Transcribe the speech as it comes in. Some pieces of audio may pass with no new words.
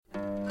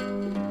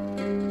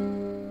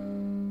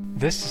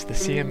This is the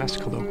CMS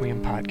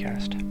Colloquium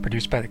podcast,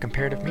 produced by the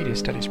Comparative Media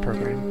Studies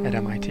program at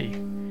MIT.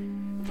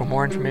 For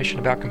more information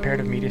about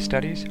comparative media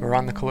studies or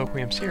on the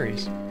Colloquium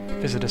series,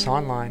 visit us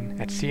online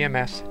at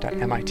cms.mit.edu.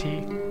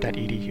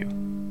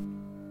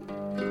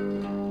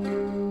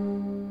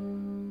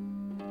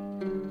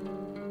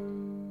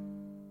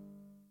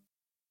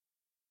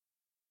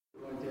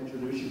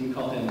 We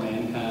call him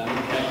Mankind,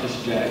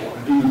 Cactus Jack,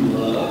 Dude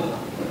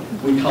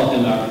Love. We call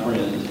him our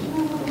friend,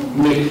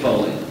 Mick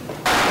Foley.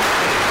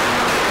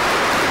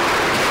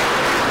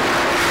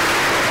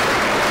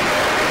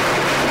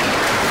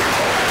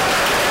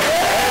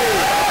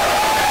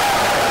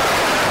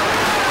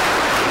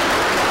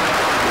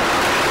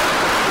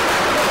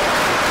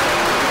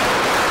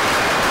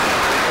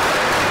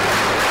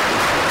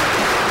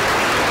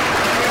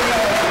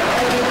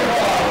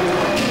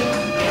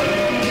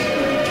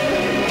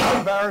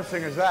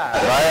 Is that?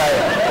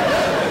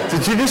 Right?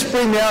 Did you just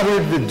bring me out here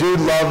to the Dude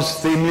Loves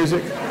theme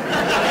music?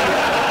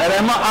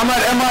 And I'm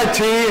at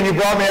MIT and you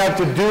brought me out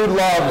to Dude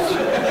Loves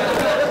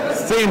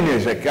theme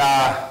music.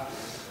 I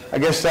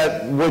guess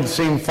that would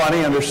seem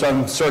funny under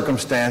some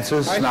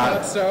circumstances. I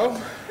thought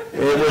so.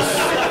 It was,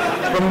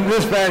 from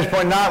this vantage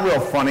point, not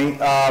real funny.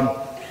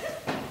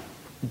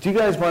 Do you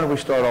guys mind if we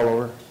start all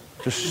over?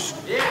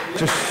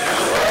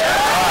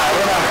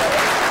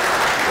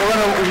 We're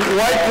going to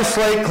wipe the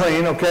slate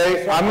clean,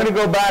 okay? I'm going to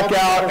go back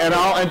out and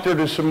I'll enter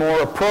to some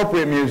more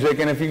appropriate music,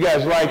 and if you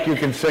guys like, you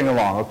can sing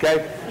along,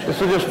 okay? This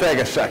will just take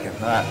a second.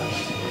 All right.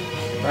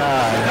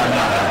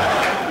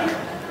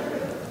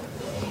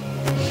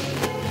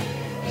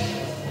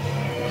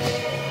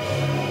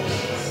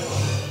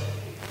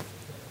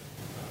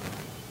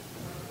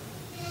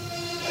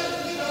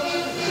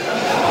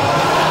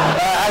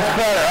 That's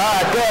better. All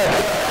right, good.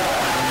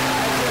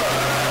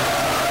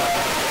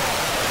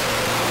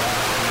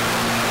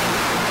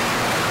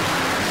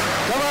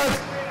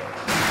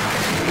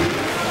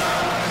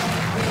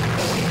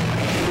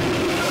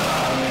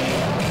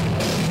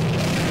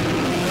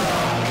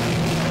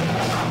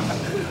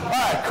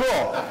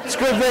 It's a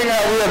good thing we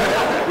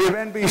have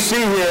NBC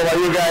here while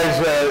you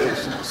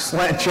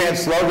guys chant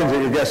slogans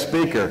at your guest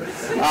speaker.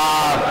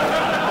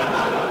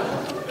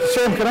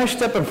 Sam, can I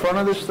step in front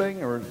of this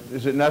thing, or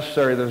is it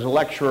necessary? Does a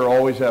lecturer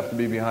always have to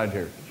be behind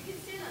here? You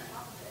can stand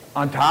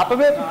on top of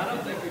it. On top of it? No, I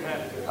don't think we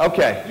have to.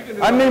 Okay.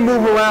 I may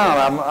move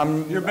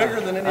around. You're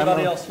bigger than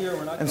anybody else here.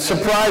 We're not. And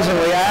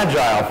surprisingly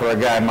agile for a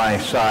guy my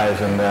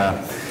size. And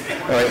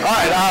anyway, all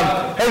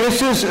right. Hey,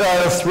 this is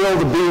a thrill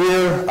to be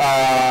here.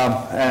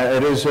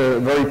 It is a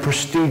very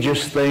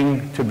prestigious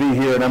thing to be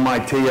here at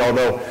MIT.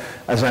 Although,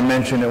 as I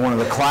mentioned in one of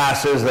the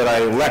classes that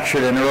I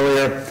lectured in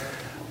earlier,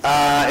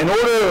 in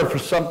order for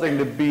something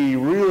to be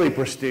really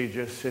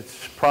prestigious,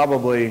 it's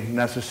probably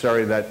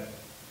necessary that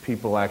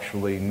people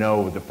actually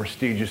know the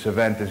prestigious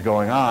event is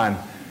going on.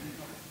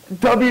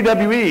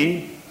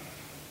 WWE,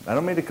 I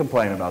don't mean to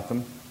complain about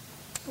them,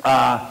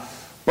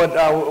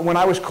 but when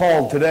I was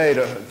called today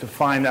to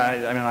find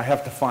out, I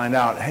have to find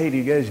out, hey, do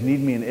you guys need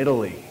me in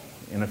Italy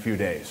in a few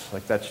days?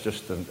 Like, that's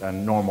just a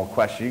normal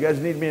question. You guys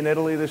need me in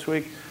Italy this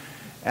week?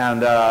 And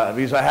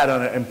because I had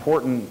an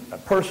important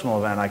personal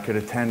event I could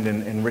attend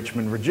in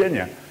Richmond,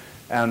 Virginia,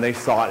 and they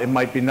thought it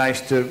might be nice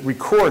to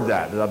record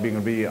that. I'm going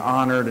to be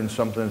honored and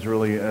something that's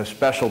really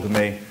special to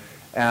me.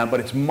 But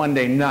it's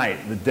Monday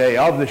night, the day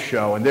of the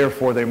show, and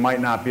therefore they might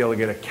not be able to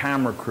get a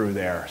camera crew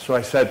there. So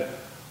I said,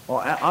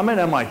 well, I'm at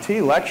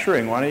MIT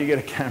lecturing. Why don't you get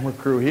a camera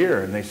crew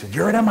here? And they said,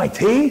 you're at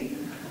MIT?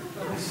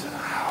 I said,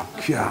 oh,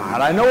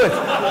 God. I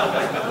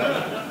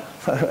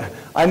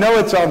know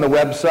it's on the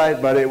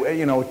website, but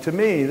to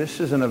me, this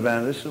is an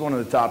event. This is one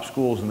of the top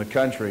schools in the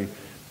country,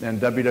 and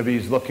WWE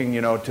is looking,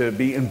 to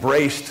be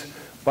embraced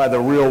by the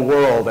real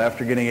world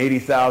after getting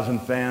 80,000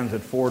 fans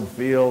at Ford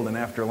Field and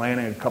after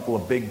landing a couple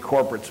of big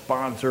corporate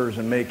sponsors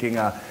and making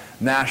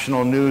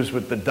national news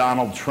with the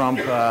Donald Trump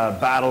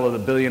battle of the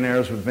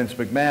billionaires with Vince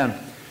McMahon. It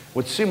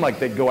would seem like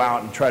they'd go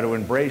out and try to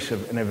embrace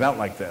an event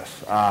like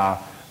this.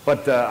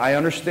 But I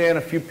understand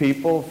a few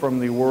people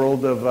from the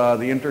world of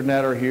the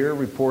internet are here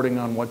reporting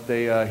on what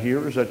they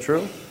hear. Is that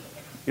true?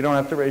 You don't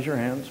have to raise your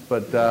hands,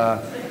 but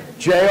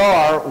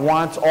JR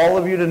wants all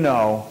of you to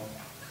know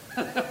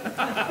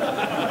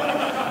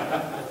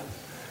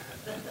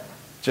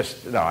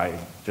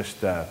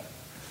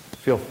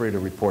feel free to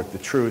report the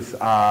truth.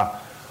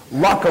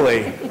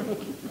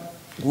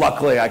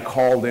 Luckily, I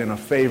called in a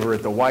favor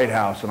at the White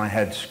House, and I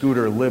had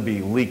Scooter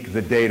Libby leak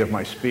the date of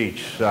my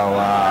speech. So we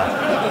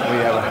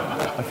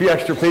have a few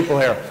extra people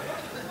here.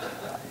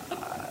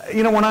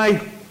 When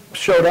I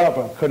showed up,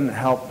 I couldn't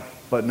help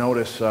but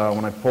notice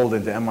when I pulled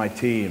into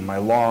MIT in my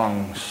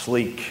long,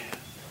 sleek,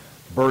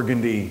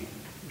 burgundy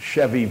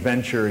Chevy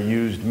Venture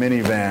used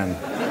minivan,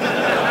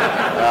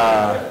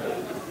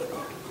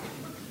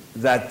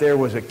 that there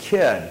was a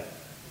kid,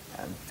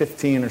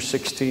 15 or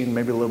 16,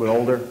 maybe a little bit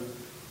older,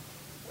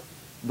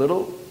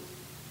 little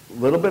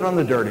bit on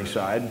the dirty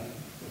side,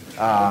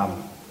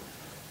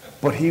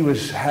 but he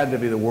had to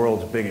be the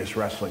world's biggest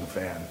wrestling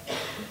fan.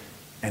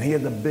 And he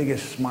had the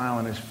biggest smile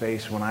on his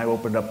face when I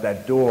opened up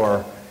that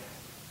door.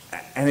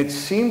 And it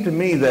seemed to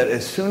me that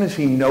as soon as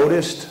he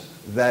noticed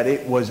that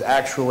it was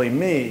actually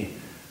me,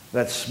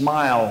 that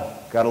smile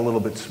got a little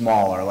bit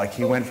smaller. Like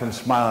he went from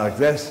smiling like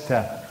this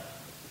to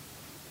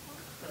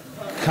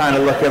kind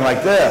of looking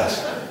like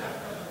this.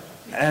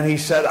 And I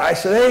said,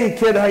 hey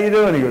kid, how you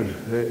doing? He goes,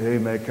 hey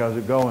Mick, how's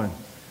it going?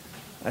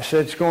 I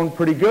said, it's going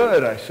pretty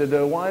good. I said,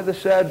 why the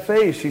sad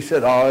face? He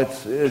said, oh,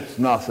 it's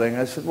nothing.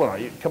 I said, well,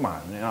 come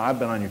on, I've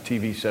been on your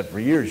TV set for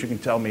years. You can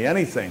tell me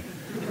anything.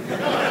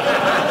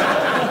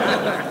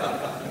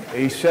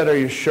 He said, are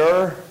you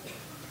sure?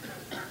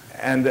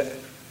 And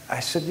I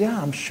said,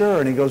 yeah, I'm sure.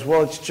 And he goes,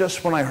 well, it's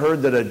just when I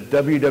heard that a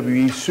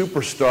WWE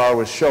superstar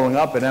was showing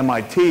up at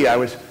MIT, I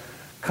was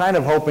kind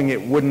of hoping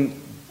it wouldn't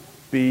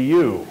be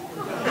you.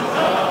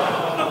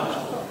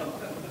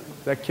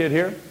 Is that kid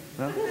here?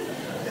 No?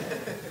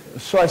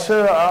 So I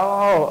said,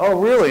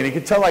 oh, really? And he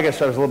could tell, I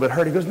guess I was a little bit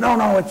hurt. He goes,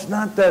 no, it's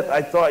not that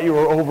I thought you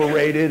were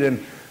overrated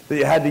and that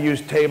you had to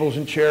use tables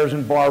and chairs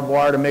and barbed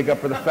wire to make up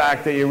for the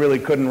fact that you really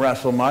couldn't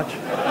wrestle much.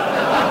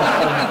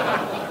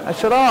 I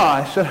said,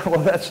 well,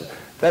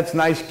 that's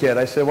nice, kid.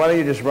 I said, why don't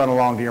you just run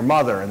along to your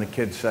mother? And the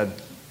kid said,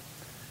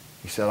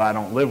 I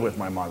don't live with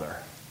my mother.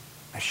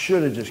 I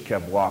should have just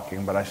kept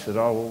walking, but I said,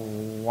 oh,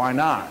 why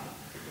not?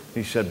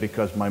 He said,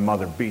 because my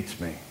mother beats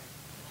me.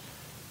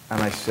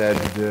 And I said,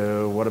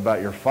 what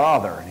about your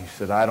father? And he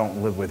said, I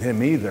don't live with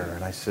him either.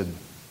 And I said,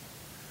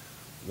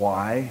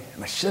 why?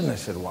 And I shouldn't have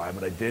said why,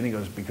 but I did. And he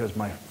goes, because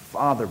my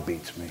father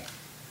beats me. I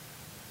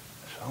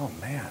said, oh,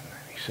 man.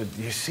 He said,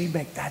 you see,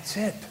 Mick, that's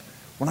it.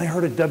 When I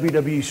heard a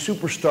WWE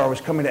superstar was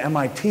coming to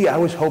MIT, I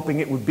was hoping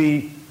it would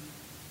be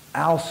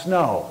Al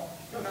Snow.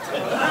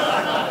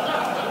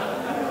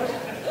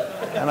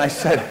 And I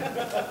said,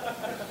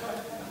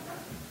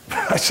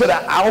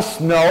 Al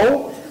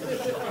Snow?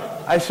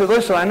 I said,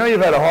 listen, I know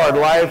you've had a hard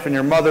life and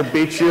your mother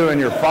beats you and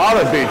your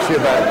father beats you,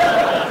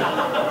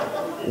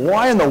 but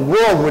why in the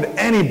world would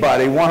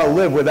anybody want to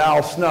live with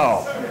Al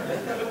Snow?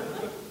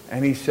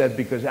 And he said,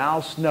 because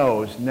Al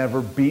Snow's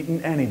never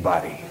beaten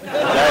anybody. There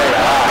you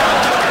are.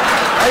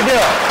 Thank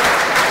you.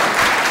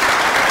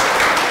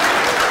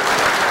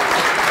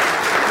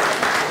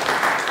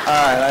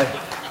 All right.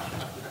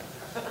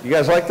 You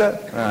guys like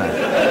that? All right.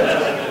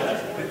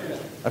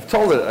 I've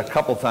told it a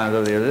couple times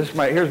over the years.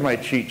 Here's my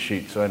cheat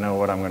sheet so I know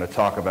what I'm going to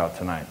talk about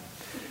tonight.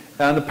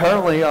 And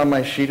apparently on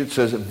my sheet it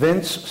says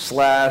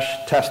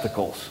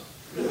Vince/testicles.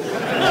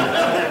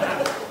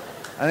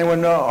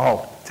 Anyone know?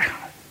 Oh,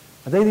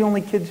 are they the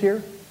only kids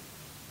here?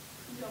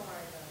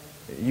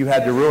 You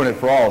had to ruin it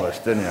for all of us,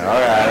 didn't you?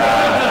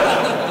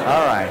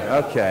 All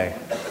right, okay.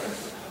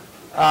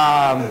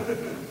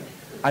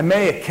 I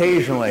may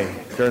occasionally,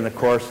 during the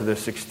course of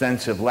this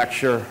extensive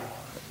lecture,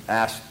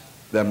 ask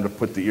them to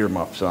put the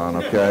earmuffs on,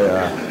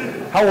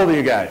 okay? How old are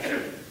you guys?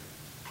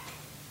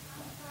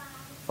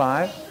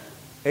 5?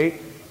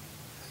 8?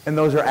 And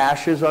those are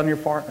ashes on your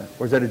forehead?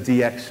 Or is that a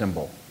DX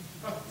symbol?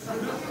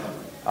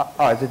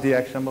 Oh, it's a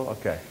DX symbol?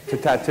 Okay. It's a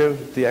tattoo?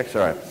 DX?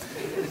 All right.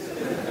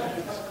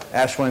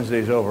 Ash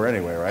Wednesday's over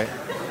anyway, right?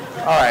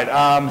 All right.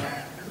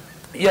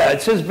 Yeah,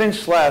 it says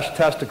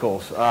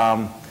Vince/testicles.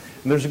 And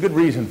there's a good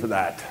reason for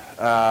that.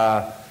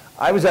 I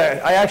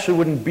actually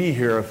wouldn't be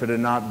here if it had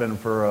not been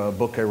for a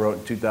book I wrote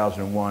in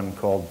 2001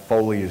 called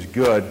Foley is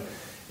Good,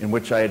 in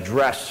which I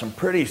addressed some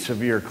pretty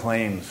severe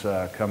claims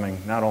coming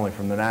not only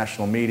from the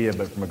national media,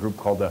 but from a group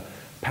called the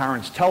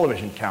Parents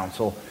Television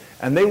Council.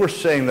 And they were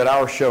saying that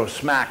our show,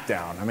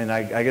 SmackDown, I mean,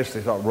 I guess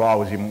they thought Raw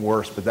was even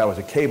worse, but that was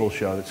a cable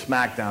show, that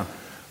SmackDown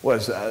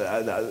was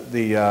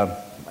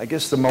I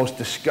guess the most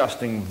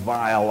disgusting,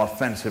 vile,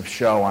 offensive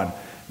show on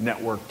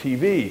network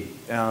TV.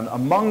 And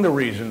among the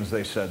reasons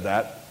they said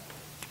that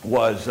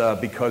was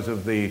because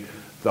of the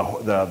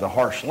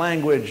harsh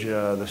language,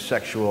 the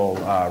sexual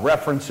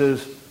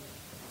references,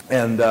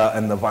 and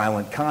the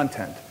violent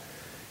content.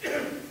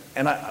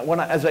 And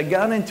as I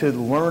got into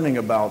learning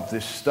about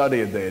this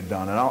study that they had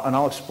done, and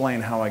I'll explain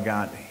how I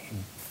got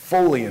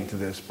fully into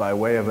this by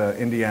way of an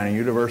Indiana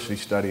University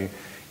study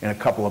in a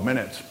couple of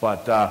minutes.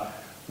 But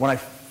when I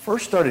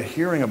first started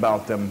hearing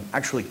about them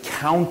actually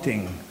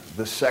counting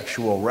the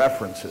sexual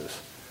references,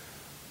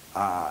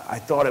 I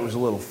thought it was a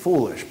little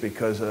foolish,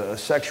 because a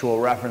sexual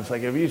reference,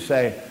 like if you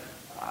say,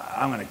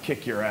 I'm going to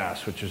kick your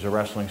ass, which is a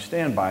wrestling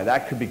standby,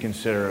 that could be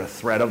considered a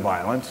threat of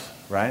violence,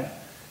 right?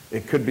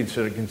 It could be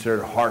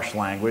considered harsh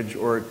language,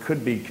 or it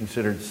could be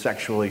considered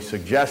sexually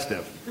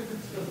suggestive.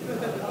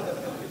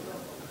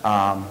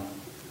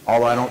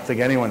 Although I don't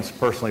think anyone's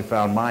personally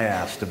found my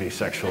ass to be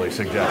sexually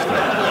suggestive.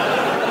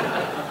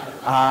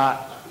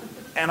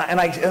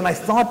 And I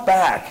thought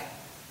back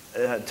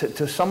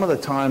to some of the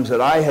times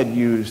that I had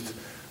used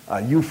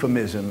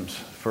euphemisms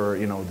for,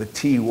 the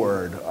T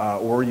word,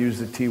 or use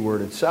the T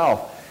word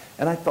itself.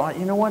 And I thought,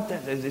 you know what,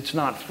 it's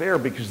not fair,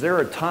 because there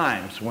are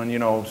times when,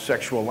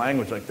 sexual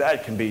language like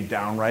that can be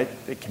downright,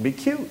 it can be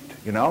cute,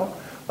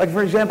 Like,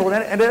 for example,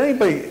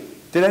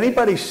 did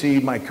anybody see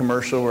my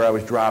commercial where I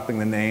was dropping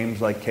the names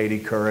like Katie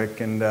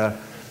Couric and,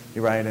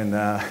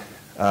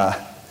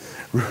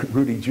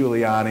 Rudy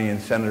Giuliani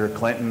and Senator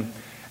Clinton?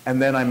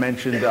 And then I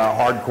mentioned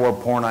hardcore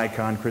porn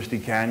icon Christy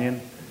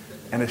Canyon.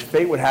 And as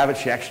fate would have it,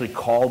 she actually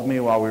called me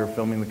while we were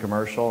filming the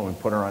commercial and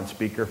put her on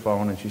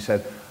speakerphone, and she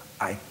said,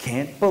 "I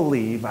can't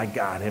believe I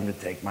got him to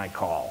take my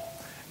call."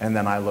 And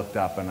then I looked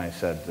up and I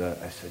said,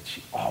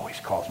 "She always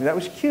calls me." That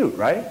was cute,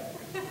 right?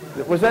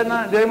 Was that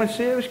not? Did anyone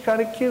see it? It was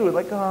kind of cute.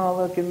 Like, oh,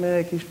 look at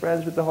Mick. He's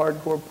friends with the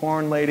hardcore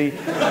porn lady.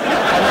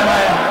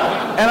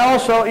 And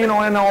also, you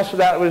know,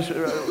 that was,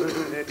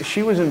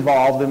 she was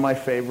involved in my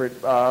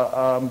favorite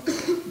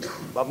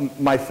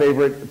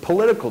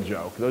political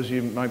joke. Those of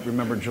you might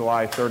remember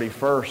July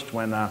 31st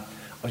when I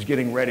was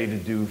getting ready to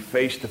do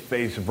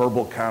face-to-face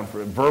verbal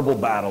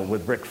battle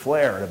with Ric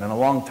Flair. It had been a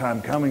long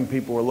time coming.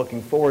 People were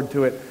looking forward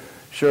to it.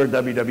 Sure,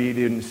 WWE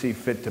didn't see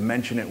fit to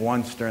mention it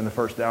once during the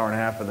first hour and a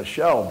half of the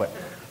show, but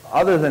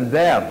other than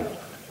them,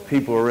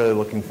 people were really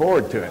looking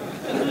forward to it.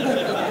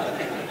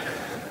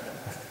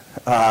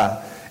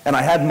 And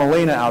I had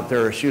Melina out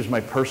there. She was my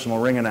personal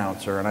ring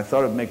announcer, and I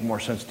thought it would make more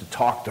sense to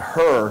talk to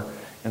her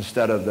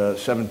instead of the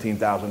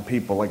 17,000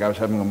 people, like I was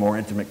having a more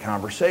intimate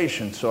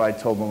conversation. So I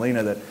told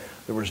Melina that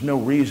there was no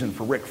reason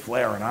for Ric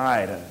Flair and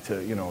I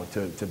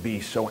to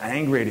be so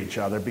angry at each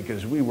other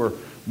because we were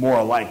more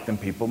alike than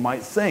people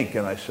might think.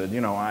 And I said,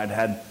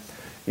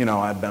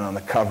 I'd been on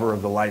the cover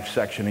of the Life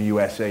section of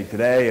USA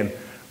Today, and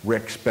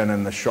Rick's been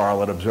in the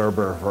Charlotte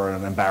Observer for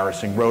an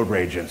embarrassing road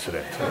rage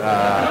incident.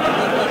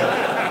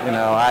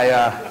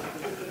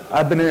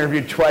 I've been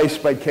interviewed twice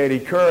by Katie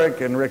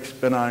Couric, and Rick's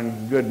been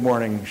on Good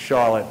Morning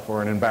Charlotte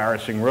for an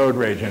embarrassing road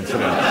rage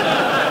incident.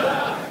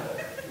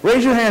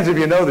 Raise your hands if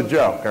you know the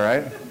joke, all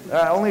right?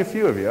 Only a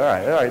few of you, all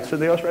right. So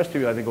the rest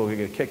of you, I think, will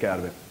get a kick out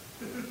of it.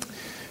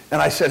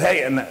 And I said,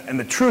 hey, and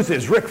the truth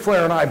is, Ric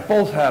Flair and I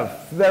both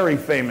have very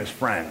famous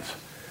friends.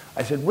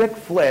 I said, Ric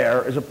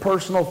Flair is a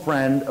personal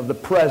friend of the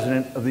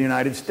President of the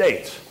United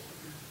States,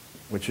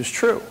 which is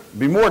true. It'd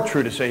be more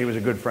true to say he was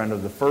a good friend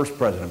of the first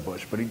President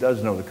Bush, but he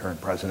does know the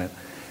current president.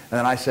 And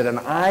then I said, and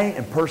I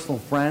am personal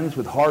friends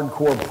with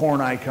hardcore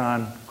porn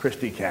icon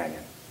Christy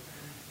Canyon.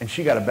 And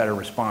she got a better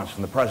response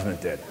than the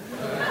president did.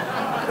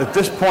 At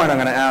this point, I'm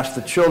going to ask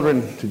the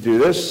children to do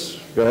this.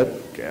 Go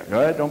ahead. Okay, go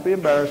ahead. Don't be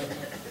embarrassed.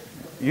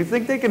 You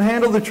think they can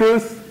handle the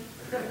truth?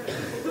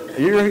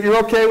 You're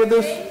okay with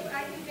this?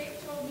 I think they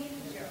told me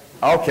the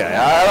joke. Okay,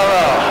 I don't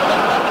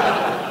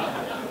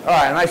know. All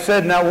right, and I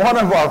said, now one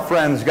of our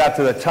friends got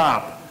to the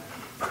top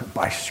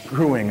by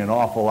screwing an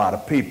awful lot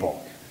of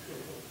people,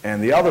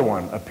 and the other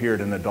one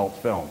appeared in adult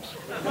films.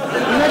 Isn't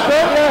that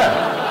great?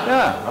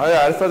 Yeah. Oh,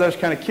 yeah, I thought that was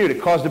kind of cute.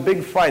 It caused a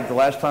big fight. The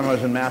last time I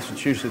was in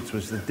Massachusetts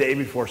was the day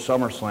before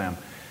SummerSlam,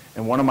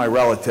 and one of my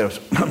relatives,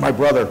 my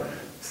brother,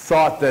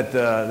 thought that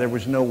there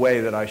was no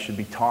way that I should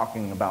be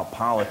talking about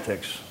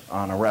politics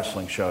on a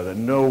wrestling show, that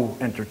no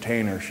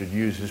entertainer should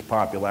use his or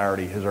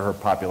her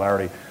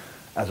popularity,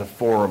 as a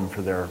forum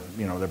for their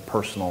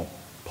personal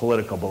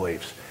political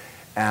beliefs.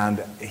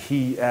 And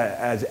he,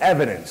 as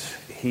evidence,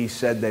 he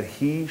said that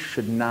he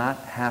should not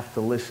have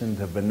to listen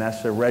to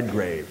Vanessa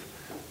Redgrave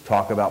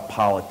talk about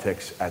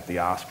politics at the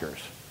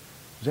Oscars.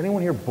 Was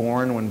anyone here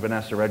born when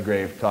Vanessa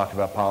Redgrave talked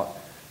about politics?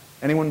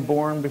 Anyone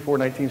born before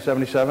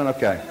 1977?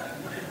 Okay.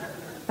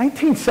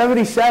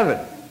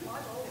 1977,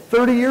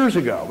 30 years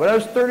ago. But that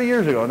was 30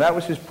 years ago, and that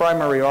was his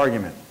primary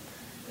argument.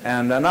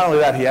 And not only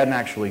that, he hadn't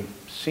actually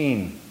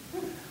seen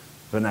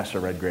Vanessa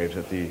Redgrave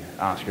at the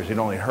Oscars. He'd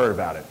only heard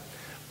about it.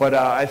 But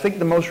I think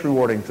the most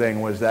rewarding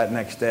thing was that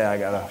next day I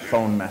got a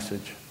phone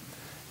message.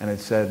 And it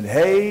said,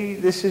 hey,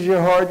 this is your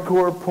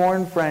hardcore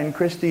porn friend,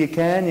 Christy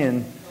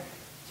Canyon.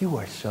 You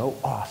are so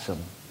awesome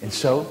and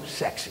so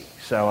sexy.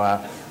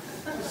 So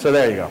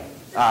there you go.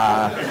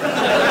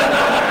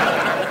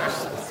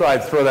 So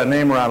I'd throw that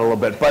name around a little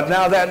bit. But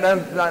now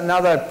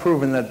that I've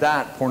proven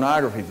that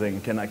pornography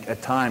thing can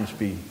at times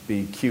be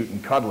cute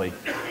and cuddly,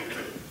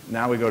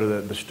 now we go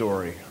to the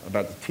story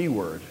about the T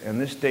word.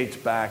 And this dates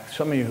back,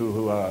 some of you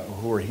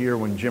who were here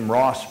when Jim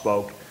Ross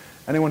spoke.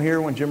 Anyone here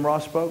when Jim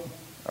Ross spoke?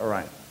 All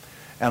right.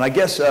 And I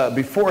guess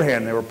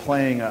beforehand they were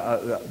playing,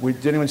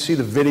 did anyone see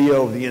the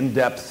video of the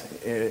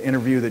in-depth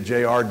interview that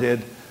JR did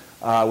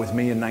with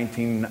me in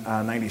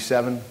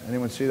 1997?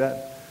 Anyone see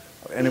that?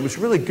 And it was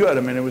really good.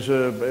 I mean, it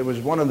was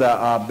one of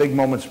the big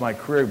moments of my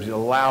career because it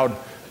allowed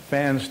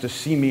fans to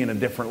see me in a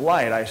different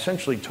light. I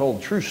essentially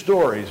told true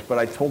stories, but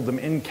I told them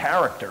in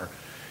character.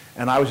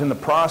 And I was in the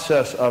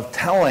process of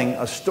telling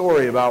a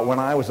story about when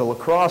I was a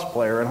lacrosse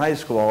player in high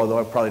school, although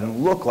I probably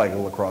didn't look like a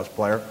lacrosse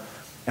player.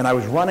 And I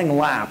was running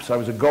laps. I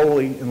was a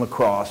goalie in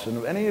lacrosse. And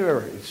have any of you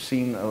ever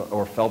seen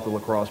or felt a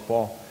lacrosse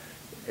ball?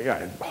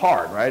 Yeah,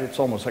 hard, right? It's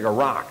almost like a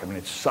rock. I mean,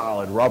 it's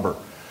solid rubber.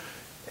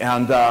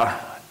 And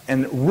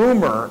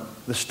the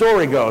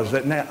story goes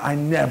that I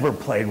never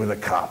played with a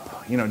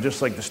cup.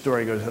 Just like the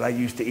story goes that I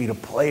used to eat a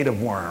plate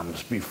of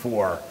worms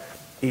before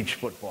each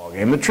football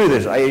game. The truth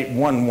is, I ate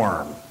one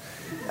worm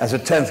as a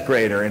 10th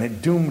grader, and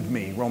it doomed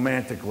me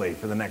romantically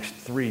for the next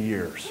 3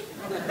 years.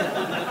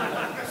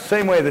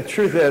 Same way, the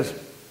truth is,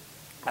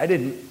 I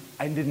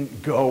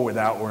didn't go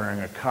without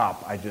wearing a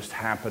cup. I just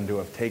happened to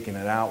have taken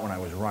it out when I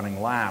was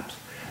running laps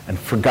and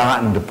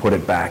forgotten to put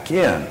it back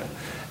in.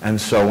 And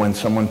so when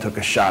someone took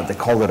a shot, they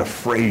called it a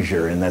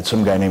Frazier, and that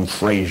some guy named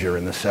Frazier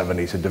in the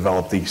 70s had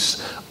developed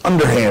these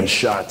underhand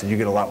shots that you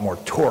get a lot more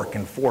torque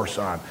and force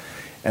on.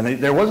 And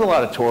there was a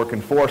lot of torque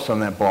and force on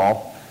that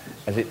ball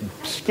as it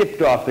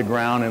skipped off the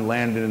ground and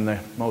landed in the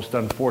most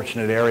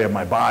unfortunate area of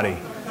my body.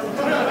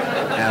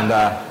 And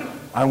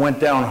I went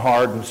down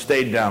hard and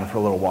stayed down for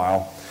a little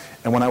while.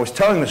 And when I was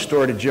telling the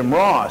story to Jim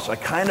Ross, I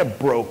kind of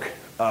broke,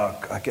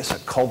 I guess, a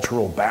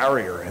cultural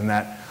barrier in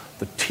that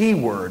the T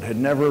word had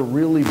never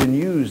really been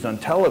used on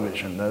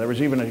television. There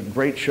was even a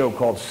great show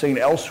called St.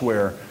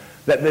 Elsewhere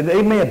that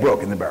they may have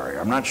broken the barrier.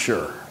 I'm not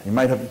sure. You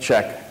might have to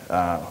check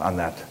on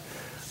that,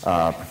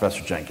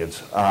 Professor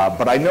Jenkins.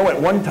 But I know at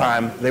one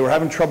time they were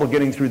having trouble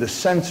getting through the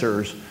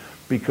censors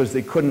because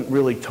they couldn't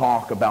really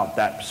talk about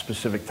that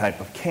specific type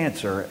of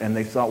cancer. And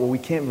they thought, well, we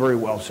can't very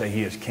well say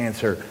he has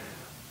cancer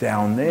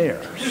down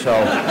there. So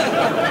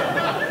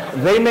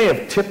they may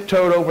have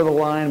tiptoed over the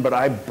line, but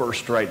I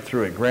burst right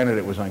through it. Granted,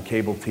 it was on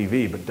cable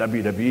TV, but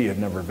WWE had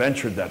never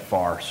ventured that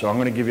far. So I'm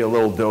going to give you a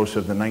little dose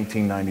of the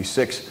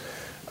 1996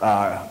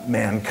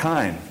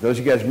 Mankind. Those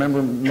of you guys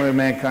remember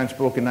Mankind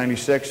spoke in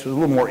 96? It was a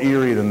little more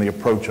eerie than the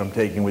approach I'm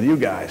taking with you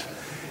guys.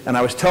 And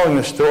I was telling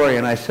the story,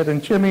 and I said,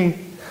 and Jimmy,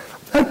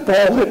 that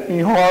ball hit me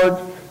hard.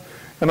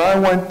 And I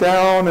went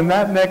down, and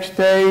that next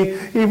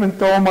day, even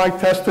though my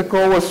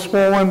testicle was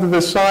swollen to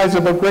the size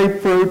of a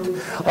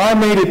grapefruit, I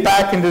made it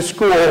back into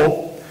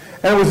school.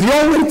 And it was the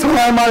only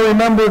time I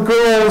remember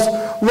girls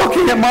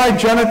looking at my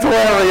genital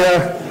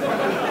area.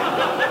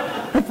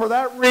 And for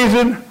that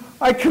reason,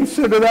 I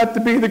consider that to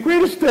be the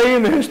greatest day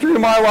in the history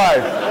of my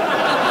life.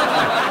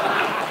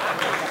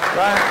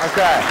 Right?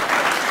 Okay.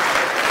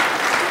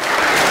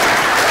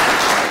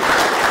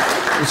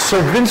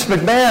 So Vince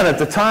McMahon, at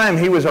the time,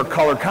 he was our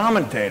color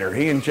commentator.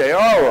 He and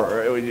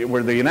JR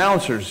were the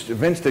announcers.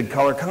 Vince did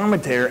color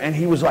commentator, and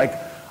he was like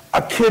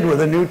a kid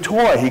with a new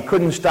toy. He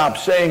couldn't stop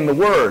saying the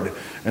word.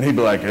 And he'd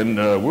be like, and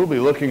we'll be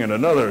looking at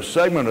another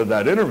segment of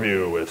that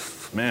interview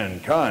with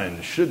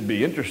Mankind. Should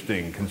be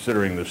interesting,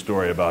 considering the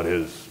story about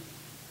his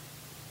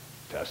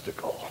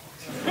testicle.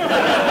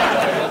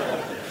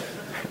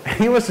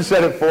 He must have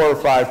said it 4 or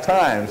 5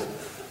 times.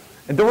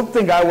 And don't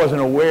think I wasn't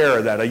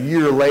aware that a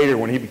year later,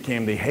 when he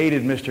became the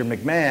hated Mr.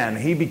 McMahon,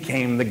 he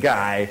became the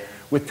guy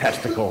with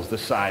testicles the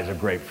size of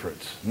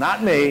grapefruits.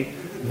 Not me,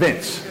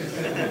 Vince.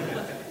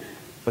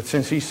 But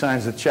since he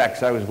signs the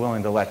checks, I was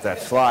willing to let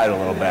that slide a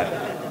little bit.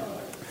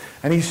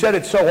 And he said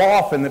it so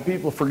often that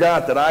people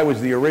forgot that I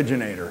was the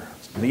originator,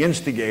 the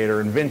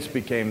instigator, and Vince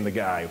became the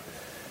guy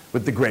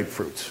with the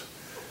grapefruits.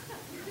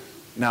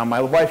 Now,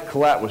 my wife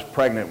Colette was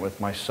pregnant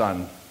with my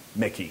son,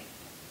 Mickey.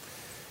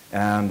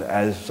 And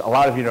as a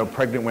lot of you know,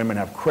 pregnant women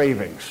have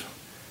cravings.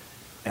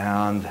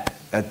 And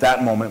at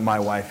that moment, my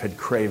wife had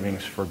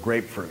cravings for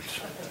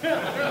grapefruits.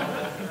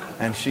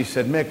 And she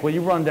said, Mick, will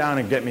you run down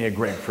and get me a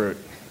grapefruit?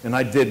 And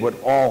I did what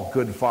all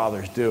good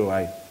fathers do.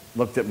 I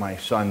looked at my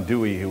son,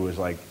 Dewey, who was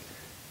like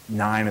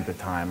 9 at the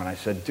time, and I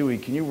said, Dewey,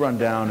 can you run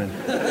down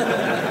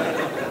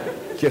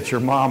and get your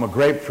mom a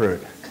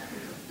grapefruit?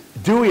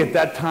 Dewey at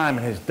that time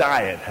in his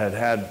diet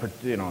had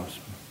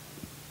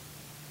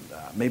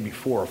maybe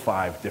 4 or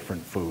 5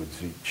 different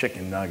foods: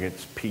 chicken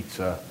nuggets,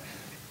 pizza,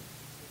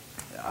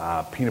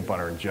 peanut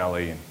butter and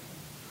jelly, and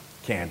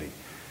candy.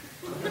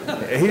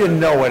 He didn't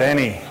know what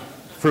any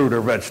fruit or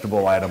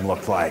vegetable item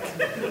looked like.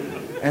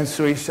 And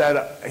so he said,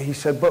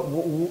 but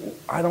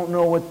I don't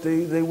know what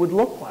they would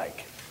look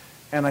like.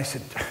 And I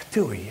said,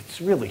 Dewey, it's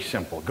really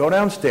simple. Go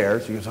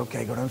downstairs. He goes,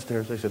 okay, go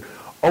downstairs. I said,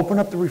 open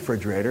up the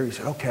refrigerator. He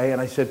said, okay.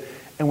 And I said,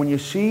 and when you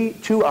see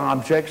 2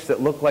 objects that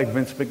look like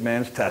Vince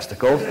McMahon's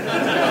testicles,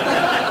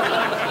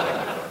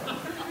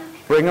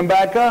 bring them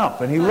back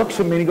up. And he looks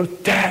at me and he goes,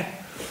 Dad,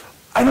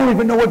 I don't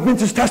even know what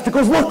Vince's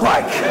testicles look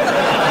like.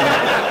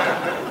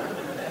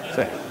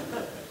 So,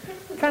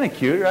 kind of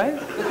cute, right?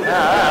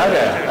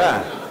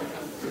 Okay.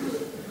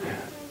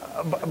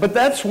 But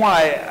that's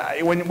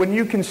why when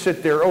you can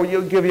sit there,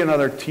 you'll give you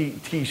another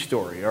tea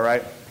story, all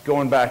right?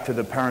 Going back to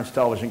the Parents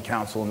Television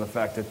Council and the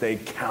fact that they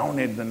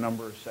counted the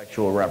number of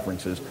sexual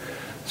references.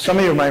 Some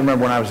of you might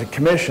remember when I was a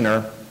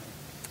commissioner,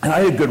 and I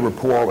had good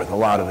rapport with a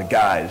lot of the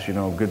guys,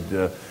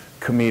 good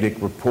comedic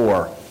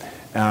rapport.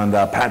 And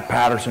Pat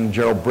Patterson,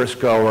 Gerald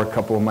Briscoe were a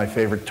couple of my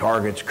favorite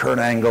targets. Kurt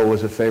Angle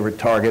was a favorite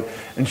target.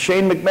 And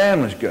Shane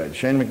McMahon was good.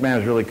 Shane McMahon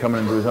was really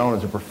coming into his own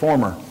as a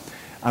performer.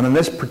 And on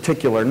this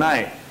particular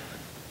night,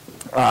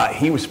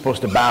 he was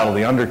supposed to battle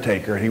The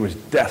Undertaker, and he was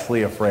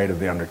deathly afraid of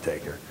The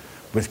Undertaker,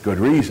 with good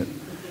reason.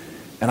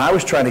 And I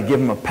was trying to give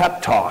him a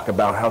pep talk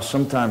about how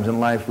sometimes in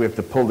life we have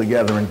to pull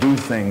together and do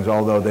things,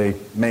 although they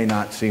may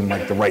not seem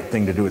like the right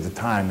thing to do at the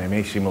time. They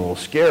may seem a little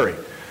scary.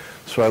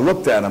 So I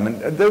looked at him,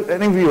 and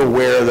any of you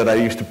aware that I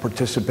used to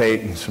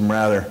participate in some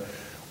rather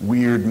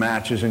weird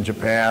matches in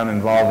Japan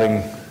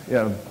involving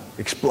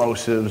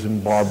explosives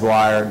and barbed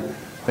wire,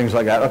 things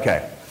like that?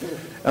 Okay.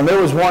 And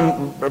there was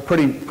one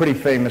pretty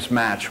famous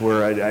match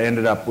where I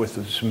ended up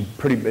with some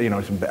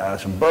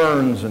some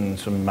burns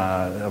and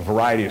a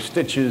variety of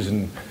stitches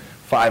in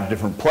 5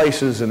 different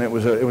places, and it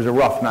was a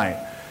rough night.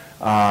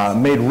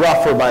 made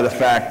rougher by the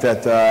fact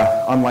that,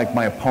 unlike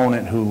my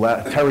opponent,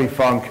 Terry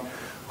Funk,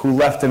 who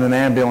left in an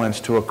ambulance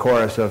to a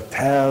chorus of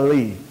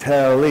Telly,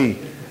 Telly.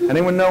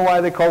 Anyone know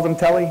why they called him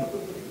Telly?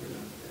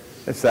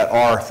 It's that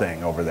R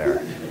thing over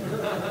there.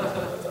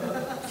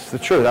 It's the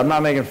truth. I'm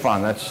not making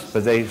fun.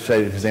 But they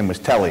say his name was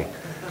Telly.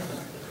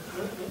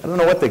 I don't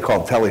know what they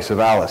called Telly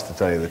Savalas, to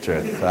tell you the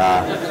truth.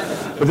 But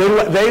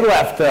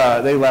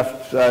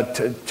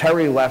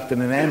Terry left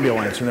in an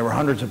ambulance, and there were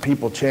hundreds of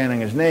people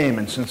chanting his name.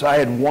 And since I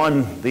had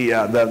won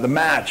the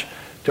match,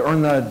 to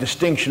earn the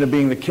distinction of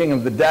being the king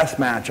of the death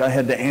match, I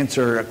had to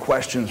answer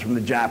questions from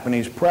the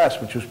Japanese press,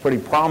 which was pretty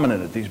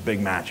prominent at these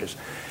big matches.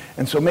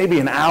 And so maybe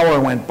an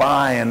hour went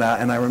by, and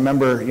I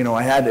remember,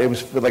 it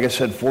was, like I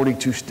said,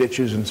 42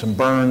 stitches and some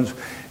burns.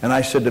 And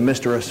I said to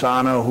Mr.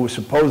 Asano, who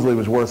supposedly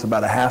was worth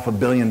about $500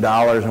 million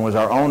and was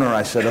our owner,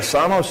 I said,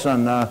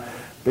 Asano-san,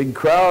 big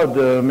crowd,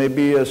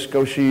 maybe a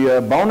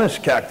Skoshi bonus,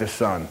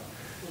 Cactus-san.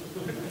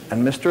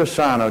 And Mr.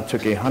 Asano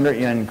took a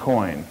 100-yen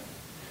coin,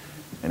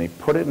 and he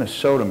put it in a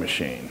soda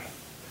machine,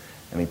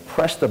 and he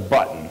pressed a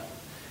button,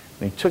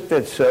 and he took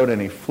that soda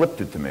and he flipped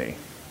it to me,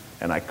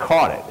 and I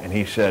caught it, and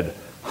he said,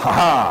 "Ha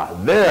ha,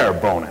 there,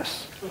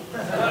 bonus."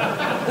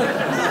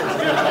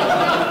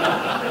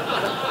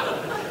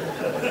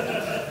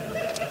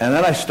 And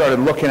then I started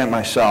looking at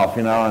myself,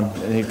 and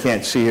you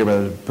can't see here, but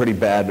there's a pretty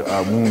bad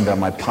wound on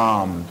my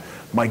palm.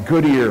 My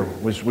good ear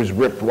was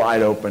ripped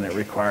wide open. It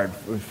required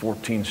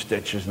 14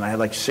 stitches, and I had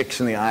like 6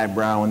 in the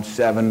eyebrow and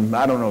 7,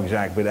 I don't know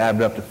exactly, but it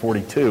added up to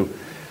 42.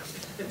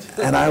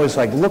 And I was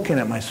like looking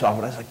at myself,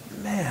 and I was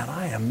like, man,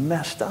 I am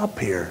messed up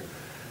here.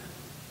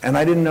 And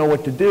I didn't know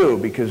what to do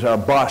because our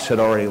bus had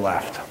already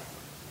left.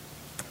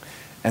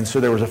 And so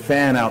there was a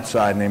fan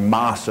outside named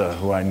Masa,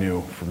 who I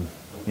knew from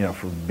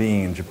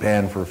being in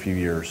Japan for a few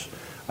years.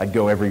 I'd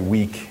go every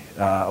week,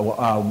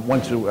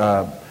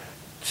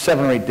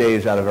 7 or 8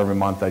 days out of every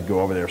month I'd go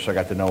over there, so I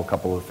got to know a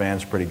couple of the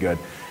fans pretty good.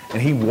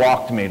 And he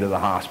walked me to the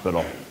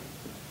hospital.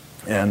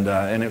 And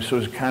it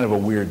was kind of a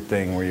weird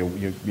thing where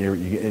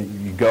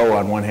you go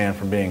on one hand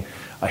from being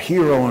a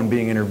hero and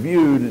being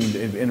interviewed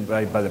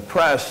by the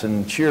press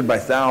and cheered by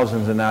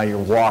thousands, and now you're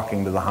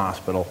walking to the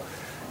hospital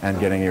and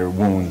getting your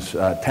wounds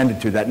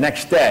tended to. That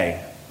next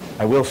day,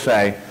 I will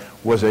say,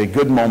 was a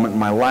good moment in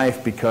my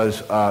life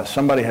because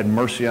somebody had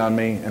mercy on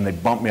me and they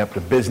bumped me up to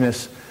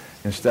business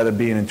instead of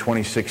being in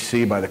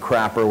 26C by the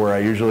crapper where I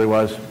usually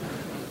was.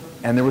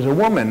 And there was a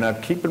woman,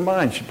 keep in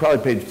mind, she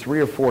probably paid 3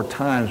 or 4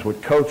 times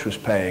what Coach was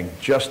paying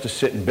just to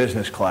sit in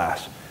business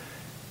class.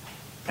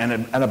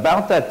 And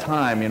about that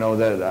time,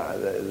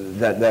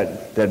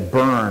 that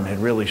burn had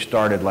really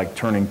started like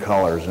turning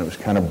colors, and it was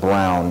kind of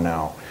brown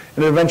now.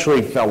 And it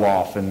eventually fell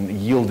off and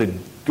yielded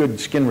good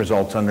skin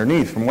results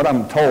underneath. From what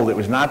I'm told, it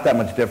was not that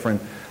much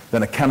different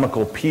than a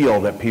chemical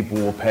peel that people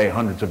will pay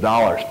hundreds of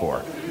dollars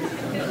for.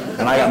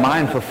 And I got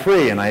mine for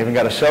free, and I even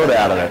got a soda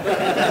out of it.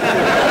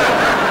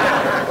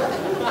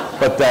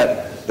 But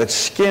that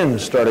skin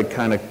started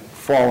kind of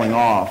falling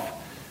off,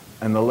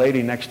 and the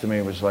lady next to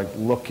me was like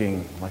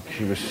looking like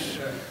she was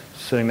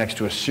sitting next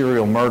to a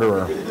serial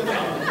murderer.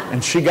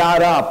 And she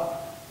got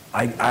up,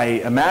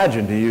 I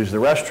imagined, to use the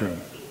restroom.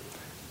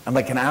 And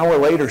like an hour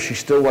later, she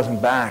still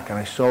wasn't back, and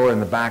I saw her in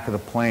the back of the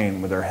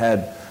plane with her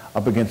head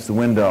up against the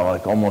window,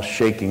 like almost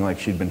shaking like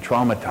she'd been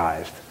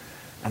traumatized.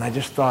 And I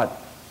just thought,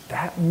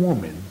 that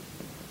woman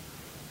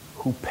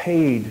who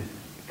paid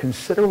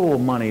considerable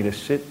money to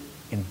sit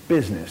in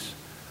business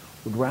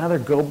would rather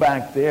go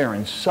back there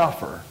and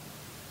suffer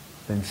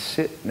than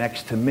sit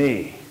next to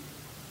me.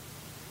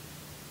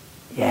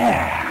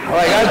 Yeah,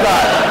 like I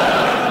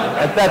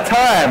thought at that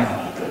time,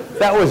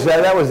 that was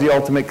the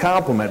ultimate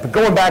compliment. But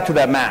going back to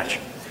that match,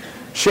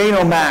 Shane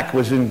O'Mac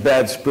was in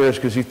bad spirits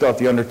because he thought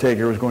The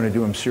Undertaker was going to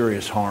do him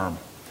serious harm.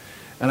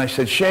 And I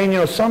said,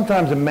 Shane,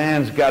 sometimes a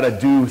man's got to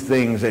do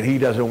things that he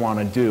doesn't want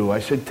to do. I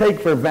said,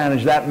 take for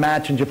advantage that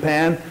match in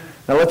Japan.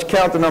 Now let's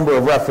count the number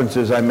of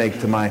references I make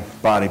to my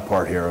body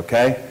part here,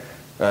 okay?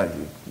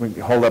 We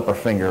hold up our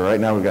finger. Right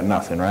now we've got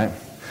nothing, right?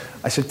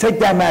 I said, take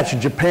that match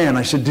in Japan.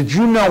 I said, did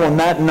you know on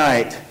that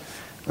night,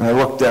 and I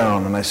looked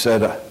down and I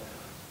said,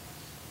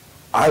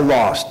 I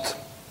lost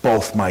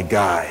both my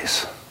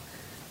guys.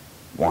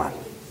 One.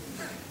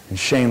 And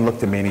Shane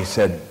looked at me and he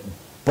said,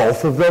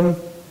 both of them?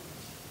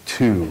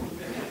 2.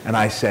 And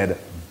I said,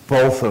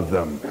 both of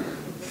them?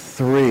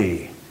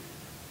 3.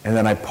 And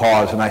then I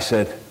paused and I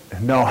said,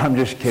 no, I'm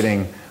just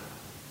kidding.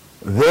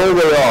 There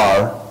they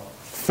are,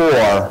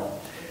 4.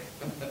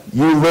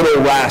 You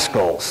little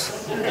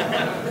rascals.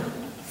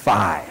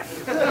 5.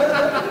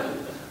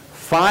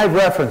 5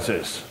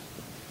 references.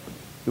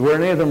 Were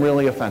any of them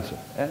really offensive?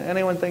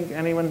 Anyone think,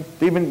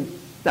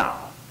 no.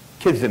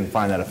 Kids didn't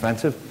find that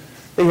offensive.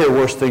 They hear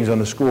worse things on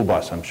the school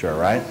bus, I'm sure,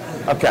 right?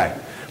 Okay.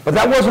 But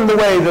that wasn't the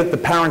way that the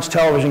Parents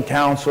Television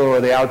Council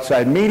or the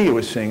outside media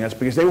was seeing us,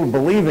 because they were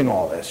believing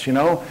all this,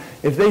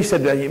 If they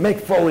said that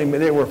Mick Foley,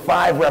 there were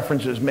 5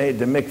 references made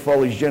to Mick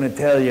Foley's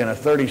genitalia in a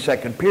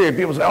 30-second period,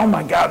 people say, oh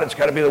my God, that's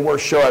got to be the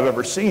worst show I've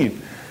ever seen.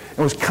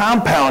 It was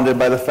compounded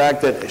by the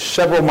fact that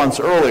several months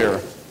earlier,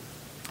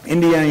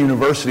 Indiana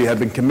University had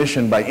been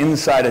commissioned by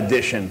Inside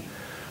Edition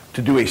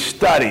to do a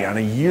study on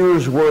a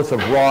year's worth of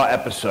Raw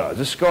episodes.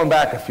 This is going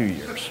back a few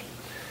years.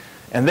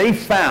 And they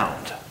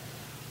found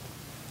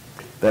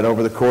that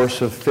over the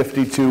course of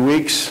 52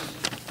 weeks,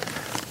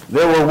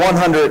 there were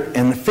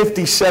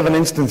 157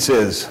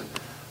 instances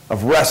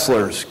of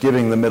wrestlers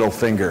giving the middle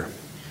finger.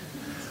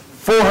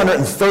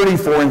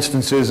 434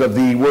 instances of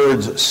the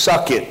words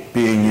 "suck it"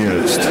 being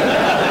used.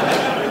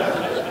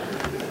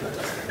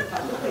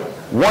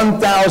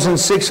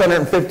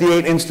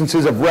 1,658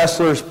 instances of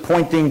wrestlers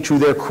pointing to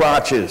their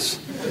crotches.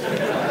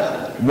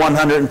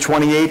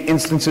 128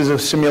 instances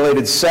of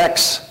simulated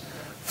sex.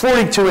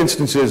 42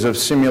 instances of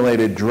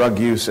simulated drug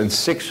use, and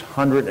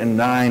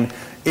 609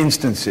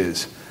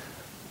 instances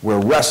where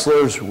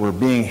wrestlers were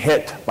being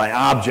hit by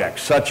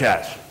objects such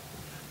as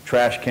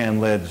trash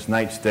can lids,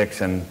 nightsticks,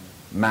 and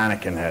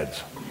mannequin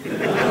heads.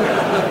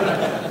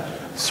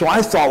 So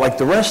I thought, like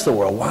the rest of the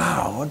world,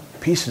 wow, what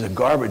pieces of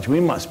garbage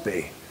we must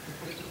be.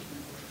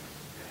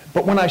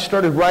 But when I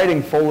started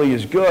writing Foley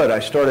is Good,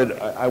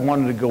 I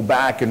wanted to go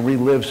back and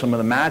relive some of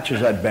the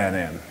matches I'd been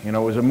in. You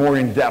know, it was a more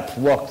in-depth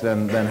look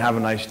than Have a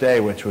Nice Day,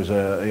 which was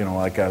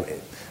like a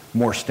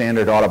more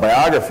standard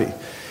autobiography.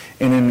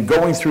 And in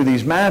going through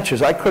these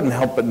matches, I couldn't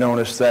help but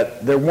notice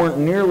that there weren't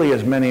nearly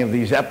as many of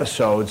these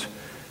episodes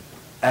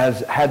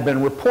as had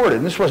been reported.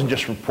 And this wasn't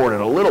just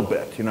reported a little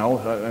bit, you know.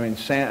 I mean,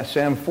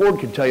 Sam Ford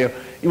could tell you,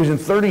 he was in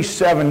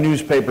 37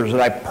 newspapers that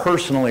I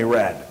personally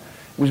read.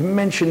 It was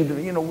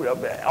mentioned, you know,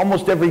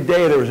 almost every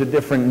day there was a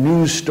different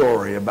news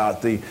story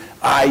about the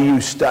IU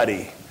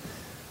study.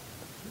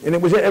 And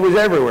it was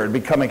everywhere. It had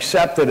become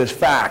accepted as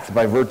fact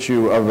by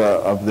virtue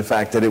of the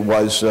fact that it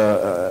was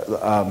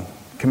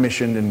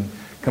commissioned and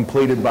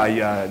completed by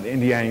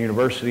Indiana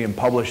University and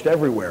published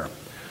everywhere.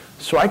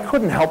 So I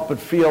couldn't help but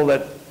feel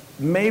that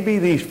maybe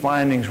these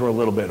findings were a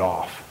little bit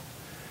off.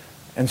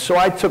 And so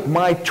I took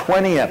my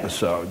 20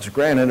 episodes,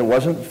 granted it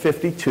wasn't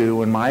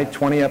 52, and my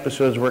 20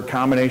 episodes were a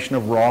combination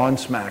of Raw and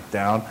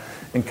SmackDown,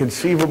 and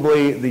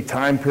conceivably the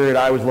time period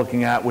I was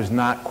looking at was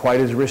not quite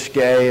as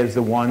risque as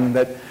the one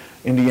that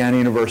Indiana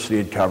University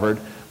had covered,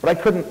 but I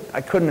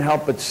couldn't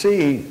help but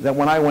see that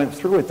when I went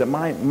through it that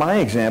my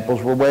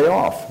examples were way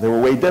off. They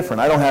were way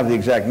different. I don't have the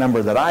exact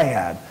number that I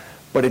had,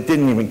 but it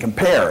didn't even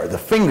compare. The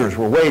fingers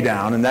were way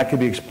down, and that could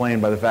be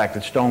explained by the fact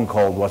that Stone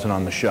Cold wasn't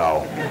on the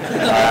show.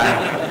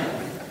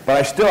 But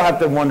I still have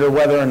to wonder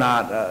whether or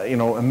not, you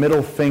know, a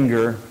middle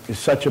finger is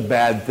such a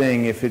bad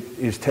thing if it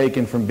is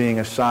taken from being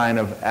a sign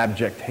of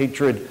abject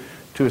hatred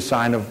to a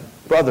sign of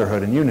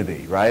brotherhood and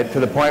unity, right?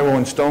 To the point where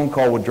when Stone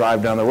Cold would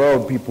drive down the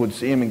road, people would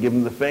see him and give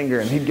him the finger,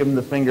 and he'd give him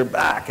the finger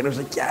back. And it was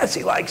like, yes,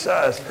 he likes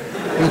us.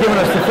 He's giving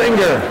us the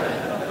finger.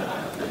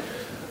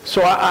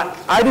 So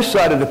I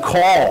decided to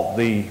call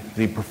the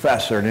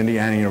professor at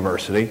Indiana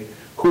University,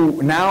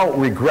 who now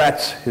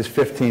regrets his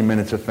 15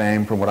 minutes of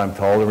fame, from what I'm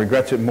told. He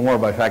regrets it more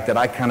by the fact that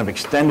I kind of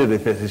extended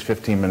his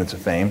 15 minutes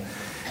of fame.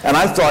 And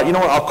I thought, you know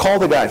what, I'll call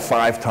the guy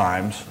 5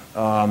 times,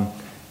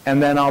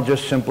 and then I'll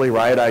just simply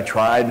write. I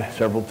tried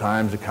several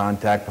times to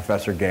contact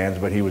Professor Gans,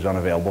 but he was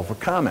unavailable for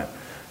comment.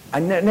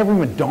 It never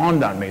even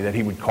dawned on me that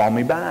he would call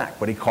me back,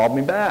 but he called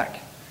me back.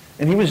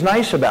 And he was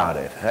nice about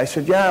it. I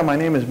said, yeah, my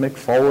name is Mick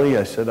Foley.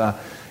 I said,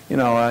 you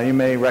know, you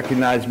may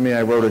recognize me.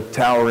 I wrote a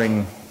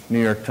towering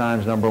New York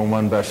Times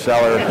 #1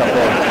 bestseller a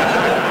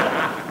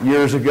couple of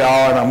years ago,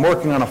 and I'm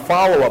working on a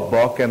follow-up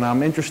book, and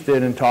I'm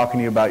interested in talking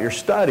to you about your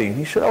study. And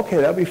he said, okay,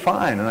 that'd be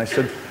fine. And I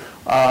said,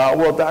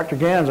 well, Dr.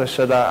 Gans, I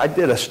said, I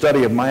did a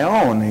study of my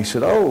own. And he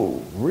said,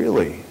 oh,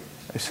 really?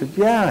 I said,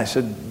 yeah. I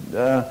said,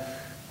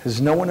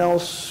 has no one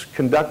else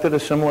conducted a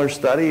similar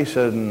study? He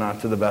said,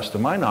 not to the best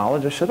of my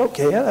knowledge. I said,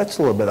 okay, yeah, that's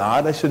a little bit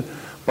odd. I said,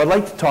 but I'd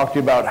like to talk to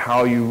you about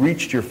how you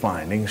reached your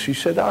findings. He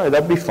said, all right,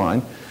 that'd be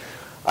fine.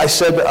 I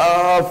said,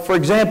 for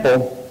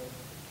example,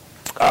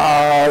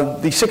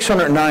 the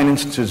 609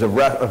 instances of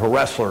a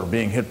wrestler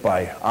being hit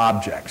by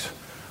objects.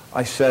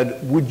 I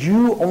said, would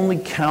you only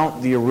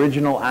count the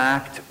original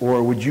act,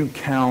 or would you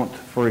count,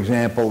 for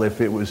example, if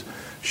it was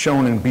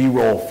shown in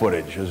B-roll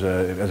footage as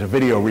a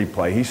video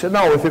replay? He said,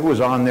 no, if it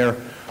was on there,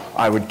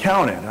 I would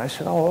count it. And I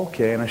said, oh,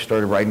 okay. And I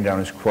started writing down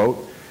his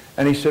quote.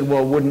 And he said,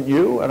 well, wouldn't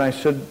you? And I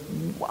said,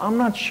 I'm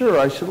not sure.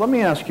 I said, let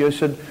me ask you. I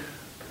said,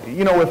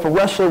 you know, if a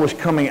wrestler was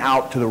coming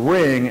out to the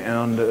ring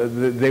and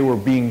they were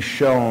being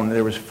shown,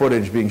 there was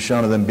footage being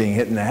shown of them being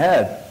hit in the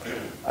head,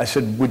 I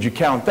said, would you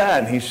count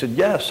that? And he said,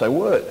 yes, I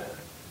would.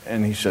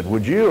 And he said,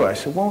 would you? I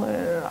said, well,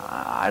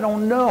 I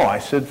don't know. I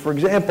said, for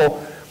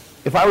example,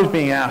 if I was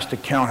being asked to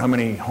count how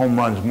many home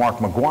runs Mark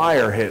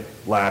McGwire hit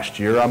last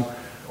year, I'm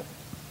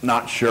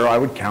not sure I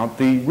would count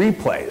the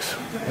replays.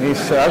 And he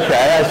said,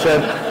 okay. I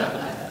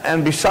said,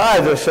 and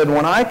besides, I said,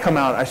 when I come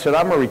out, I said,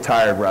 I'm a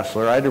retired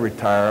wrestler. I had to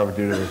retire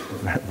due to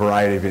a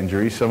variety of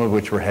injuries, some of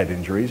which were head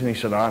injuries. And he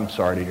said, oh, I'm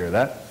sorry to hear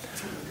that.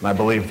 And I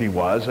believed he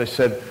was. I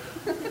said,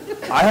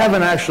 I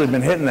haven't actually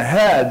been hit in the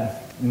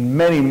head in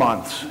many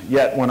months,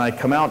 yet when I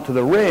come out to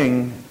the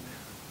ring,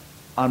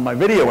 on my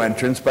video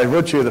entrance by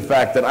virtue of the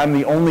fact that I'm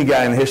the only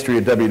guy in the history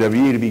of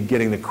WWE to be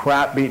getting the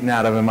crap beaten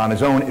out of him on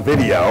his own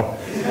video,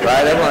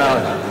 right? Everyone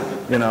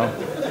else, you know,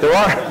 there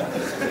are,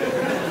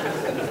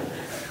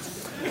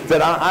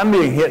 that I'm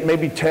being hit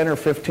maybe 10 or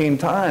 15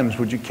 times.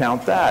 Would you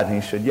count that? And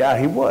he said, yeah,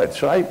 he would.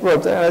 So I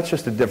wrote that. That's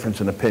just a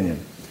difference in opinion.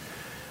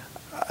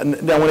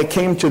 Now, when it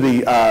came to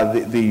the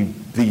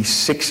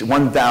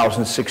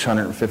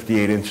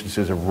 1,658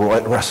 instances of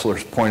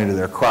wrestlers pointing to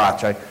their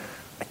crotch, I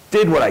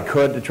did what I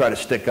could to try to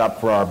stick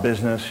up for our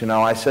business. You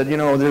know, I said, you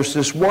know, there's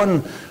this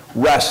one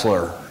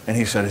wrestler, and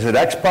he said, is it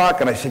X-Pac?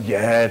 And I said,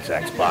 yeah, it's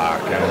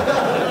X-Pac.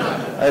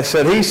 And I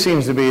said, he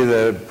seems to be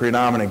the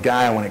predominant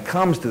guy when it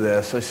comes to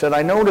this. I said,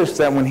 I noticed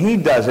that when he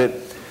does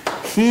it,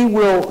 he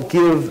will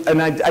give, and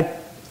I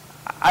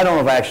don't know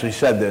if I actually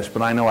said this,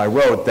 but I know I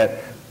wrote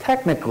that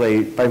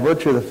technically, by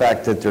virtue of the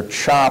fact that they're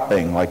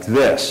chopping like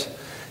this,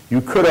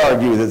 you could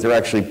argue that they're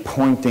actually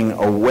pointing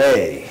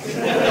away.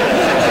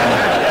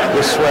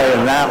 This way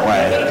and that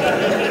way,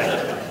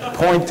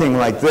 pointing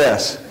like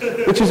this,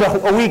 which is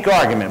a weak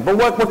argument. But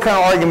what kind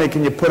of argument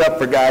can you put up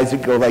for guys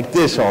that go like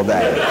this all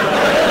day?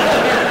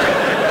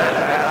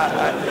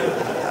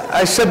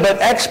 I said, but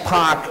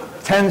X-Pac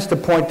tends to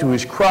point to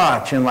his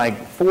crotch in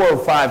like 4 or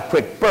 5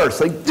 quick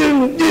bursts, like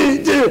do,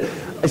 do, do.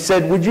 I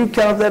said, would you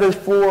count that as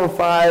 4 or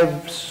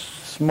 5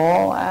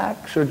 small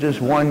acts or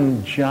just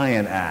one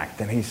giant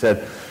act? And he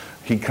said,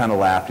 he kind of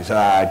laughed. He said,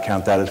 I'd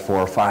count that as 4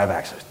 or 5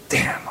 acts. I said,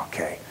 damn,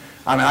 okay.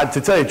 I mean, to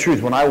tell you the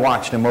truth, when I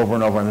watched him over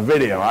and over in the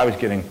video, I was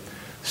getting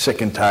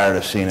sick and tired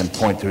of seeing him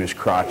point to his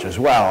crotch as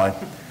well.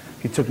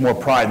 He took more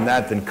pride in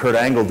that than Kurt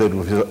Angle did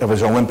with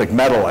his Olympic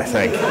medal, I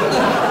think.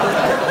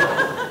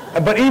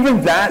 But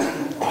even that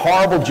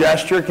horrible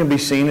gesture can be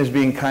seen as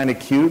being kind of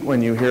cute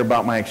when you hear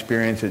about my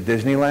experience at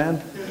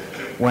Disneyland.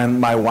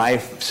 When my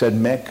wife said,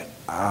 Mick,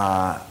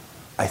 I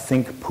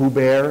think Pooh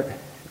Bear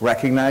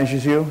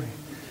recognizes you,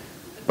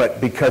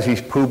 but because he's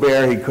Pooh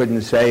Bear, he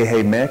couldn't say,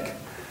 hey, Mick.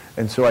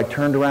 And so I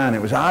turned around.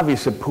 It was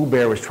obvious that Pooh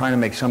Bear was trying to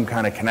make some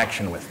kind of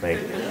connection with me.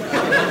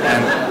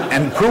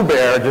 And Pooh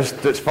Bear just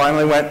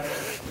finally went,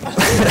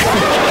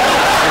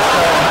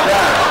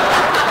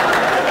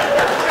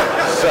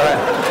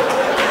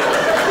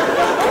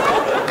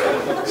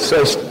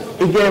 so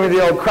he gave me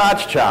the old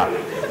crotch chop.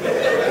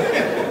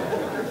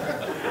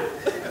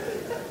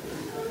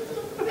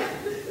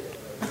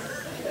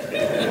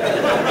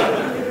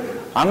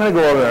 I'm going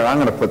to go over there and I'm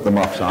going to put the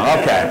muffs on.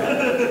 Okay.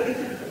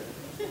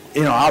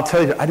 You know, I'll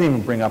tell you, I didn't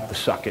even bring up the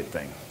suck it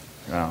thing.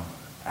 You know,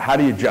 how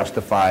do you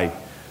justify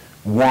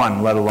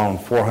 1, let alone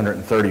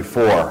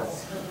 434?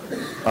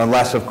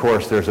 Unless, of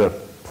course, there's a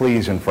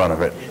please in front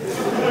of it.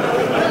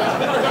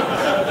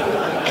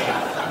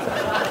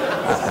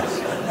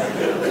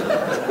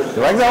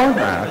 You like that one?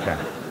 Ah, okay.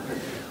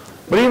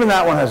 But even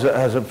that one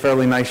has a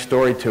fairly nice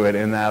story to it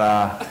in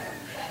that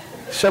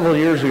several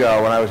years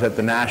ago when I was at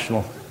the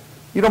National...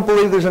 You don't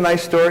believe there's a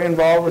nice story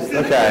involved with...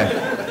 Okay.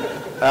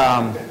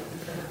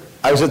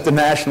 I was at the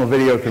National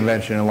Video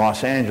Convention in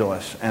Los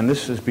Angeles, and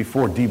this is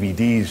before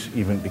DVDs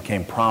even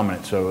became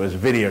prominent, so it was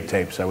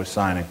videotapes I was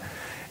signing.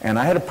 And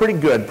I had a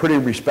pretty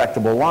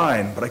respectable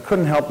line, but I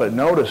couldn't help but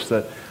notice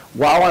that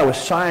while I was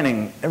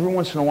signing, every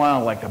once in a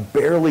while, like a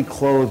barely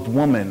clothed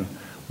woman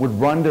would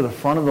run to the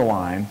front of the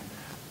line,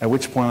 at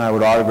which point I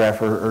would autograph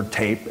her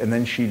tape, and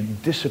then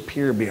she'd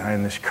disappear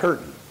behind this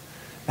curtain.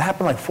 It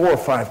happened like 4 or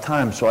 5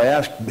 times, so I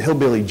asked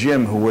Hillbilly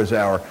Jim, who was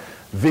our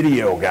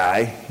video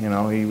guy, you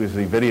know, he was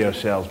the video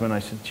salesman. I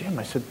said, Jim,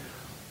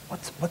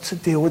 what's the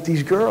deal with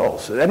these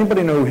girls?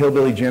 Anybody know who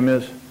Hillbilly Jim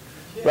is?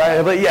 Yeah.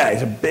 Right? But yeah,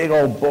 he's a big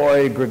old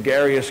boy,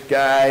 gregarious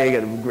guy,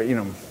 you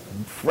know,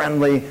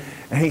 friendly,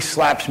 and he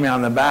slaps me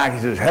on the back. He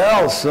says,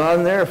 hell,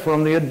 son, they're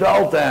from the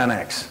adult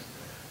annex.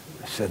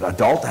 I said,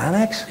 adult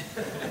annex?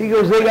 He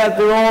goes, they got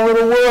their own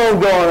little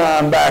world going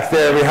on back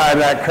there behind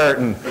that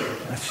curtain.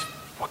 I said,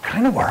 what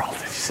kind of world?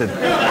 He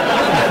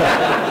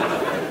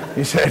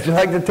said, would you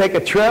like to take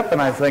a trip?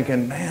 And I'm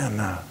thinking,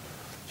 man,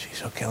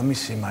 geez, okay, let me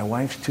see. My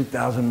wife's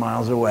 2,000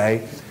 miles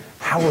away.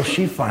 How will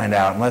she find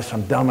out unless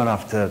I'm dumb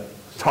enough to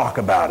talk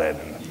about it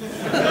and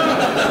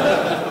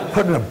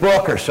put in a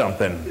book or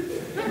something?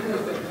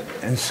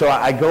 And so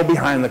I go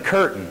behind the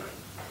curtain,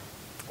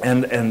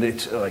 and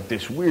it's like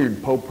this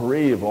weird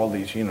potpourri of all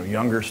these, you know,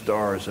 younger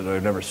stars that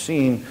I've never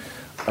seen,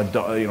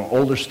 you know,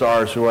 older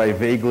stars who I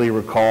vaguely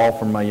recall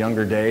from my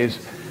younger days.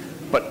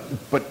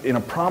 But in a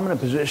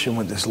prominent position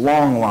with this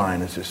long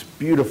line is this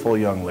beautiful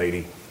young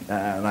lady,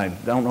 and I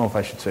don't know if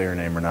I should say her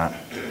name or not.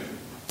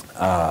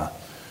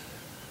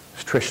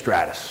 It's Trish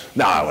Stratus.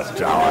 No, I wasn't.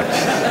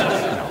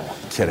 No,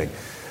 kidding.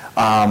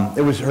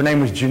 Her name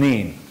was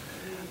Janine,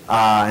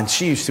 and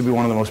she used to be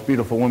one of the most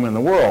beautiful women in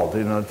the world.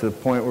 You know, to the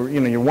point where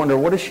you wonder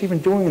what is she even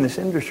doing in this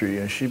industry?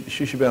 You know, she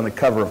should be on the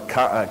cover of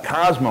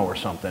Cosmo or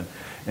something.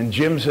 And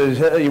Jim says,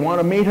 hey, you want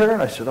to meet her?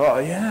 And I said, oh,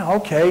 yeah,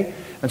 okay.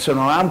 And so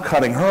now I'm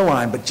cutting her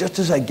line, but just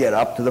as I get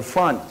up to the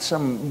front,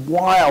 some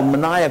wild,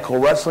 maniacal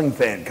wrestling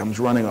fan comes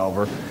running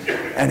over,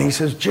 and he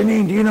says,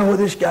 Janine, do you know who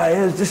this guy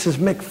is? This is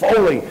Mick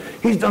Foley.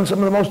 He's done some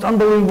of the most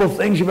unbelievable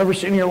things you've ever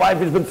seen in your life.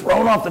 He's been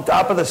thrown off the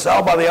top of the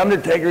cell by The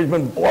Undertaker. He's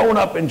been blown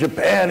up in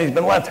Japan. He's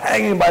been left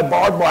hanging by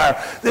barbed wire.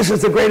 This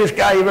is the greatest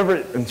guy you've ever...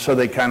 And so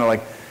they kind of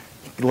like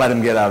let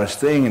him get out his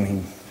thing, and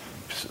he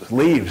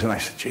leaves. And I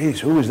said, geez,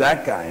 who is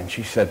that guy? And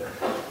she said,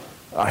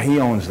 he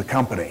owns the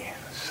company.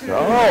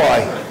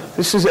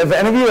 Have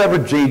any of you ever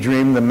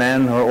daydreamed, the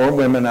men or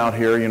women out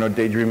here,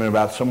 daydreaming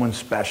about someone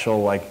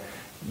special, like,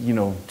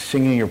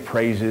 singing your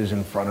praises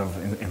in front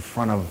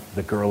of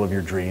the girl of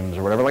your dreams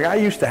or whatever? Like, I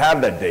used to have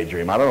that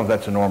daydream. I don't know if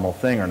that's a normal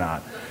thing or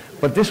not.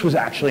 But this was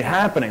actually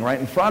happening right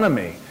in front of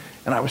me.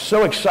 And I was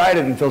so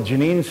excited until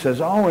Janine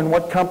says, oh, and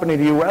what company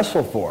do you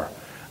wrestle for?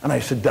 And I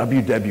said,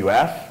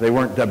 WWF. They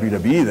weren't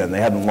WWE then.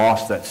 They hadn't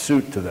lost that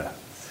suit to the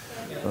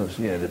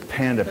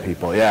panda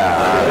people.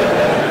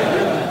 Yeah.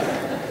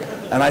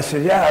 And I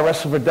said, yeah, I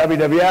wrestle for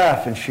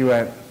WWF. And she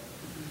went,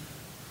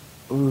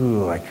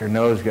 ooh, like her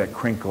nose got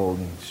crinkled.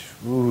 And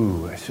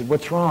ooh. I said,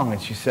 what's wrong?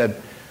 And she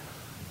said,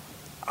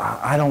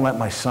 I don't let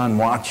my son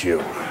watch you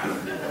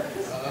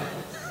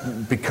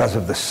because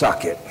of the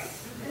suck it.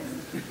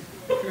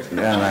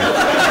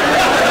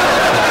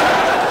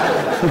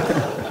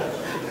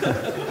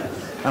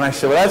 And I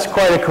said, well, that's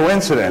quite a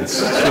coincidence.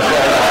 She said,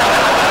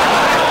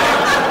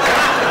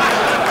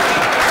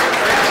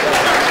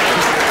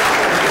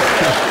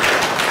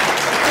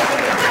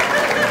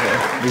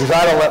 because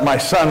I don't let my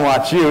son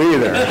watch you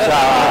either.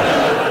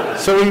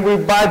 So we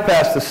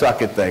bypassed the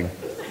suck it thing.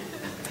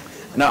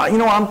 Now,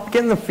 I'm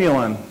getting the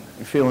feeling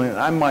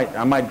I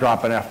might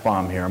drop an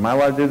F-bomb here. Am I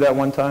allowed to do that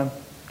one time?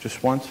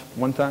 Just once?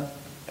 One time?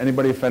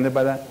 Anybody offended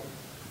by that?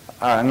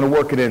 All right, I'm going to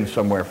work it in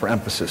somewhere for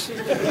emphasis.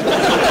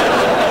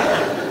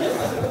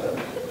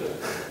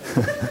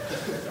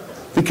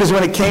 Because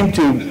when it came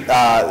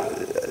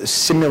to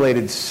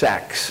simulated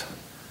sex,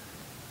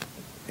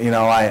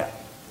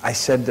 I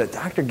said to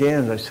Dr.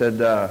 Gans, I said,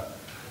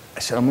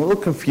 I'm a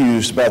little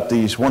confused about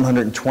these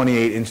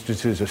 128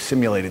 instances of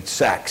simulated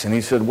sex. And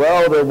he said,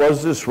 well, there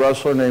was this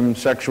wrestler named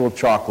Sexual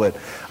Chocolate.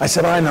 I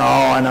said, I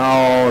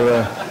know,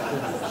 the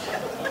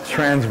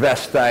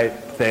transvestite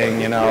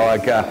thing,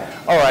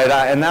 all right,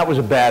 and that was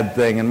a bad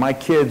thing. And my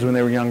kids, when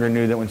they were younger,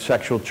 knew that when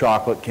Sexual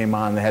Chocolate came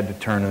on, they had to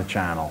turn the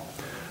channel.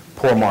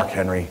 Poor Mark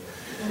Henry.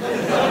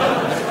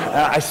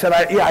 I said,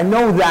 I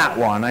know that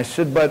one. I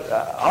said, but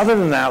other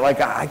than that,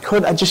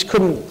 I just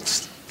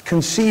couldn't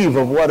conceive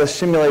of what a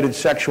simulated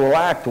sexual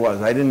act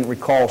was. I didn't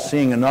recall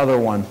seeing another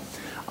one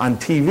on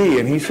TV.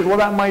 And he said, well,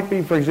 that might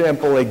be, for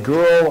example, a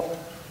girl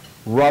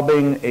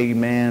rubbing a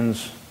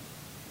man's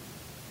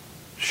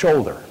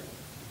shoulder.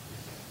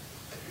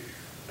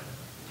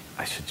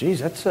 I said, geez,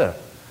 that's a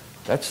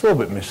little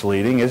bit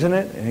misleading, isn't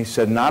it? And he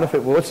said, not if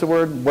it, what's the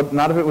word?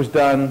 Not if it was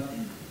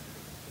done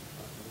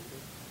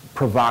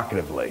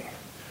provocatively.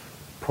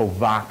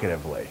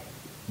 Provocatively.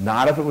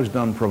 Not if it was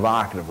done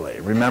provocatively.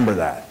 Remember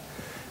that.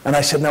 And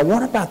I said, now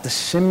what about the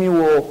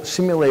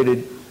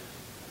simulated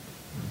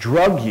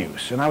drug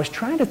use? And I was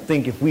trying to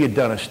think if we had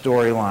done a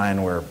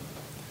storyline where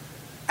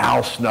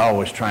Al Snow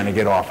was trying to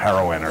get off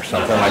heroin or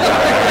something like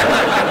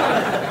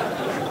that.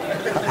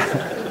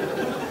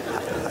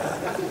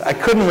 I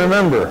couldn't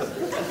remember.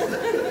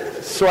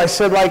 So I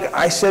said, that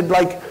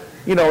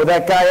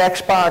guy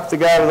X-Pac, the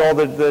guy with all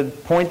the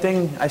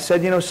pointing, I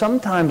said,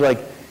 sometimes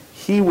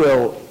he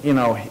will,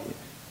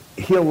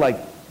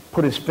 he'll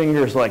put his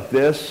fingers like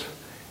this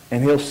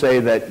and he'll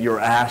say that your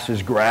ass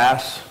is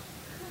grass.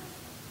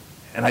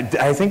 And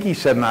I think he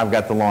said, and I've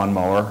got the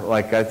lawnmower.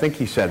 I think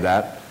he said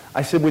that.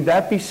 I said, would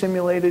that be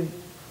simulated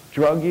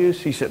drug use?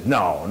 He said,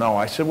 no.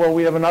 I said, well,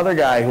 we have another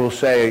guy who'll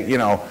say,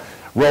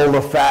 roll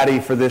the fatty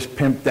for this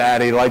pimp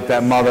daddy, light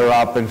that mother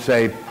up and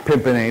say,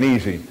 pimping ain't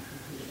easy.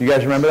 You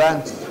guys remember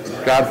that?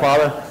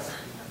 Godfather?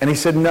 And he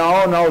said,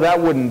 no, that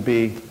wouldn't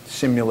be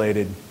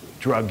simulated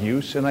drug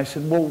use. And I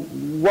said, well,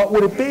 what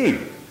would it be?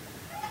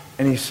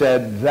 And he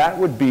said, that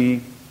would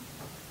be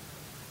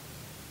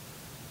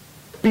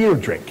beer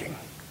drinking.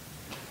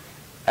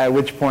 At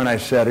which point I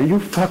said, are you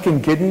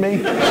fucking kidding me?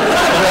 There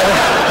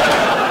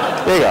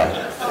you go.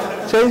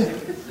 See?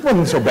 It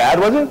wasn't so bad,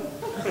 was it?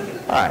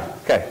 All right,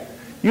 okay.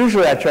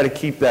 Usually I try to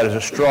keep that as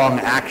a strong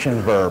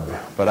action verb,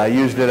 but I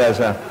used it as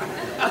a,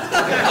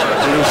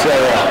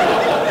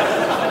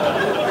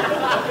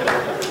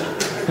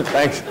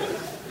 thanks.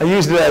 I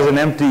used it as an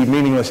empty,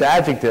 meaningless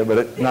adjective, but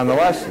it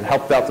nonetheless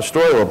helped out the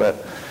story a little bit.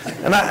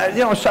 And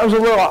so I was a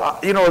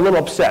little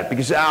upset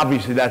because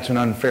obviously that's an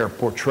unfair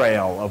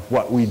portrayal of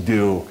what we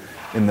do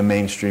in the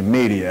mainstream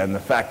media and the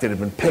fact that it had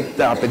been picked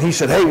up. And he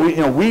said, hey,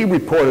 we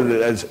reported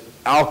it as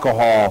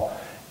alcohol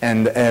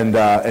and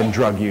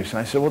drug use. And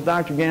I said, well,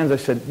 Dr. Gans, I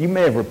said, you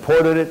may have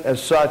reported it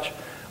as such,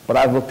 but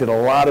I've looked at a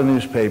lot of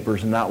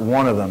newspapers and not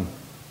one of them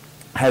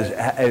has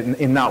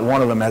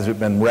it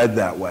been read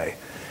that way.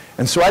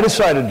 And so I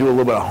decided to do a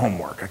little bit of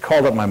homework. I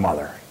called up my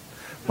mother.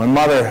 My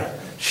mother,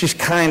 she's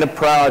kind of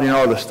proud,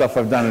 of the stuff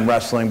I've done in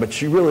wrestling, but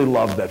she really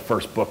loved that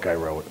first book I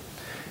wrote.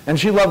 And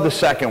she loved the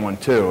second one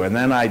too. And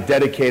then I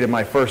dedicated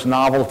my first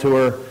novel to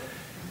her,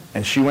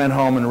 and she went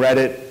home and read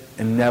it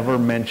and never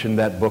mentioned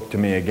that book to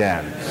me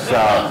again.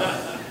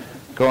 So,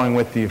 going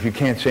with the if you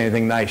can't say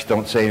anything nice,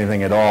 don't say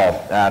anything at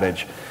all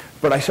adage.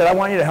 But I said, I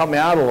want you to help me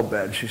out a little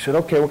bit. She said,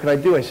 okay, what can I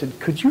do? I said,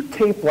 could you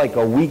tape like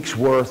a week's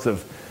worth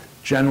of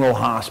General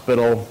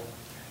Hospital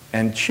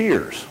and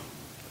Cheers?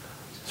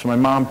 So my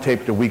mom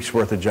taped a week's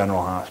worth of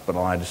General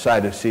Hospital, and I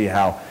decided to see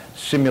how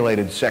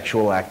simulated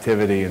sexual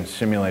activity and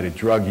simulated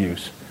drug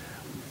use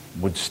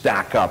would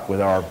stack up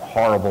with our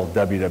horrible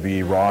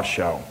WWE Raw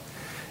show.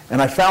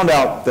 And I found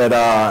out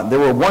that there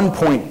were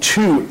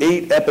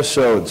 1.28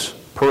 episodes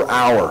per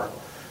hour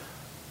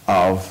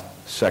of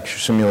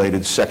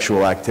simulated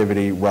sexual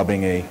activity,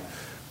 rubbing a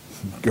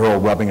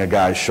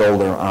guy's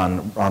shoulder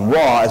on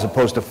Raw, as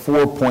opposed to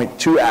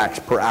 4.2 acts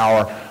per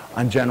hour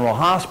on General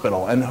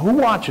Hospital. And who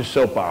watches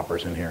soap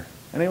operas in here?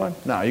 Anyone?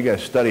 No, you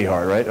guys study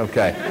hard, right?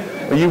 Okay.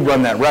 Well, you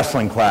run that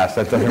wrestling class.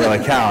 That doesn't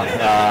really count.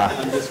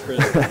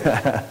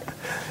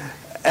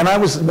 And I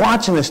was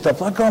watching this stuff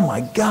like, oh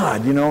my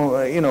God,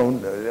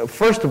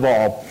 first of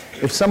all,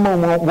 if some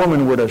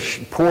woman were to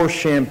pour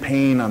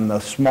champagne on the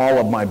small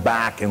of my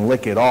back and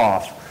lick it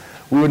off,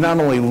 we would not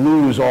only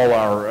lose all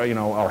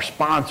our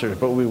sponsors,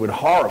 but we would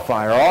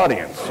horrify our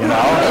audience,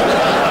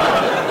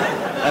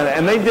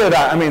 And they did,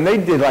 they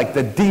did like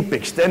the deep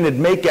extended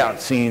makeout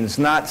scenes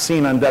not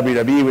seen on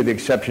WWE with the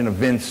exception of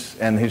Vince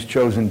and his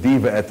chosen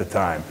diva at the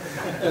time.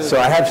 So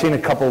I have seen a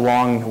couple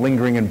long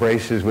lingering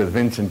embraces with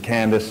Vince and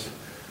Candace,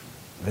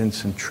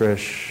 Vince and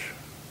Trish,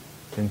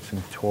 Vince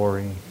and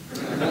Tori.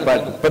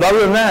 But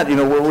other than that,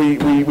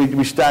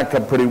 we stacked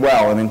up pretty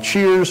well. And in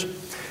Cheers,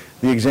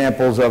 the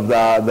examples of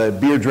the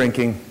beer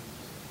drinking,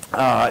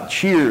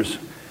 Cheers,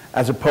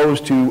 as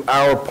opposed to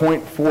our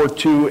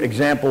 0.42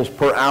 examples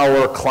per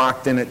hour,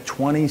 clocked in at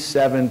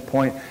 27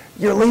 point.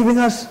 You're leaving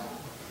us?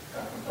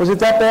 Was it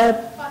that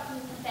bad?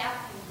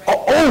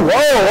 Oh,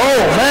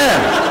 whoa, man.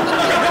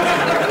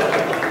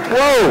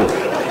 Whoa.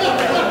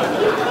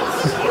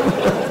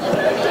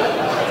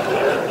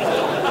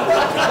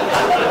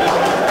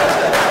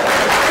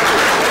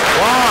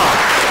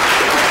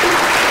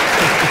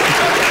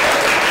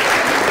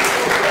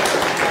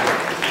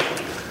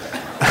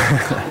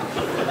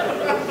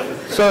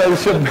 So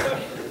there's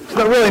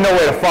really no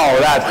way to follow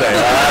that thing.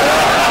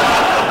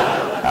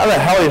 How the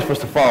hell are you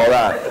supposed to follow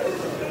that?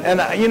 And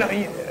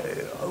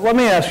let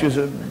me ask you: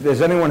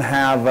 does anyone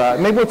have?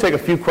 Maybe we'll take a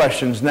few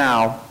questions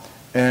now,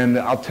 and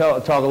I'll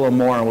talk a little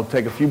more, and we'll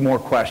take a few more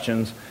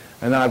questions,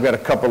 and then I've got a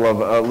couple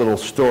of little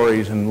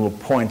stories and little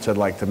points I'd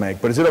like to make.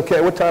 But is it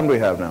okay? What time do we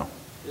have now?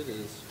 It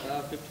is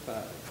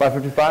 5:55.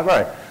 5:55. All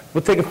right.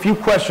 We'll take a few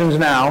questions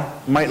now.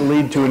 Might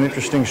lead to an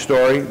interesting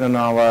story. Then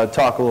I'll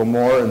talk a little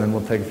more, and then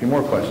we'll take a few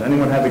more questions.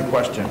 Anyone have a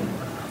question?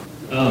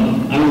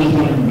 I was just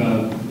wondering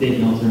about Dave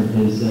Meltzer and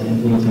his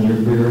influence on your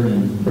career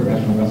and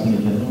professional wrestling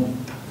in general.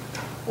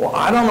 Well,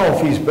 I don't know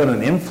if he's been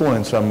an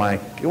influence on my...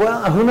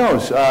 Well, who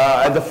knows?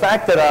 The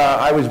fact that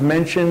I was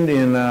mentioned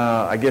in,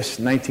 I guess,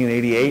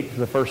 1988 for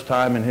the first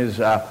time in his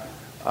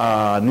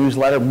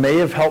newsletter may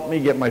have helped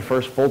me get my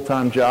first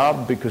full-time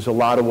job, because a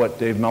lot of what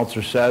Dave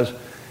Meltzer says,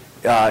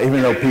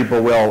 even though people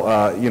will,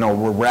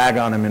 will rag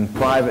on him in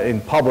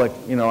public,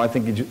 I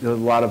think a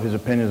lot of his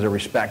opinions are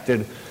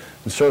respected,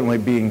 and certainly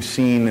being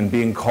seen and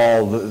being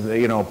called,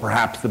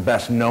 perhaps the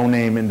best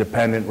no-name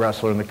independent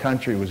wrestler in the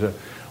country was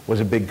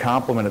a big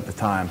compliment at the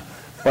time.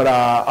 But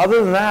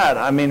other than that,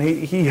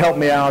 he helped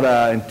me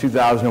out in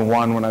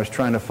 2001 when I was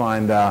trying to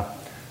find,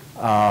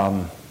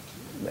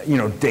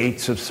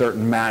 dates of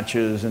certain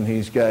matches, and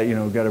he's got,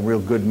 got a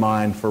real good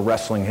mind for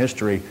wrestling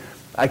history.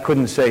 I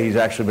couldn't say he's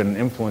actually been an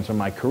influence on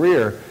my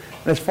career.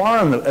 And as far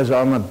as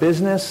on the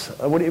business,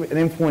 an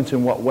influence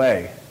in what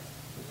way?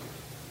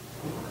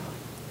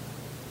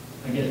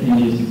 I guess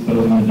maybe just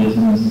exposing the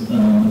business a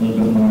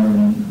little bit more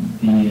and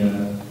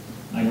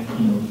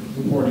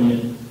reporting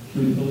it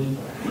truthfully.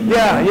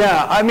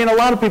 Yeah. A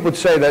lot of people would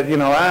say that,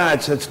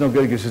 it's no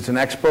good because it's an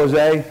expose.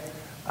 I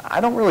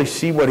don't really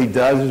see what he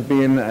does as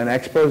being an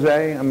expose.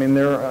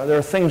 There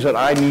are things that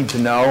I need to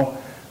know.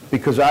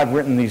 Because I've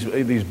written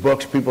these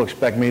books, people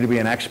expect me to be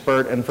an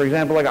expert. And for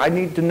example, I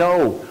need to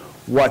know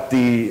what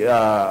the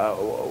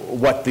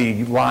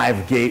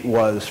live gate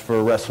was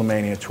for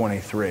WrestleMania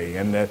 23,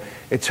 and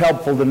it's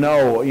helpful to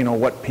know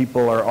what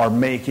people are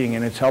making,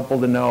 and it's helpful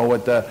to know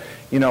what the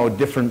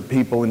different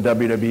people in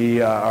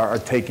WWE are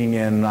taking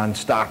in on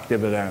stock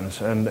dividends,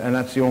 and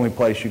that's the only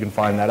place you can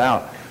find that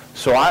out.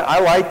 So I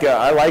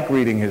like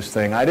reading his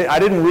thing. I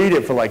didn't read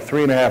it for like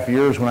 3.5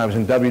 years when I was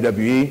in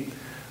WWE.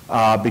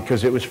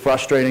 Because it was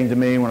frustrating to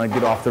me when I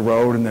get off the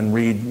road and then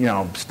read,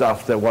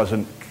 stuff that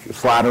wasn't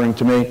flattering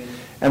to me.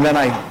 And then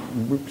I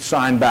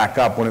signed back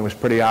up when it was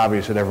pretty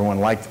obvious that everyone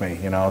liked me,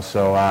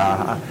 So,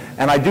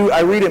 and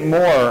I read it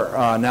more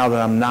now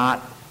that I'm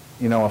not,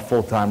 a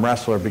full-time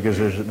wrestler, because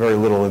there's very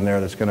little in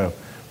there that's going to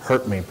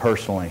hurt me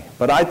personally.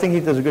 But I think he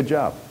does a good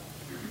job.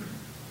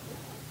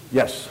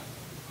 Yes?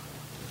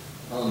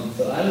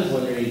 So I was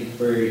wondering,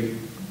 for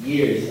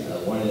years,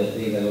 one of the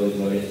things I've always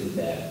noticed is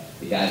that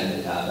the guys at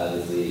the top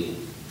obviously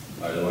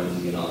are the ones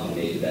who can often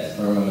make the best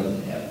promos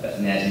and have the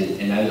best matches.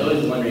 And I was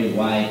always wondering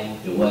why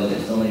it was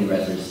that so many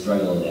wrestlers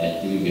struggled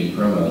at doing good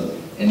promos.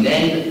 And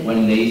then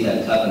when they used to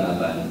have Tough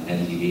Enough on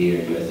MTV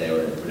or USA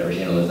or whatever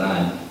channel it was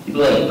on,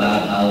 people like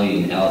Bob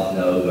Holly and Al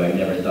Snow, who I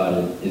never thought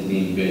of as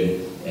being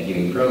good at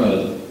giving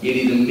promos, gave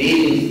these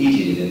amazing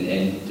speeches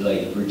and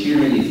like were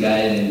cheering these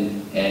guys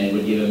and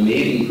would give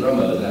amazing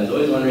promos. And I was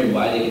always wondering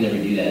why they could never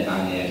do that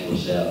on the actual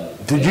show.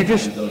 Did you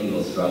just so many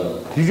people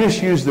struggle? Did you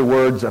just use the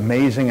words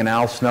amazing and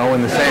Al Snow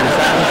in the same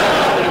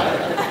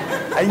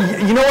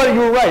sentence? You know what? You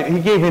were right. He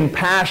gave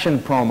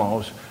impassioned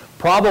promos,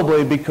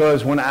 probably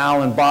because when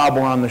Al and Bob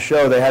were on the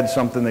show, they had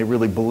something they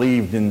really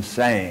believed in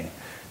saying.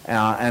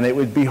 And it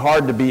would be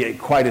hard to be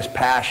quite as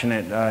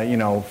passionate,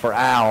 for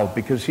Al,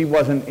 because he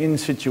wasn't in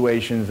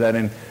situations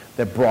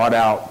that brought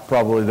out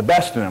probably the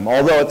best in him.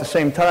 Although at the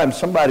same time,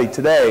 somebody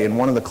today in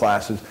one of the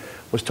classes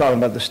was talking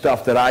about the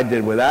stuff that I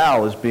did with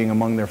Al as being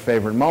among their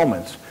favorite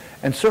moments.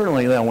 And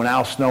certainly, when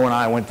Al Snow and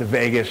I went to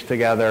Vegas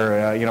together,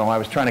 I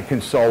was trying to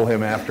console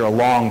him after a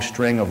long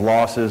string of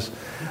losses.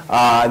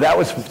 That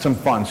was some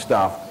fun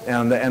stuff.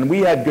 And we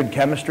had good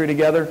chemistry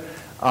together.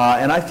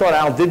 And I thought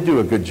Al did do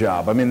a good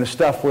job. I mean, the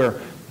stuff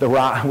where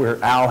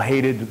Al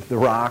hated The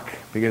Rock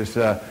because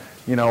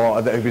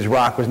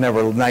Rock was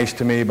never nice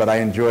to me, but I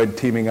enjoyed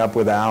teaming up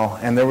with Al.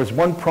 And there was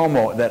one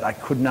promo that I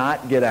could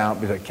not get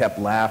out because I kept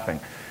laughing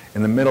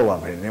in the middle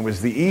of it. And it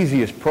was the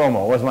easiest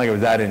promo. It wasn't like it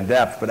was that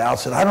in-depth, but Al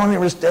said, I don't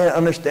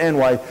understand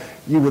why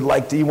you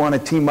want to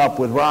team up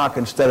with Rock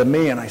instead of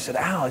me. And I said,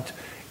 Al,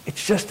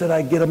 it's just that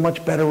I get a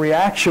much better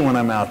reaction when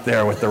I'm out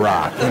there with The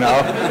Rock, And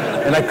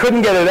I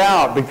couldn't get it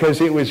out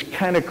because it was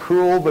kind of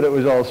cruel, but it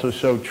was also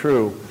so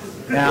true.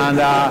 And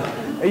I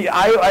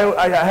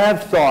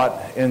have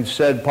thought and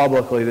said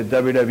publicly that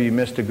WWE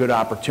missed a good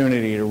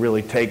opportunity to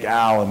really take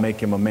Al and make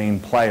him a main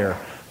player,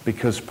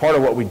 because part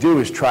of what we do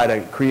is try to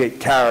create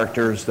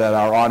characters that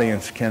our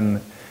audience can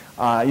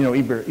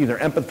either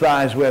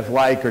empathize with,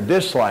 like, or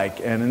dislike.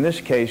 And in this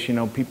case,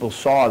 people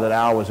saw that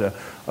Al was a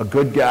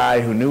good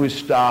guy who knew his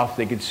stuff.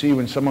 They could see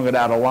when someone got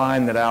out of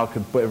line that Al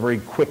could very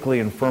quickly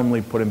and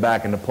firmly put him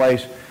back into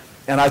place.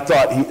 And I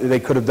thought they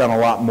could have done a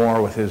lot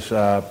more with his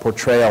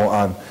portrayal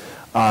on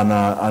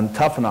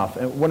Tough Enough.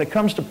 And when it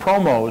comes to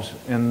promos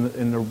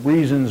and the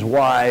reasons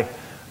why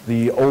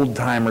the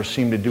old-timers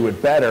seem to do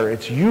it better,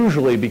 it's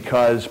usually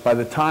because by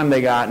the time they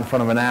got in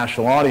front of a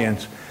national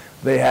audience,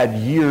 they had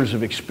years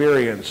of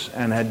experience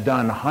and had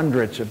done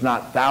hundreds, if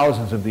not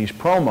thousands, of these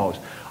promos.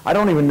 I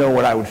don't even know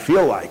what I would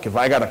feel like if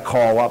I got a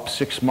call up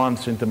 6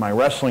 months into my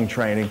wrestling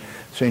training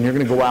saying you're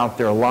going to go out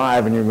there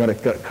live and you're going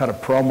to cut a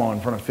promo in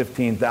front of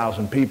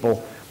 15,000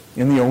 people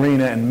in the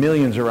arena and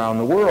millions around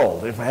the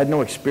world. If I had no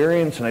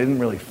experience and I didn't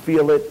really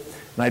feel it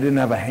and I didn't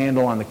have a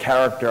handle on the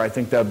character, I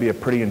think that would be a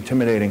pretty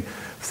intimidating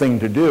thing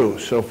to do.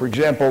 So, for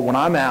example, when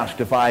I'm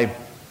asked if I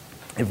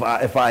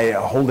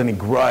hold any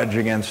grudge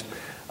against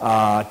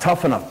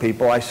Tough Enough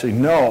people, I say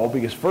no,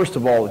 because first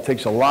of all, it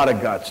takes a lot of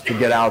guts to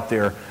get out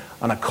there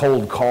on a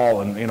cold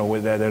call, and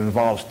that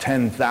involves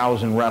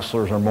 10,000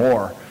 wrestlers or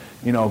more.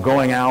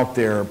 Going out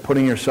there,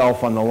 putting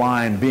yourself on the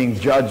line, being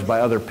judged by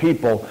other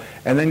people,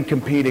 and then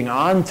competing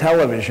on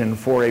television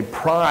for a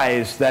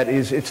prize that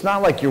it's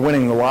not like you're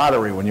winning the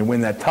lottery when you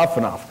win that Tough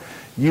Enough.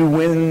 You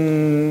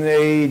win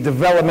a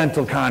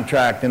developmental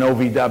contract in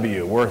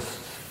OVW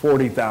worth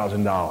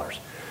 $40,000.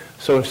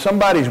 So if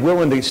somebody's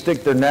willing to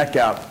stick their neck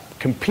out,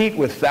 compete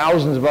with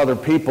thousands of other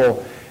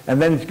people, and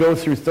then go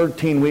through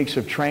 13 weeks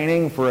of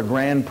training for a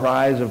grand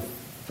prize of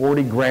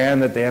 40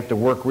 grand that they have to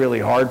work really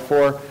hard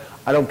for,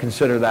 I don't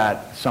consider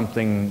that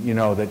something,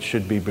 that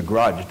should be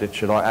begrudged. It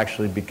should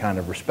actually be kind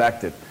of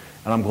respected.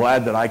 And I'm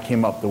glad that I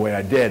came up the way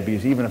I did,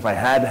 because even if I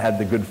had had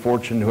the good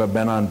fortune to have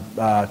been on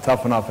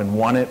Tough Enough and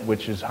won it,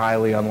 which is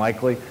highly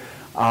unlikely,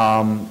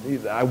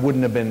 I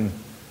wouldn't have been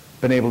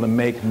able to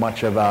make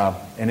much of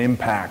an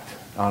impact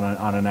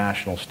on a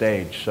national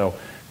stage. So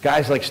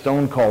guys like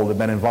Stone Cold have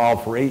been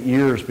involved for 8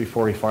 years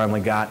before he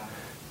finally got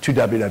to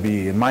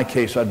WWE. In my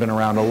case, I've been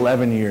around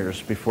 11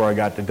 years before I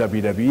got to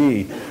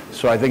WWE.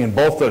 So I think in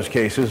both those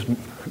cases,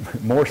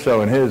 more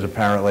so in his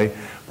apparently,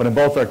 but in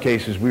both our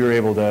cases, we were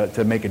able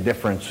to make a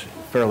difference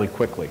fairly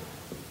quickly.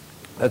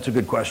 That's a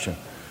good question.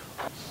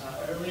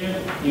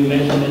 Earlier, you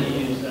mentioned that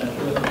you used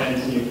true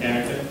events in your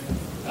character.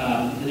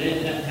 Did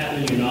it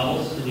happen in your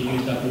novels? Did you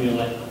use stuff from your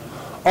life?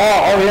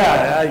 Oh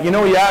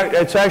yeah.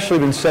 It's actually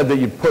been said that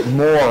you put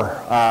more,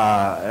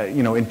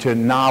 into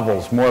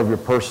novels, more of your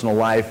personal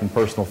life and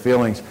personal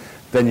feelings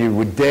than you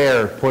would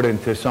dare put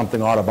into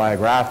something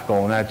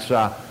autobiographical,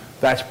 and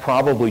that's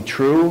probably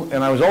true.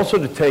 And I was also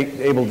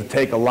able to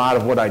take a lot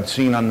of what I'd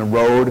seen on the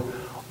road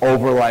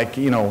over a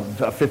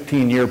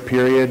 15-year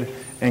period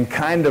and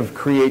kind of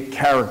create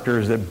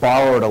characters that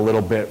borrowed a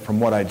little bit from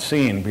what I'd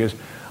seen, because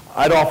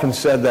I'd often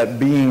said that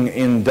being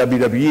in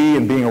WWE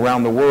and being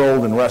around the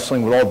world and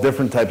wrestling with all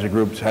different types of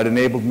groups had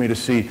enabled me to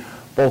see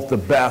both the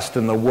best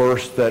and the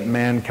worst that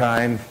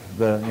mankind,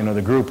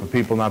 the group of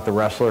people, not the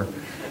wrestler,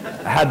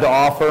 had to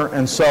offer.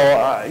 And so,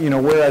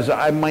 whereas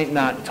I might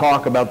not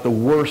talk about the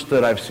worst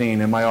that I've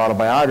seen in my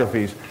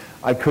autobiographies,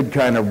 I could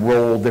kind of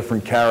roll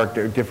different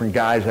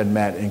guys I'd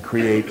met and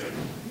create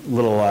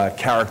little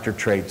character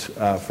traits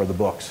for the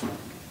books.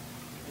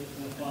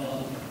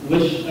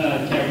 Which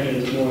character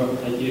is more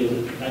like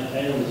you,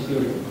 Tatum or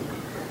Scooter?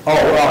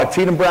 Oh,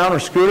 Tatum Brown or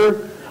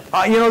Scooter?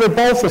 They're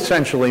both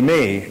essentially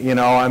me.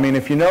 I mean,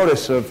 if you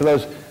notice, for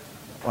those,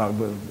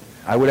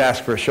 I would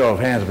ask for a show of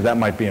hands, but that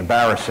might be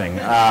embarrassing.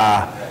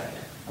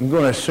 I'm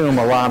going to assume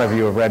a lot of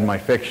you have read my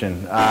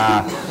fiction.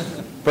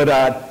 But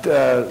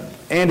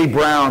Andy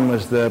Brown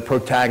was the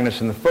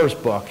protagonist in the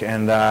first book,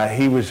 and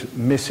he was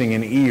missing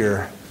an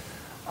ear.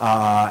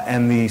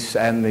 And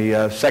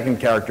the second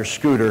character,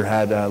 Scooter,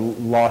 had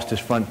lost his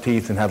front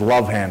teeth and had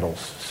love handles.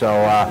 So,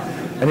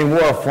 and he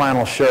wore a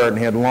flannel shirt and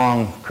he had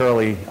long,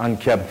 curly,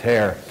 unkempt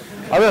hair.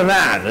 Other than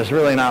that, there's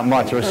really not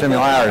much of a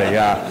similarity.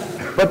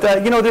 But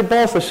they're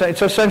both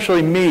it's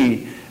essentially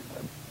me,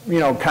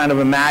 kind of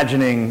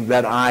imagining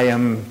that I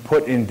am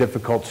put in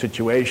difficult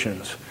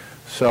situations.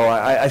 So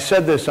I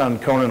said this on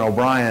Conan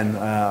O'Brien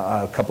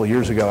a couple of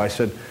years ago. I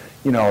said,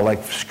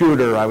 like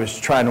Scooter, I was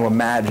trying to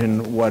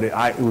imagine what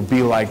it would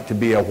be like to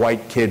be a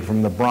white kid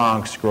from the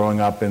Bronx growing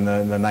up in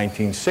the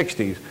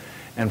 1960s.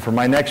 And for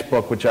my next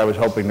book, which I was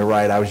hoping to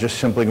write, I was just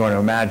simply going to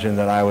imagine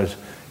that I was,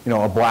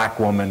 a black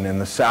woman in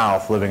the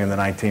South living in the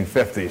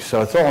 1950s.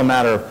 So it's all a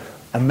matter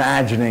of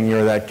imagining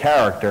you're that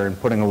character and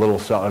putting a little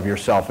of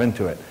yourself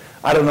into it.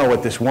 I don't know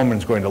what this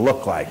woman's going to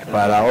look like,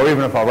 but or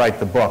even if I'll write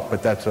the book,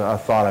 but that's a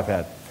thought I've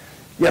had.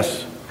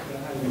 Yes?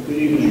 Good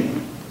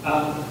evening.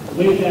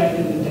 Way back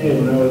in the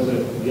day when I was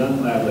a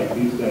young lad like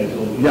these guys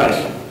old days,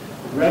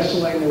 Yes.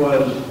 wrestling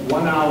was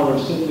 1 hour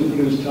of simply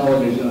produced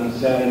television on a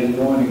Saturday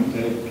morning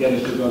to get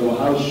us to go to a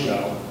house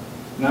show.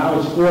 Now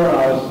it's 4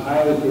 hours of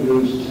highly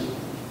produced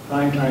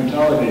primetime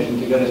television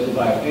to get us to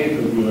buy a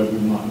pay-per-view every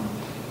month.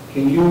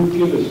 Can you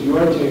give us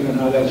your take on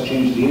how that's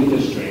changed the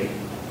industry?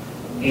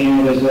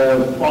 And as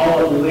a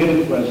follow-up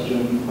related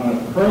question, on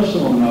a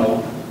personal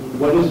note,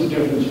 what is the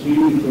difference for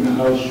you between a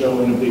house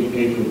show and a big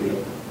pay-per-view?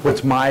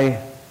 What's my...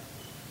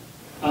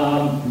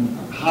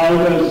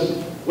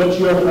 what's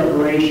your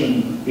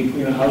preparation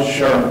between a house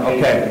show and a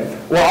okay. pay-per-view?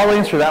 Well, I'll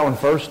answer that one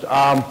first.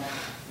 I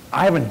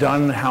haven't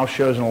done house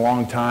shows in a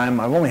long time.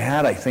 I've only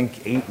had, I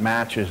think, 8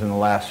 matches in the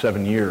last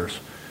 7 years.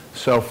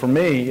 So for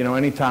me,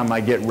 anytime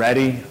I get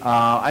ready,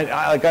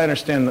 I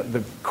understand that the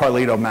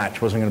Carlito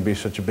match wasn't going to be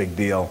such a big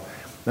deal.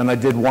 Then I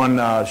did one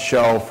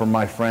show for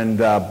my friend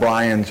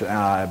Brian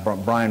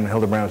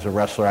Hildebrand was a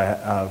wrestler,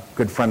 a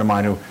good friend of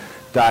mine who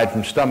died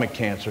from stomach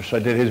cancer. So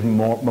I did his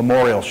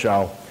memorial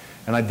show.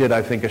 And I did,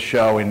 I think, a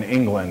show in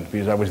England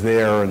because I was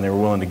there and they were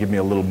willing to give me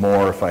a little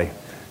more if I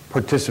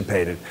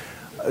participated.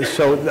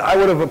 So I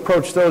would have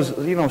approached those,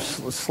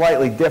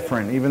 slightly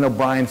different. Even though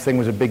Brian's thing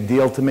was a big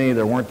deal to me,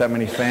 there weren't that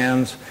many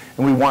fans,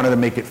 and we wanted to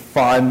make it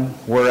fun.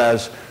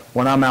 Whereas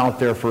when I'm out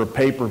there for a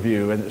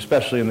pay-per-view, and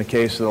especially in the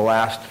case of the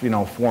last,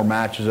 4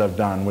 matches I've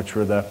done, which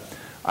were the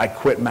I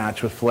Quit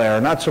match with Flair,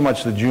 not so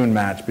much the June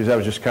match because I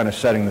was just kind of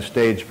setting the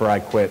stage for I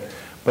Quit,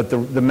 but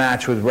the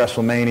match with at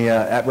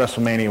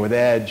WrestleMania with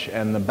Edge,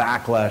 and the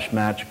Backlash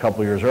match a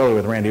couple years earlier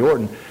with Randy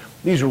Orton.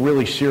 These were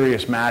really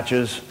serious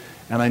matches.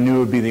 And I knew it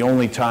would be the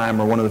only time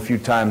or one of the few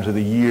times of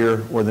the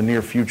year or the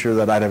near future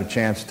that I'd have a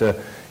chance to,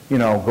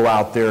 go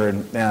out there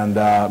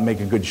and make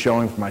a good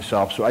showing for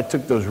myself. So I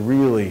took those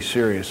really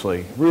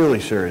seriously.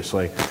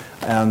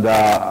 And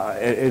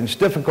it's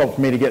difficult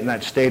for me to get in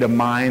that state of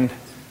mind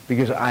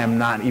because I am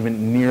not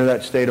even near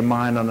that state of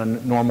mind on a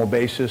normal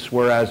basis.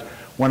 Whereas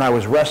when I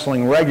was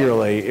wrestling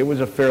regularly, it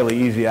was a fairly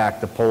easy act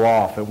to pull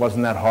off. It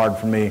wasn't that hard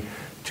for me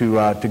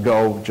to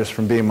go just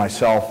from being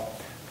myself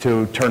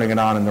to turning it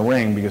on in the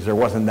ring because there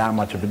wasn't that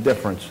much of a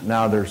difference.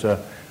 Now there's a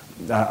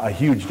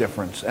huge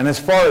difference. And as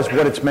far as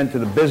what it's meant to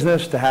the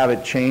business, to have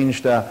it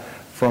changed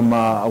from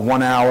a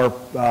 1 hour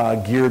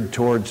geared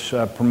towards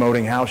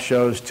promoting house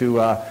shows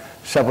to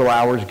several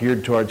hours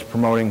geared towards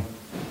promoting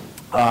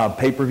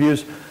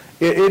pay-per-views,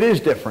 it is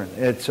different.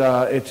 It's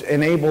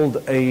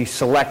enabled a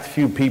select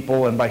few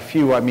people, and by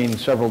few I mean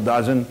several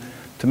dozen,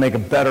 to make a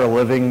better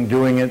living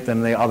doing it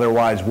than they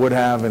otherwise would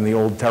have in the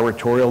old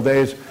territorial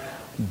days.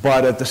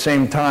 But at the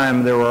same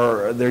time,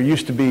 there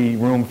used to be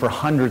room for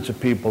hundreds of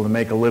people to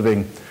make a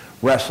living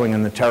wrestling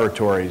in the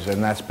territories,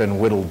 and that's been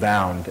whittled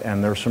down.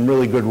 And there are some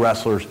really good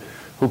wrestlers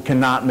who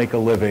cannot make a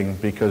living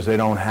because they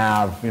don't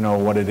have,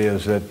 what it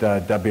is that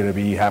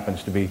WWE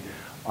happens to be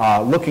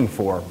looking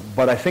for.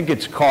 But I think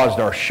it's caused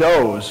our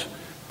shows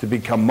to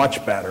become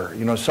much better.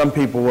 Some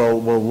people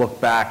will look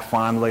back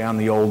fondly on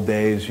the old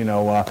days, in the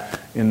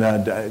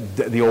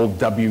old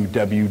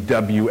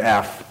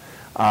WWF.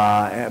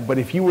 But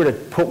if you were to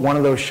put one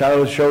of those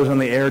shows on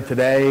the air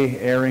today,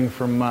 airing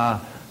from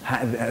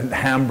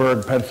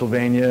Hamburg,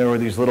 Pennsylvania, or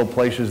these little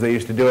places they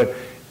used to do it,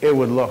 it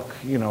would look,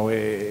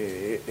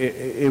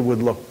 it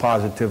would look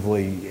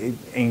positively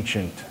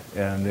ancient,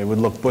 and it would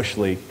look Bush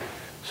League.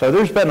 So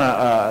there's been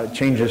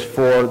changes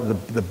for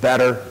the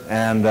better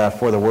and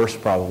for the worse,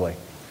 probably.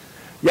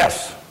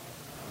 Yes.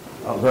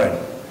 Oh, go ahead.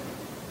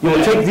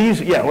 We'll take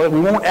these, we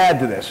won't add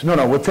to this.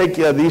 No, we'll take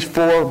these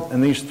 4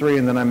 and these 3,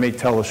 and then I may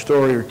tell a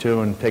story or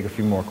two and take a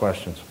few more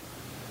questions.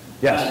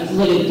 Yes. This is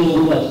like a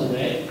dual question,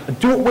 right?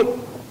 Do it with,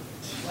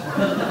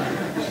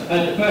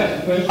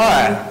 First, all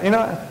right, you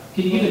know,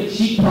 can you give a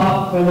cheap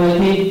pop from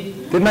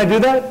MIT? didn't I do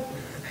that?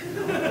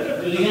 Do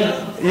it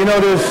again. You know,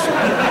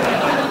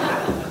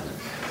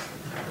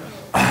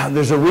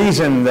 there's a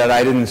reason that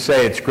I didn't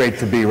say it's great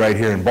to be right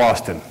here in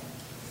Boston.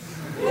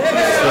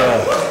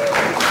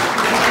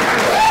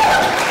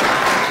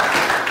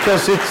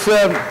 Because it's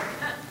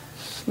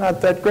not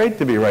that great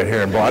to be right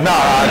here in Boston. No,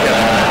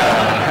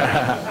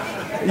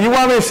 you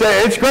want me to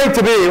say it's great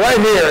to be right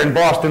here in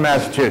Boston,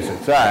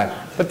 Massachusetts. All right.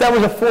 But that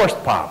was a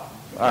forced pop.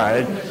 All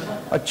right.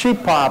 A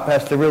cheap pop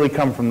has to really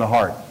come from the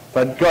heart.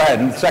 But go ahead.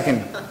 And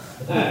second.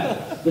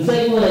 The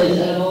second one is,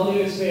 out of all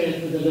your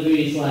experience with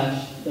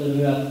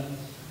WWE/WWF,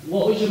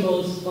 what was your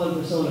most fun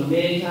persona?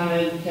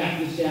 Mankind,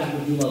 Cactus Jack, or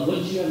Drew Love? What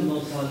did you have the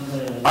most fun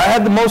playing with? I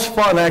had the most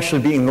fun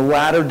actually being the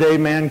latter-day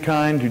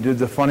Mankind who did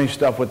the funny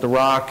stuff with The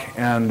Rock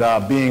and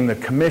being the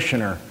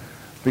commissioner.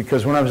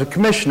 Because when I was a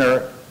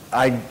commissioner,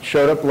 I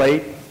showed up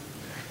late,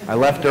 I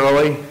left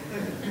early,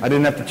 I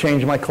didn't have to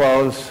change my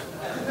clothes,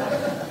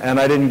 and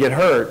I didn't get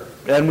hurt.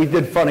 And we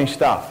did funny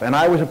stuff. And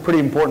I was a pretty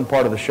important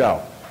part of the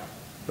show.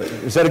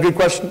 Is that a good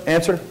question?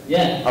 Answer?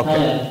 Yeah.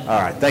 Okay. Yeah.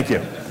 All right. Thank you.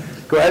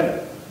 Go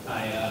ahead.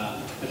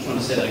 I just want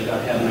to say that I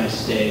got Have a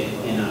Nice Day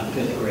in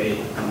 5th grade.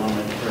 My mom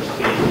read the first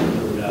page and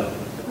threw it out.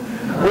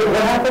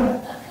 What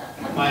happened?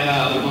 My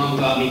mom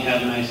got me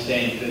Have a Nice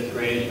Day in 5th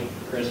grade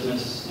for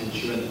Christmas, and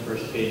she read the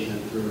first page and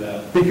then threw it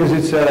out. Because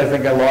it said, I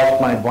think I lost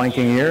my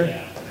blanking ear?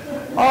 Yeah.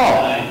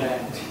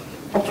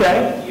 Oh,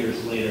 okay.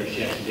 Years later,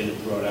 she actually didn't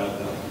throw it out,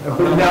 though.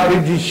 But now,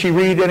 did she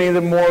read any of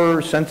the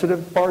more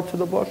sensitive parts of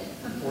the book?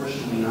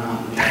 Unfortunately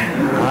not.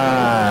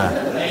 Ah.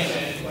 I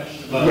actually had a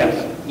question about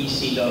Yes.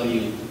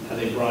 ECW, how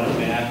they brought it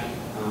back.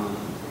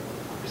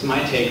 Because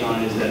my take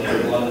on it is that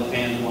a lot of the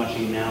fans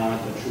watching it now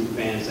aren't the true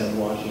fans that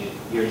were watching it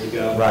years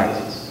ago. Right.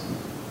 Because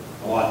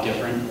it's a lot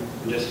different,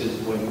 just because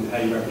how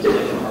you represent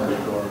the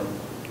hardcore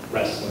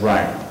wrestler.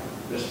 Right.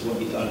 Just what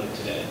you thought of it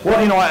today. Well,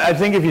 you know, I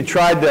think if you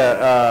tried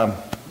to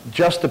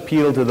just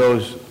appeal to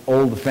those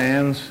old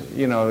fans,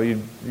 you know,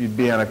 you'd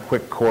be on a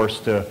quick course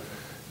to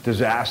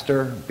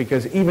disaster,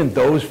 because even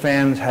those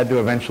fans had to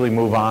eventually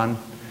move on.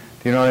 Do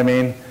you know what I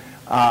mean?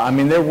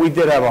 We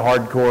did have a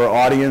hardcore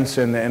audience,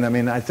 and I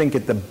mean, I think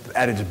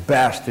at its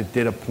best, it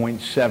did a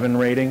 0.7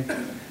 rating,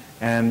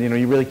 and you know,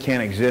 you really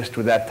can't exist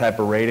with that type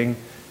of rating,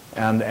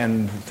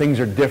 and things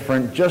are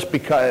different just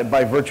because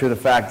by virtue of the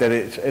fact that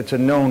it's a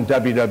known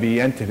WWE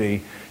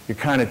entity. You're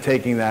kind of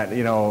taking that,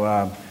 you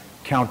know,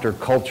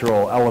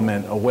 countercultural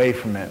element away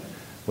from it,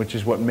 which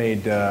is what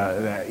made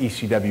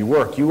ECW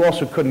work. You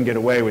also couldn't get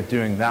away with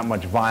doing that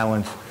much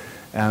violence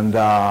and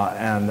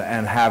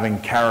having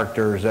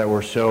characters that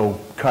were so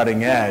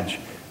cutting edge.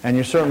 And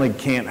you certainly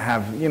can't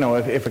have, you know,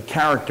 if a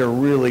character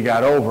really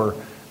got over,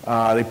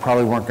 they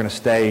probably weren't going to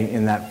stay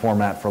in that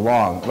format for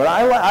long. But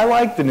I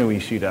like the new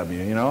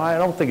ECW, you know. I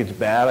don't think it's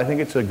bad. I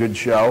think it's a good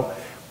show.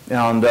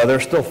 And they're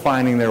still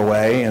finding their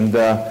way. And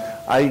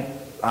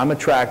I'm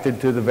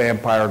attracted to the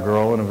vampire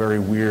girl in a very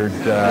weird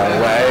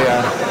way.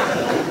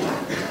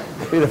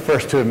 I'll be the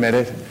first to admit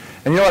it.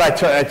 And you know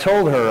what, I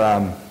told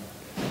her,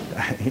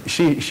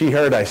 she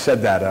heard I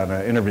said that on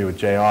an interview with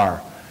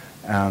JR.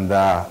 And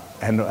the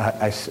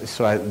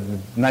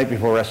night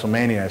before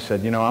WrestleMania, I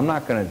said, you know, I'm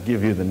not going to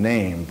give you the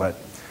name, but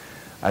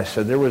I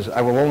said,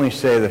 I will only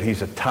say that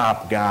he's a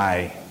top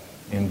guy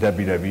in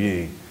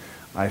WWE.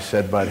 I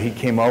said, but he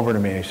came over to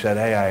me and he said,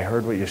 hey, I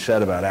heard what you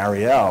said about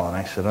Ariel. And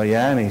I said, oh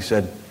yeah? And he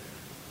said,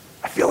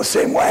 I feel the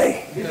same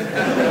way.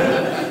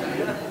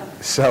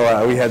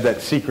 So we had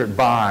that secret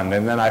bond,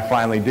 and then I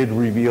finally did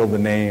reveal the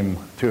name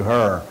to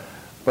her,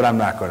 but I'm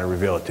not going to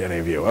reveal it to any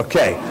of you.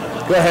 Okay,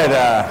 go ahead.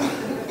 About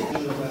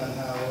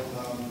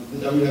how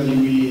the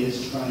WWE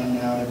is trying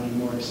now to be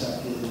more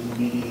accepted in the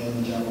media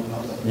and the general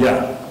public.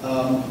 Yeah.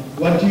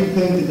 What do you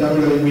think the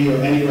WWE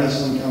or any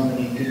wrestling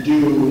company could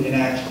do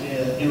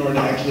in order to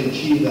actually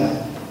achieve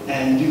that?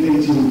 And do you think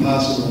it's even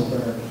possible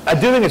for? I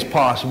do think it's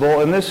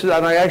possible, and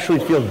I actually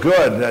feel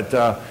good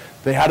that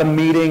they had a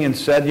meeting and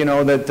said, you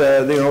know, that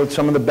you know,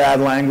 some of the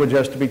bad language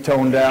has to be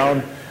toned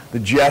down, the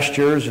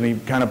gestures, and he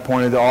kind of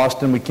pointed to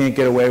Austin. We can't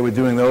get away with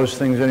doing those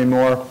things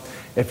anymore.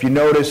 If you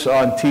notice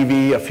on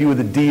TV, a few of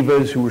the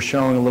divas who were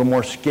showing a little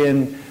more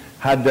skin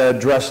had to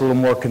dress a little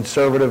more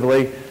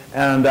conservatively,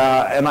 and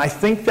I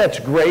think that's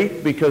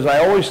great, because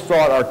I always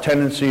thought our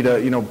tendency to,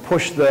 you know,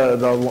 push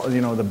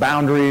the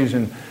boundaries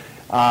and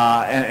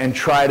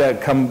try to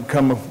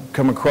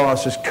come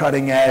across as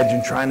cutting edge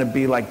and trying to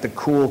be like the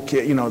cool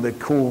kid, you know, the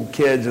cool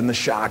kids and the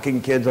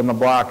shocking kids on the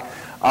block,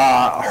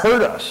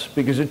 hurt us,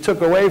 because it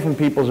took away from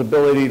people's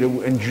ability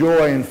to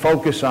enjoy and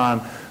focus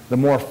on the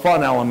more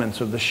fun elements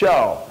of the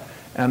show.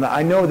 And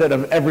I know that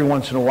every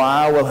once in a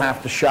while we'll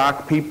have to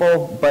shock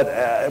people, but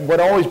what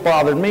always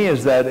bothered me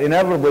is that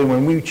inevitably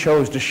when we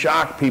chose to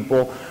shock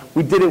people,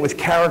 we did it with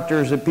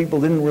characters that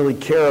people didn't really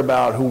care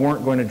about, who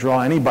weren't going to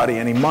draw anybody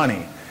any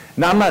money.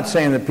 Now, I'm not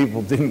saying that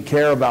people didn't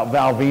care about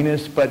Val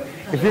Venus, but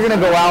if you're going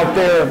to go out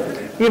there,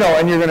 you know,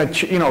 and you're going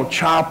to,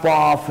 chop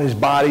off his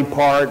body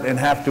part and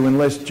have to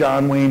enlist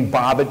John Wayne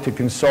Bobbitt to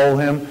console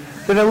him,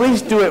 then at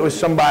least do it with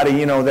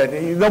somebody, that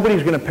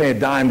nobody's going to pay a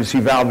dime to see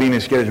Val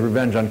Venus get his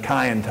revenge on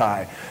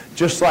Kaientai.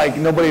 Just like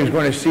nobody was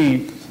going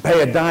to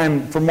pay a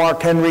dime for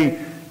Mark Henry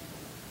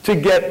to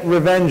get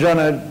revenge on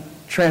a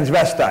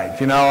transvestite,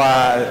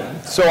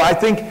 So I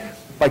think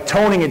by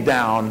toning it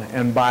down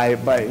and by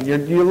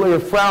you're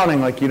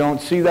frowning like you don't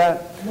see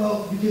that.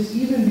 Well, because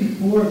even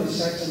before the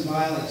sex and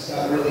violence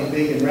got really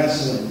big in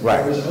wrestling,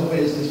 right. There was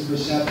always this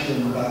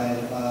perception by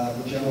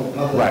the general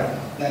public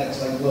that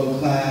it's like low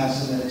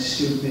class and that it's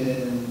stupid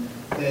and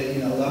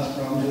that, lots of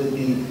problems with it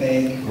being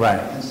fake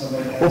and stuff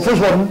like that. Well,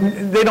 first of all,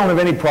 they don't have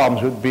any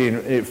problems with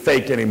being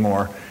fake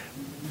anymore.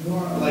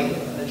 More like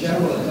a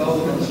general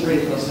adult on the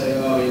street will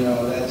say,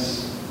 oh,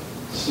 that's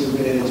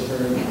stupid, it's for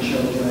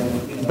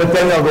children. But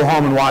then they'll go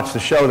home and watch the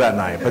show that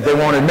night, but they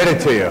won't admit it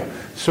to you.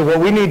 So what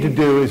we need to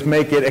do is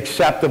make it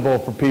acceptable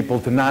for people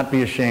to not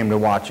be ashamed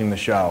of watching the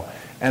show.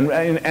 And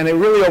it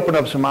really opened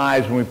up some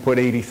eyes when we put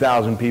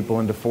 80,000 people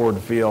into Ford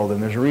Field,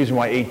 and there's a reason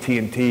why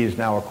AT&T is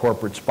now a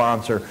corporate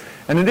sponsor.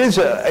 And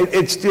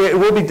it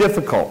will be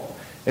difficult.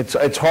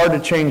 It's hard to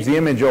change the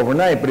image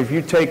overnight, but if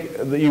you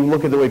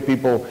look at the way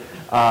people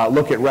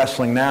look at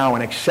wrestling now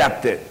and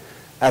accept it,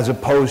 as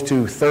opposed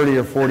to 30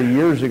 or 40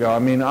 years ago. I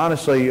mean,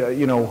 honestly,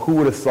 who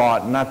would have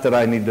thought, not that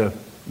I need to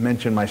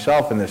mention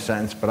myself in this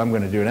sentence, but I'm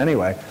going to do it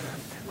anyway,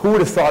 who would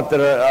have thought that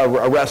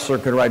a wrestler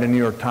could write a New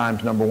York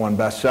Times #1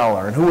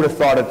 bestseller? And who would have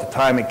thought at the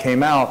time it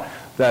came out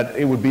that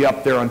it would be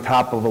up there on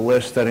top of a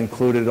list that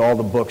included all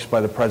the books by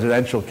the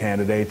presidential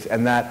candidates,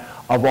 and that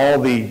of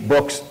all the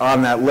books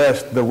on that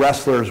list, the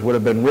wrestlers would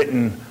have been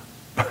written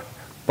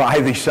by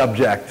the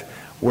subject,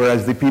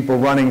 whereas the people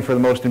running for the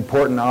most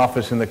important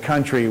office in the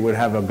country would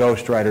have a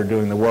ghostwriter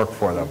doing the work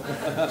for them.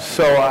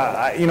 So,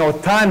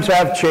 times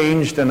have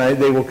changed, and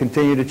they will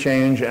continue to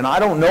change, and I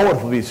don't know if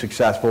it'll be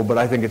successful, but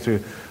I think it's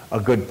a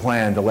good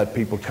plan to let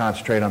people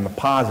concentrate on the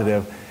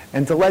positive,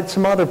 and to let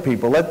some other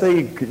people, let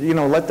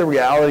the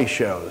reality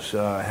shows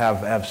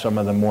have some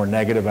of the more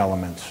negative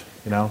elements,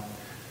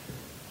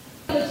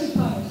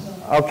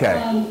 Okay.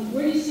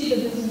 Where do you see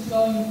the business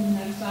going in the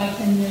next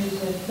 5-10 years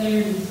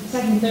with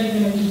second, third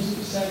generation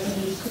superstars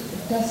such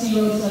as Dusty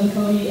Rhodes on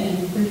Cody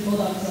and British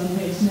Bulldogs on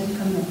Ray Smith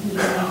coming up through the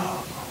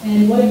ranks?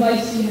 And what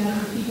advice do you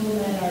have for people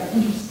that are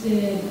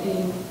interested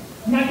in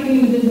not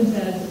getting the business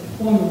as a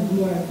performer,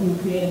 more from a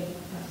creative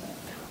aspect?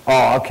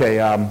 Oh, okay.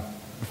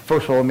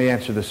 First of all, let me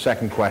answer the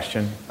second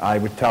question. I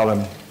would tell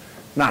them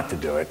not to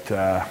do it.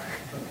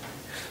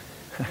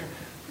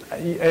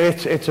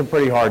 It's a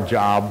pretty hard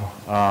job.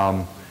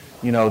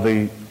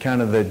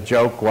 The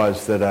joke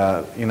was that,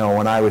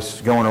 when I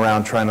was going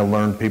around trying to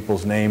learn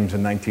people's names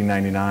in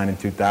 1999 and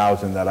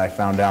 2000, that I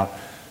found out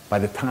by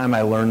the time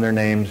I learned their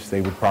names,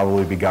 they would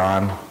probably be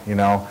gone,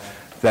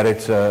 that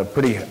it's a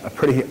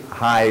pretty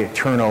high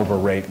turnover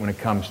rate when it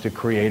comes to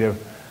creative.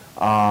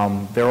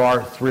 There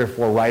are 3 or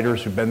 4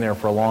 writers who've been there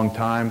for a long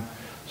time.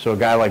 So a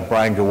guy like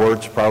Brian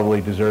Gewirtz probably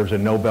deserves a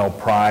Nobel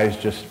Prize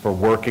just for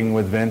working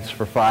with Vince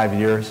for 5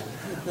 years.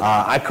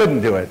 I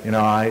couldn't do it.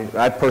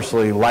 I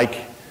personally like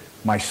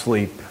my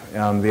sleep.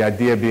 The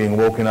idea of being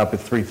woken up at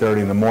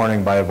 3:30 in the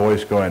morning by a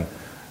voice going,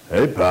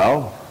 "Hey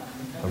pal,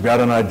 I've got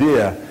an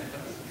idea,"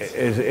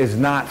 is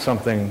not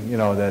something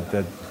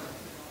that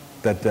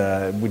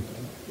would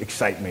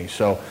excite me.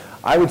 So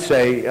I would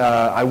say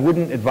I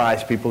wouldn't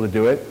advise people to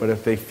do it, but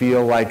if they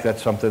feel like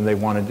that's something they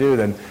want to do,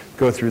 then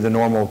go through the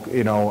normal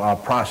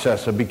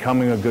process of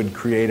becoming a good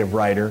creative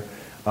writer,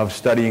 of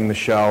studying the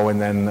show, and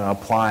then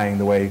applying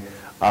the way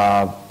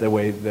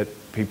that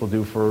people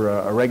do for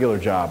a regular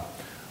job.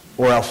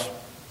 Or else,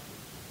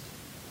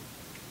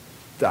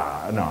 no,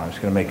 I was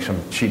going to make some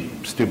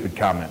cheap, stupid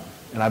comment,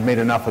 and I've made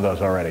enough of those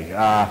already.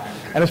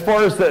 And as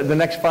far as the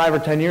next 5 or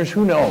 10 years,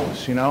 who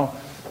knows,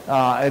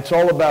 It's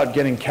all about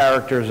getting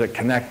characters that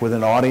connect with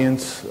an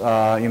audience,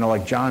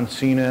 like John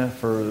Cena,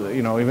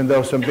 even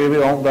though some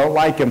people don't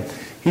like him,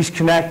 he's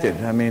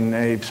connected. I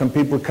mean, some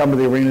people come to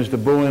the arenas to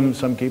boo him,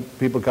 some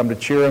people come to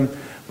cheer him,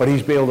 but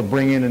he's been able to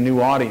bring in a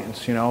new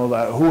audience, Who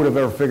would have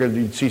ever figured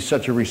you'd see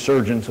such a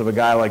resurgence of a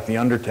guy like The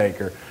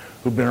Undertaker,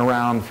 who'd been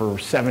around for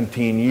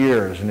 17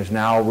 years and is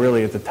now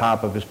really at the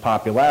top of his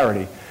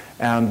popularity.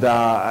 And,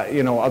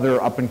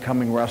 other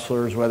up-and-coming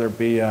wrestlers, whether it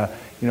be,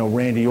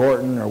 Randy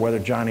Orton, or whether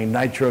Johnny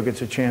Nitro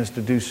gets a chance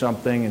to do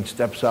something and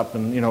steps up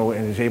and,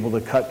 and is able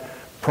to cut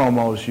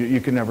promos,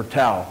 you can never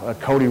tell.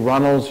 Cody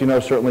Runnels,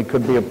 certainly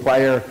could be a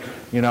player,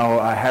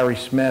 Harry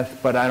Smith,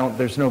 but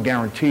there's no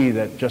guarantee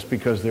that just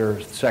because they're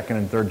second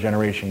and third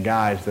generation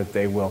guys that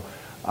they will,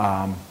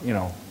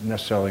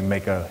 necessarily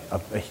make a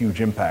huge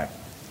impact.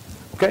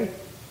 Okay?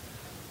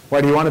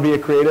 Why, do you want to be a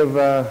creative?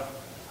 I'm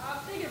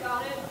thinking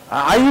about it.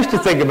 I used to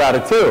think about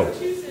it too.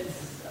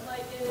 Massachusetts,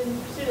 in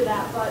pursuit of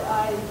that, but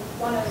I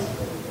want to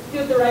do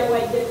it the right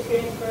way, get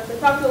experience first. I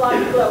talked to a lot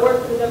of people that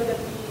work for the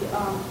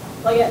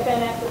WWE, at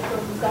Fan Access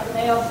Stores and stuff, and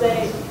they all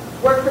say,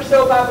 work for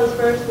soap operas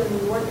first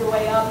and work your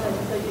way up, and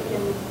so you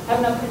can have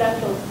enough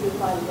credentials to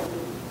apply to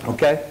WWE.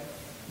 Okay.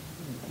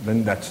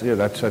 then that's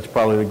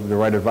probably the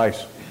right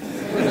advice.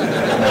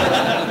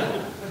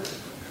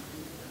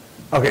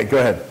 Okay, go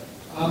ahead.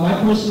 My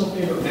personal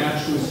favorite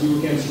match was you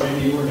against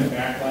Randy Orton at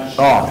Backlash.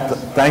 Oh,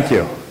 thank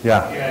you.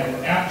 Yeah.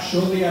 And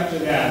shortly after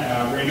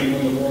that, Randy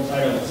won the world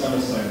title at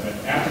SummerSlam. But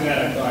after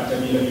that, I thought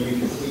WWE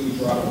completely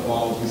dropped the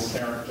ball with his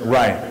character.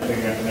 Right. And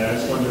everything after that. I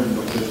was wondering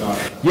what your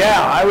thoughts.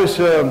 Yeah, I was,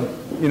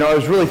 I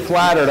was really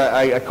flattered.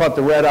 I caught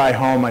the red eye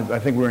home. I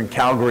think we were in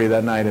Calgary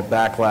that night at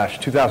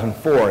Backlash,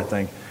 2004, I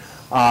think.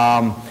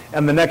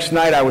 And the next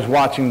night I was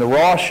watching the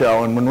Raw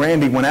show, and when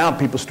Randy went out,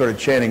 people started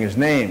chanting his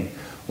name,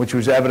 which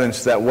was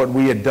evidence that what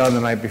we had done the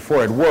night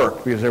before had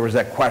worked, because there was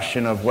that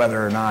question of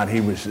whether or not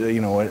he was,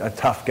 a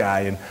tough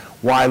guy, and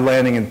why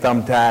landing in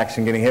thumbtacks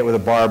and getting hit with a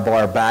barbed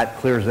wire bat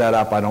clears that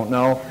up, I don't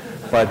know,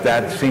 but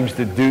that seems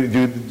to do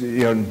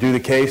the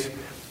case,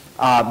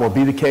 or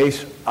be the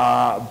case.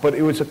 But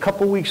it was a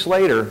couple weeks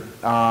later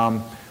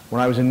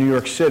when I was in New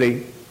York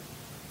City.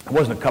 It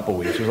wasn't a couple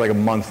weeks; it was like a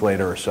month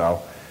later or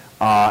so.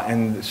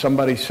 And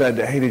somebody said,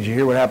 "Hey, did you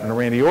hear what happened to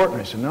Randy Orton?"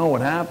 I said, "No,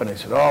 what happened?" I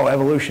said, "Oh,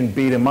 Evolution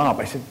beat him up."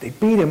 I said, "They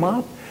beat him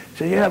up?" He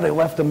said, "Yeah, they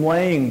left him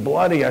laying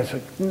bloody." I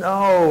said,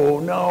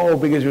 No,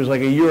 because it was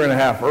like a year and a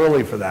half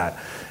early for that.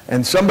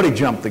 And somebody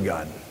jumped the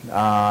gun.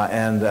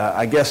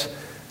 I guess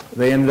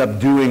they ended up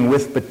doing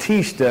with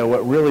Batista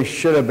what really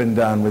should have been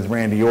done with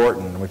Randy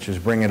Orton, which is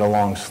bring it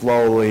along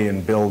slowly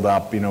and build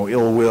up,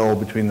 ill will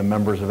between the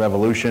members of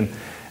Evolution.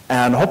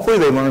 And hopefully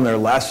they learned their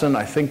lesson.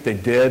 I think they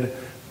did.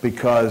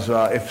 Because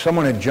if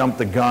someone had jumped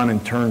the gun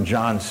and turned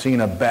John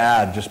Cena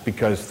bad just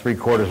because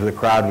 3/4 of the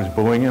crowd was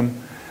booing him,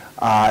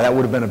 that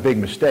would have been a big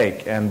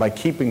mistake. And by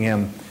keeping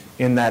him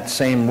in that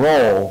same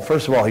role,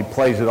 first of all, he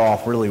plays it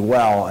off really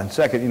well, and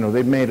second,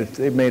 they've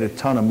made a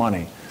ton of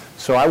money.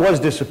 So I was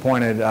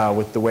disappointed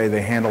with the way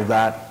they handled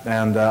that,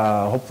 and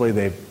hopefully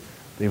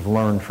they've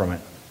learned from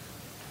it.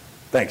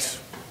 Thanks.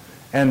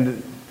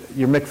 And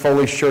your Mick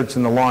Foley shirt's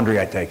in the laundry,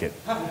 I take it.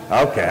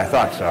 Okay, I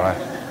thought so.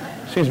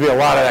 Seems to be a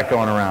lot of that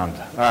going around.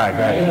 All right, go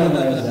ahead. I know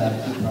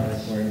there's 2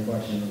 parts for your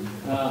question.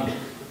 I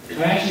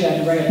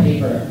had to write a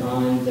paper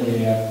on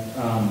WWF.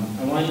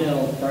 I want to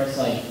know first,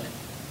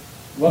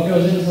 what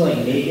goes into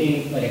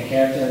making a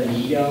character an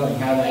ego, and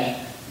how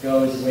that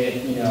goes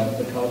with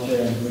the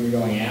culture and who you're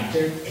going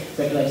after.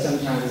 So I feel like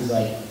sometimes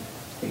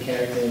the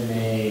character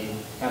may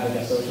have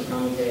a social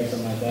commentary or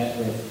something like that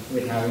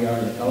with how we are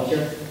in the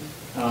culture.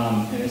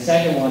 And the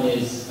second one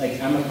is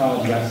I'm a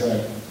college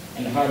wrestler.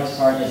 And the hardest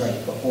part is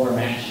before a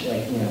match,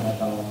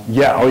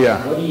 Yeah, oh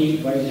yeah. What do you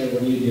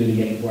do to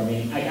get before? I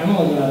mean, I'm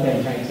only going out there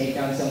and trying to take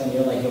down someone.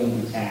 You're going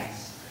through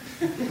tacks.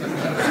 I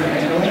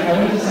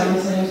went to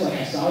SummerSlam,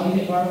 I saw you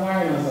hit barbed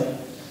wire, and I was like,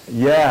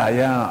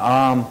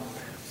 Yeah.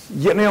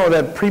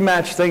 That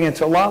pre-match thing.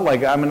 It's a lot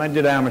like I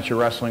did amateur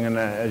wrestling, and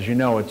as you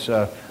know,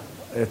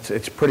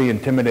 it's pretty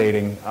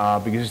intimidating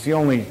because it's the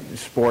only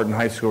sport in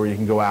high school where you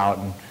can go out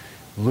and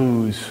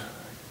lose,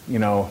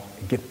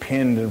 get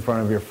pinned in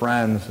front of your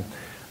friends.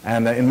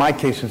 And in my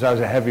case, since I was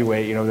a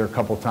heavyweight, there were a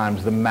couple of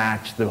times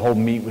the whole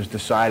meet was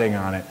deciding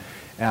on it.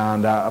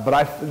 And but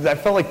I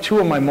felt like 2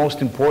 of my most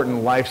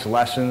important life's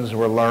lessons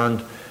were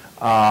learned,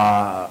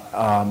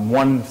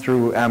 one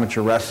through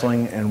amateur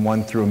wrestling and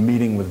one through a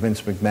meeting with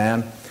Vince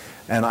McMahon.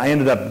 And I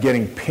ended up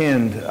getting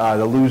pinned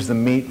to lose the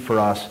meet for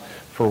us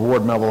for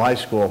Ward Melville High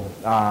School.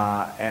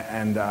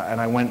 And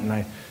I went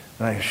and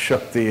I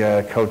shook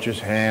the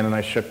coach's hand, and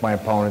I shook my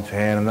opponent's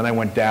hand, and then I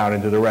went down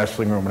into the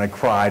wrestling room and I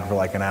cried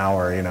for an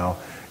hour.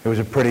 It was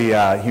a pretty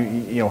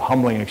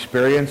humbling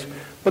experience.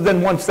 But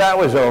then once that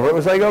was over, it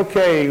was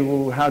okay,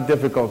 well, how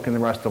difficult can the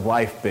rest of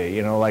life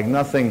be?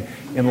 Nothing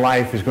in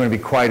life is going to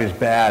be quite as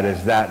bad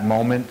as that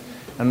moment.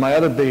 And my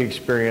other big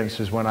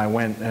experience is when I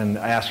went and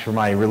asked for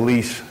my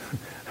release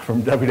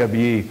from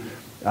WWE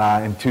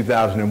in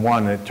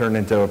 2001. It turned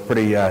into a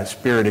pretty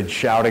spirited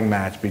shouting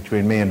match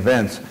between me and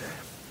Vince.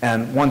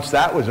 And once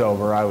that was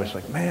over, I was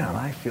like, man,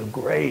 I feel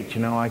great.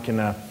 I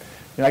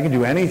can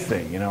do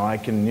anything. I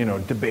can,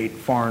 debate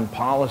foreign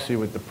policy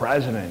with the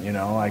president.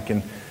 I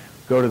can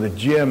go to the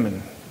gym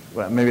and,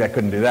 well, maybe I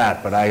couldn't do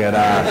that, but I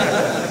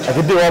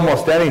could do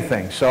almost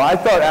anything. So I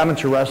thought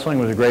amateur wrestling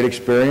was a great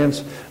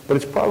experience, but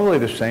it's probably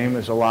the same.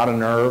 There's a lot of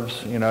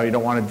nerves. You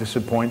don't want to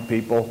disappoint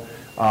people.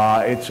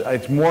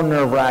 It's more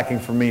nerve-wracking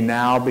for me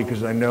now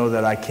because I know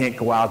that I can't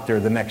go out there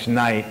the next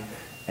night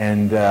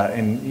and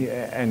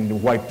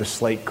wipe the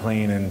slate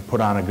clean and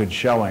put on a good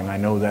showing. I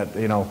know that,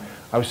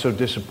 I was so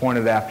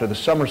disappointed after the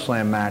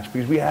SummerSlam match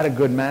because we had a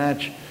good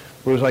match.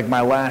 It was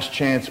my last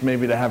chance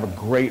maybe to have a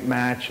great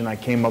match, and I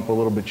came up a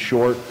little bit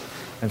short.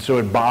 And so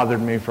it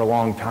bothered me for a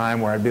long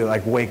time where I'd be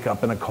wake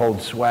up in a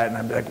cold sweat, and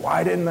I'd be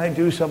why didn't I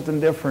do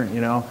something different,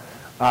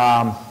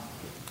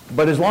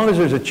 But as long as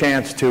there's a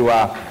chance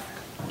for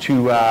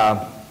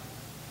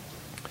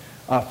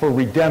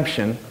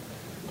redemption,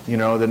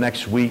 the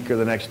next week or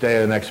the next day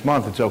or the next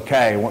month, it's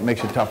okay. What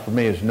makes it tough for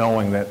me is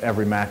knowing that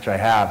every match I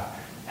have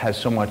has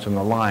so much on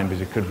the line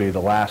because it could be the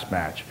last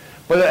match.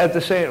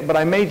 But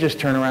I may just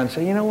turn around and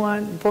say,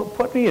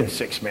 put me in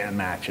 6-man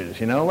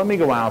matches. Let me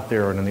go out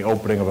there and in the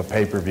opening of a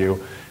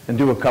pay-per-view and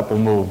do a couple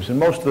moves. And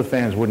most of the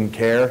fans wouldn't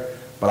care,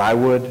 but I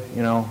would,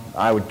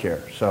 I would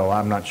care. So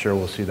I'm not sure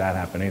we'll see that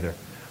happen either.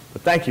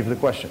 But thank you for the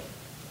question.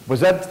 Was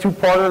that a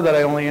two-parter that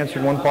I only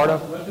answered one part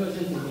of? What goes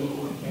into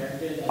making a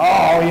character?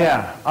 Oh,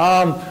 yeah.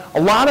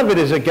 A lot of it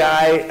is a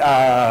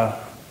guy,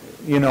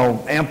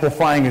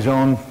 amplifying his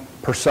own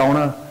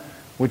persona,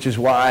 which is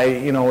why,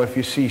 if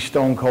you see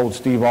Stone Cold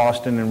Steve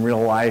Austin in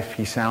real life,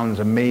 he sounds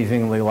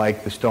amazingly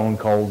like the Stone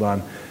Cold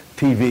on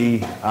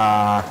TV.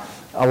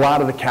 A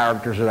lot of the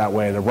characters are that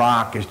way. The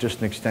Rock is just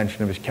an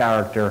extension of his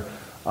character.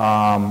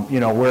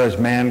 Whereas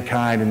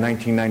Mankind in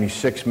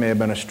 1996 may have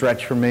been a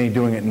stretch for me,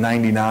 doing it in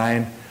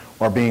 99,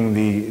 or being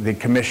the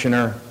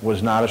commissioner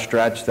was not a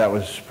stretch. That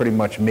was pretty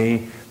much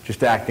me,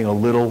 just acting a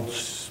little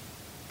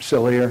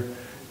sillier.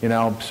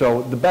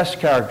 So the best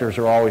characters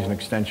are always an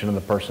extension of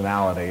the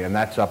personality, and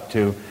that's up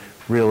to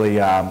really,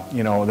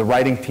 the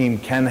writing team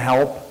can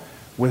help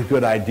with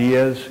good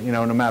ideas.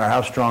 No matter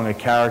how strong a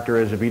character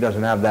is, if he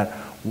doesn't have that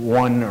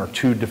one or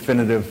two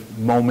definitive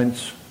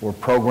moments or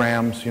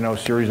programs,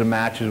 series of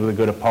matches with a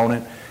good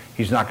opponent,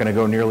 he's not going to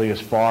go nearly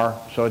as far.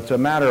 So it's a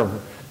matter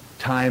of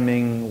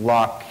timing,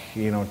 luck,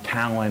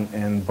 talent,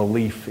 and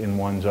belief in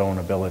one's own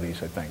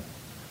abilities, I think.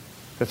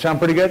 That sound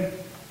pretty good?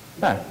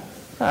 Yeah.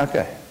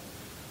 Okay.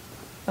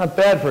 Not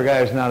bad for a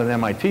guy who's not an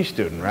MIT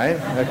student, right?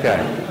 Okay.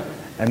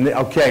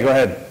 Okay, go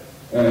ahead.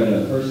 All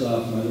right, first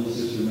off, my little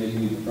sister made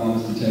me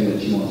promise to tell you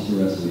that she wants to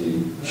wrestle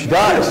you. She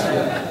does?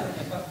 I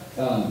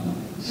hope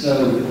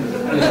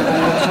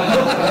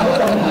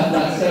I'm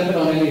not stepping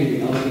on any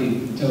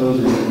toes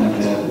or anything like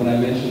that when I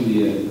mentioned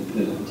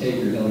the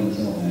Taker Hell in a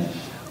Cell match.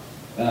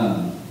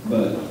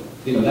 But,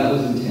 that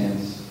was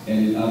intense,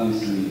 and it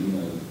obviously,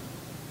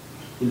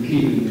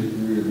 impeded your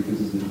career because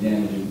of the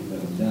damage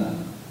that was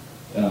done.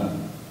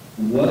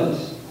 What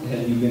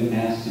have you been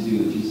asked to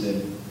do that you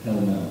said, hell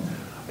no?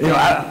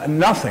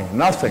 Nothing.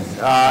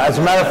 As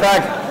a matter of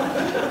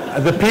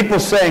fact, the people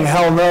saying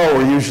hell no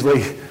were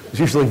usually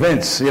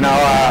Vince.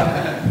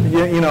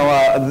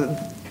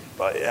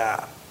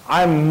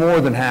 I'm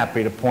more than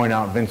happy to point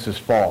out Vince's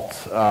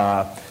faults.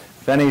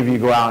 If any of you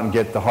go out and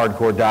get the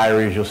Hardcore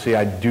Diaries, you'll see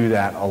I do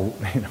that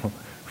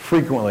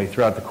frequently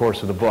throughout the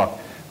course of the book.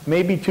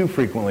 Maybe too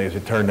frequently, as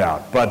it turned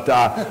out. But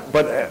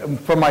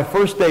from my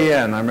first day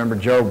in, I remember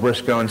Joe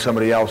Briscoe and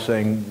somebody else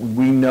saying,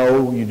 we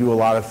know you do a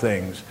lot of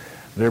things.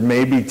 There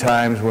may be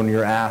times when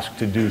you're asked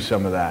to do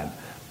some of that.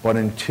 But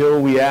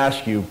until we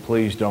ask you,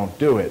 please don't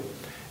do it.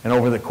 And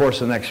over the course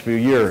of the next few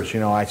years,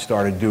 I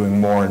started doing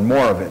more and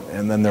more of it.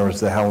 And then there was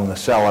the Hell in the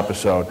Cell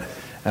episode.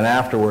 And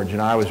afterwards,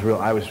 I was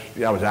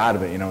out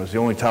of it. It was the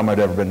only time I'd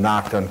ever been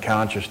knocked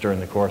unconscious during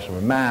the course of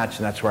a match.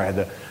 And that's where I had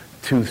the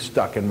tooth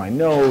stuck in my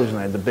nose, and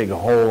I had the big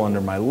hole under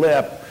my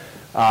lip,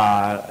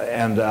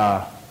 and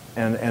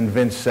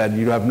Vince said,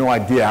 you have no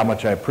idea how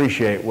much I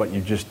appreciate what you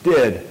just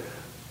did,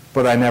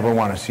 but I never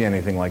want to see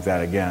anything like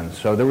that again.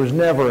 So there was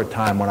never a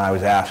time when I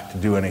was asked to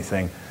do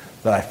anything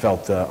that I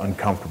felt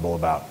uncomfortable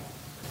about.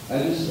 I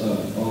just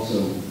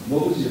also,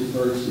 what was your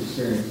first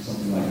experience with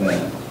something like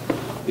that?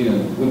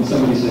 When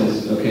somebody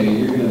says, okay,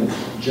 you're going to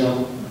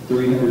jump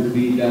 300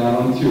 feet down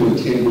onto a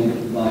table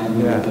lined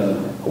with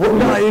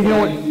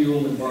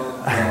fuel and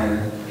barbed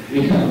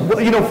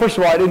Well, first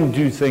of all, I didn't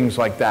do things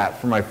like that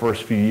for my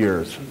first few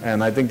years,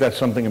 and I think that's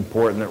something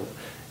important that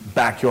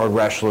backyard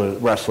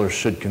wrestlers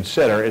should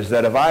consider, is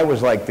that if I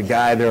was like the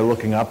guy they're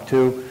looking up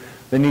to,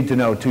 they need to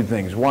know two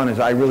things. One is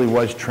I really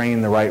was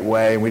trained the right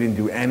way, and we didn't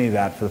do any of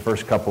that for the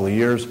first couple of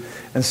years.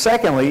 And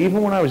secondly,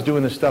 even when I was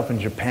doing this stuff in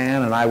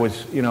Japan, and I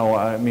was,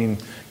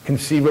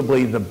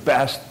 conceivably the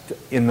best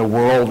in the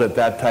world at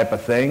that type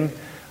of thing,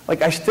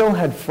 like I still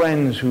had a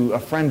friend who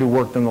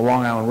worked on the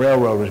Long Island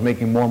Railroad was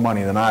making more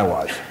money than I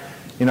was.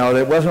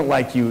 It wasn't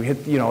like you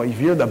hit, if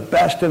you're the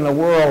best in the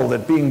world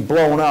at being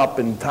blown up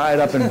and tied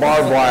up in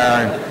barbed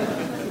wire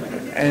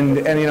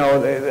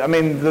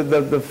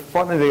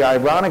the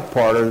ironic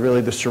part, or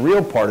really the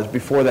surreal part, is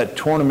before that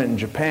tournament in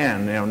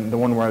Japan, the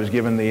one where I was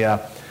given the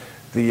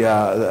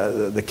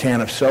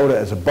can of soda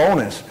as a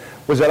bonus,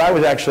 was that I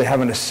was actually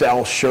having to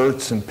sell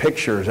shirts and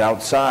pictures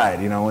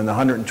outside, in the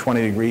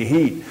 120-degree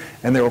heat.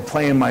 And they were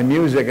playing my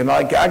music, and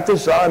I got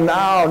this on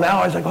now.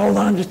 I was like, hold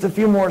on, just a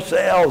few more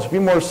sales.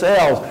 And I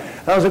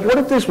was like, what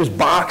if this was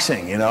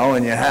boxing,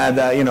 and you had,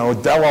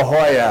 De La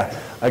Hoya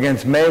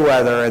against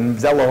Mayweather, and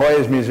De La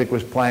Hoya's music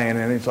was playing,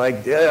 and it's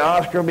like, yeah,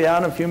 Oscar will be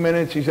out in a few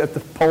minutes. He's at the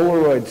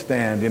Polaroid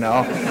stand,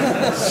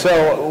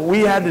 So we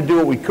had to do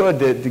what we could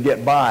to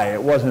get by.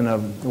 It wasn't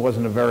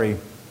a very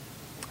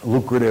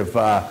lucrative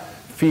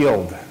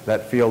field,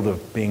 that field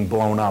of being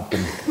blown up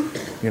and,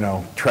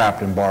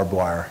 trapped in barbed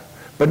wire.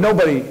 But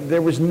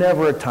there was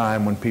never a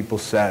time when people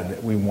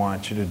said, we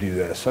want you to do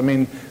this. I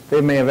mean,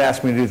 they may have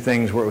asked me to do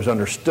things where it was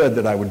understood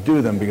that I would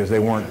do them because they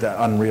weren't that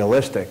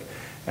unrealistic.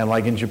 And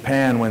like in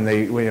Japan, when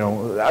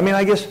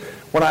I guess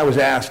when I was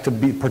asked to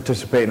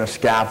participate in a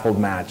scaffold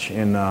match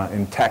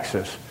in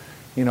Texas,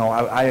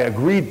 I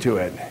agreed to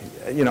it.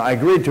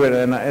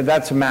 And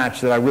that's a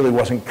match that I really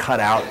wasn't cut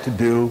out to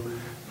do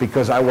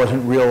because I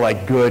wasn't real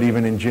good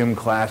even in gym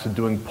class at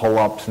doing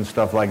pull-ups and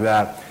stuff like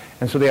that.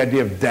 And so the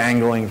idea of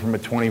dangling from a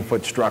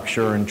 20-foot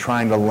structure and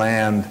trying to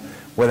land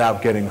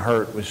without getting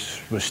hurt was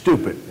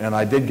stupid, and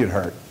I did get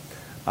hurt.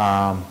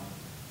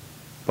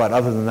 But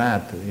other than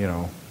that, you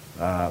know,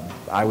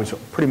 I was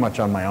pretty much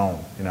on my own,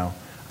 you know.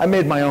 I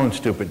made my own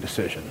stupid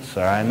decisions,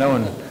 all right? No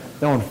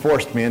one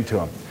forced me into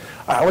them.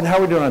 How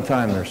are we doing on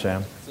time there,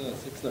 Sam?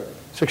 6:30.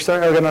 6:30?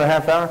 I got another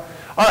half hour?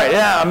 All right,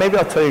 yeah, maybe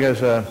I'll tell you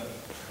guys, all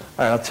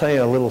right, I'll tell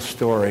you a little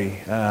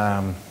story.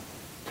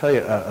 Tell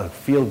you a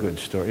feel-good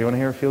story. You want to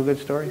hear a feel-good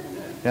story?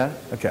 Yeah?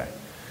 Okay.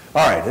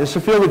 All right, this is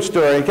a feel-good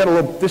story. Get a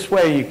little, this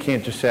way you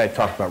can't just say I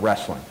talked about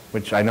wrestling,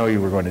 which I know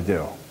you were going to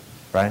do,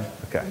 right?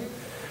 Okay.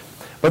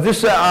 But this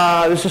is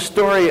a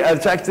story,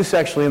 this is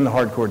actually in the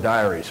Hardcore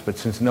Diaries, but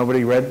since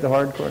nobody read the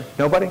Hardcore,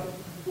 nobody?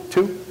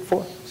 2,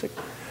 4, 6.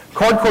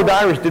 Hardcore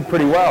Diaries did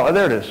pretty well. Oh,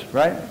 there it is,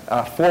 right?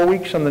 4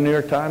 weeks on the New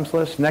York Times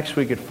list. Next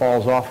week it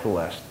falls off the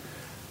list.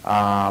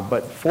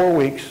 But 4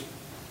 weeks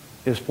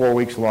is 4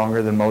 weeks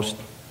longer than most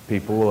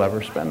people will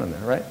ever spend on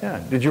there, right? Yeah.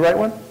 Did you write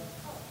one?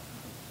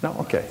 No?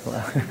 Okay.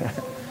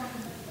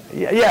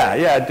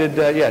 It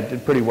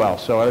did pretty well.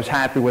 So I was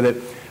happy with it.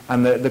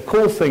 And the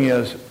cool thing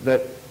is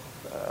that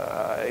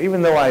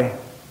even though I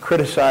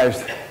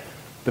criticized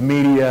the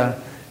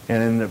media,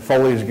 and in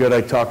Foley is Good,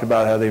 I talked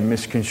about how they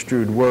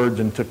misconstrued words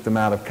and took them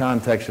out of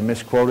context and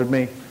misquoted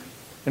me.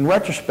 In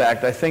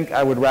retrospect, I think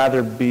I would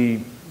rather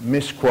be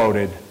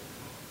misquoted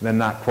than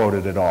not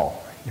quoted at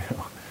all. You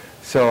know?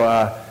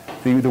 So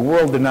the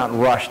world did not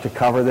rush to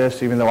cover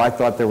this, even though I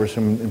thought there were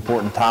some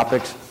important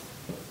topics.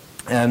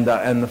 And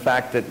the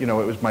fact that, you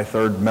know, it was my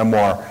third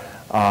memoir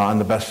on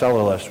the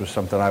bestseller list was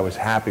something I was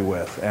happy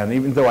with. And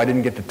even though I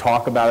didn't get to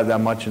talk about it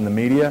that much in the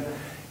media,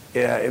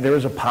 there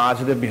was a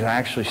positive because I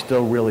actually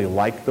still really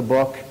like the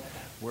book.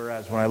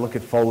 Whereas when I look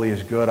at Foley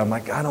is Good, I'm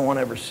like, I don't want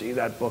to ever see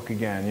that book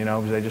again, you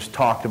know, because they just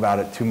talked about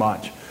it too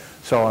much.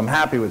 So I'm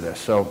happy with this.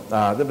 So,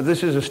 but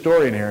this is a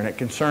story in here, and it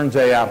concerns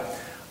a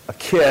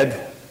kid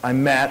I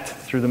met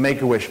through the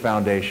Make-A-Wish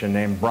Foundation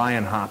named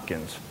Brian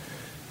Hopkins.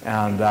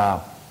 And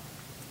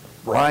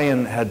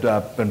Brian had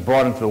been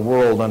brought into the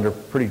world under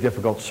pretty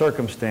difficult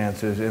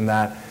circumstances in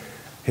that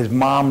his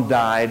mom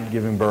died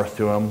giving birth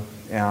to him,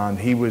 and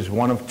he was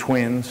one of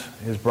twins.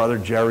 His brother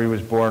Jerry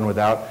was born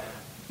without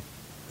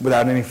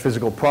any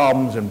physical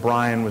problems, and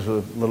Brian was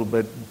a little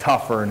bit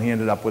tougher, and he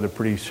ended up with a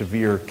pretty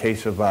severe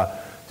case of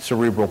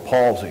cerebral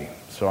palsy.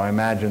 So I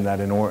imagine that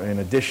in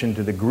addition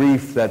to the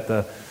grief that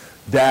the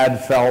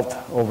dad felt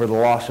over the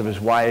loss of his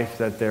wife,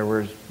 that there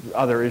were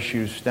other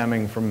issues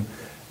stemming from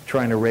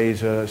trying to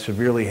raise a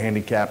severely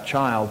handicapped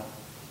child.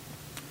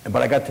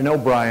 But I got to know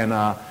Brian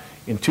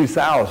in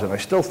 2000. I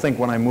still think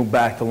when I moved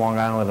back to Long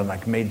Island and I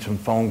made some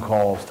phone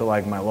calls to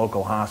like my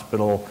local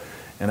hospital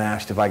and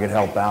asked if I could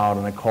help out,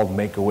 and I called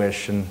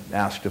Make-A-Wish and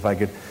asked if I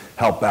could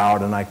help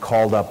out, and I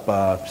called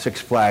up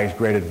Six Flags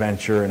Great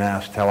Adventure and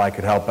asked how I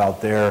could help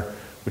out there,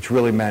 which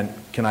really meant,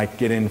 can I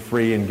get in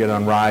free and get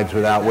on rides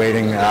without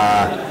waiting?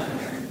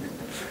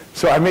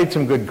 So I made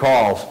some good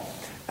calls.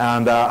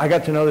 And I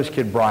got to know this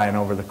kid, Brian,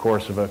 over the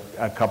course of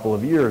a couple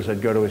of years.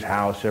 I'd go to his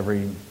house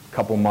every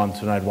couple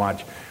months and I'd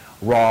watch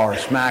Raw or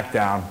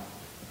SmackDown.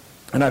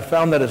 And I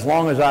found that as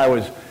long as I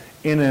was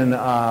in in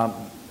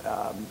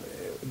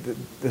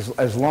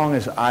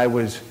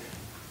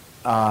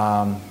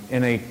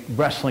a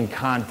wrestling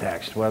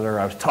context, whether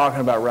I was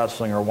talking about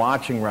wrestling or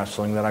watching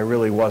wrestling, that I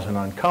really wasn't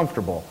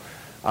uncomfortable.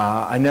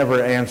 I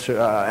never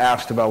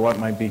asked about what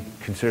might be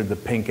considered the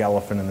pink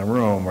elephant in the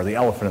room or the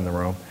elephant in the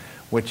room,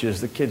 which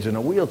is the kid's in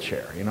a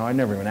wheelchair. You know, I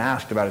never even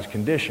asked about his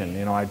condition.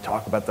 You know, I'd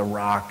talk about The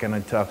Rock, and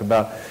I'd talk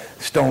about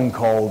Stone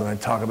Cold, and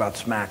I'd talk about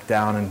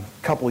SmackDown, and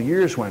a couple of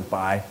years went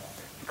by. I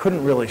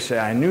couldn't really say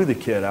I knew the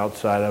kid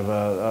outside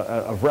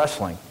of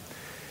wrestling.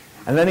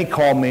 And then he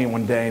called me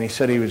one day, and he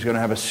said he was going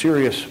to have a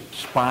serious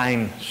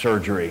spine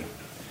surgery.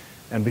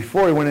 And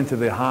before he went into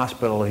the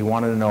hospital, he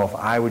wanted to know if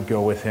I would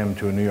go with him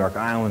to a New York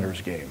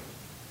Islanders game.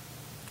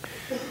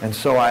 And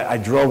so I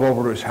drove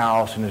over to his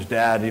house, and his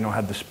dad, you know,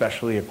 had the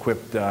specially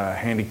equipped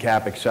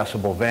handicap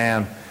accessible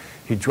van.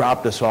 He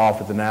dropped us off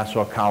at the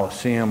Nassau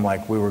Coliseum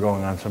like we were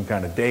going on some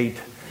kind of date.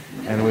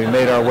 And we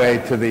made our way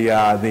to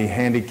the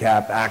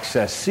handicap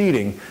access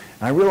seating.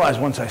 And I realized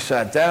once I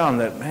sat down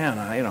that, man,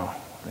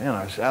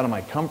 I was out of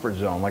my comfort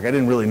zone. Like I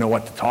didn't really know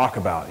what to talk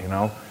about, you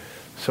know.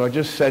 So I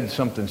just said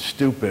something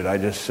stupid. I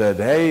just said,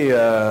 hey,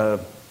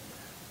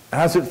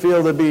 how's it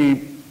feel to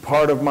be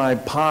part of my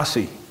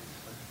posse?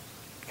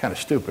 Kind of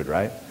stupid,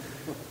 right?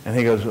 And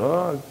he goes,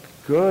 oh,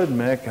 good,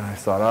 Mick. And I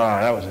thought,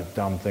 oh, that was a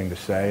dumb thing to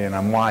say. And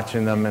I'm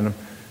watching them, and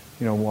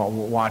you know,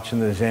 watching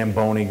the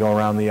Zamboni go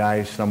around the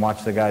ice, and I'm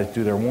watching the guys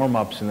do their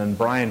warm-ups. And then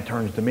Brian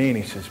turns to me and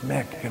he says,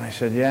 Mick. And I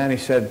said, yeah. And he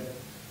said,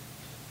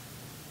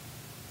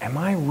 am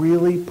I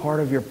really part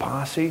of your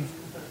posse?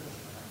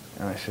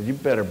 And I said, you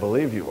better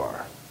believe you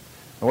are.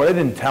 And what I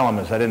didn't tell him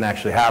is I didn't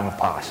actually have a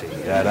posse.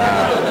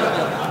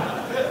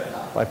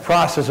 By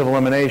process of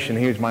elimination,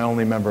 he was my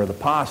only member of the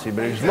posse,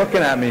 but he was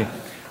looking at me in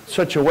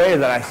such a way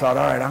that I thought,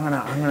 all right,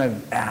 I'm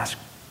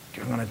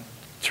gonna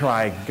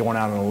try going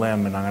out on a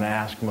limb, and I'm gonna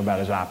ask him about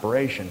his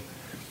operation.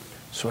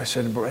 So I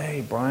said,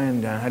 hey,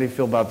 Brian, how do you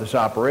feel about this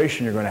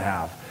operation you're going to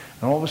have?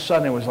 And all of a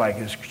sudden, it was like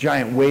this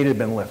giant weight had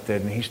been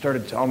lifted, and he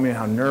started telling me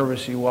how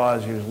nervous he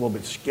was. He was a little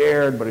bit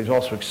scared, but he was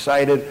also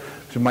excited,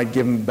 so it might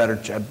give him a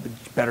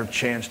better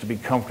chance to be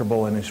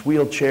comfortable in his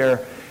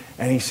wheelchair.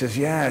 And he says,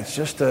 yeah, it's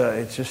just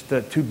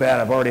too bad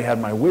I've already had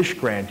my wish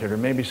granted, or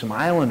maybe some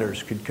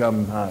islanders could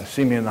come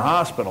see me in the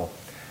hospital.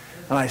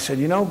 And I said,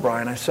 you know,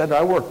 Brian, I said,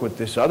 I work with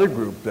this other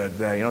group that,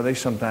 they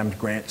sometimes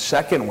grant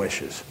second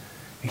wishes.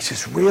 He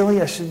says,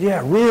 really? I said,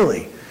 yeah,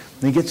 really.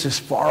 And he gets this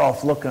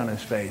far-off look on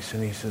his face,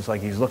 and he says,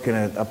 like he's looking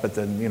up at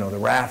the, the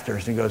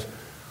rafters, and he goes,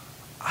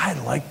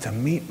 I'd like to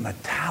meet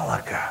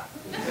Metallica.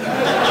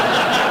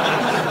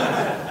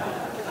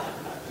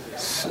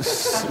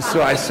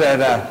 So I said,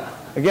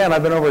 again,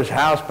 I've been over his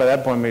house by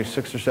that point maybe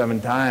 6 or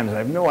 7 times. I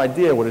have no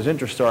idea what his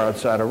interests are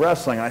outside of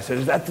wrestling. And I said,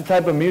 is that the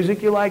type of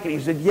music you like? And he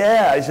said,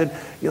 yeah. I said,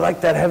 you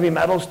like that heavy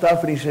metal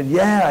stuff? And he said,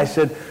 yeah. I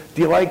said,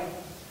 do you like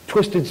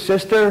Twisted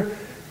Sister?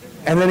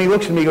 And then he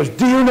looks at me, he goes,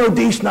 do you know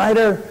Dee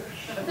Snider?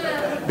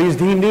 Because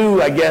he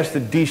knew, I guess,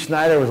 that Dee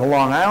Snider was a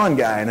Long Island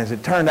guy. And as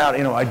it turned out,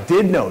 I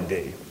did know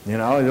Dee. He's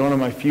one of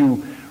my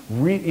few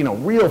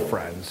real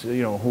friends,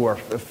 who are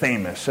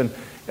famous. And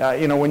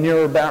when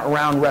you're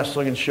around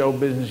wrestling and show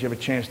business, you have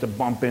a chance to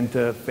bump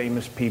into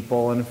famous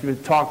people. And if you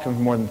talk to them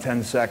for more than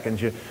 10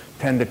 seconds, you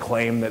tend to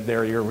claim that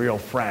they're your real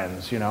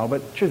friends, But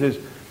the truth is,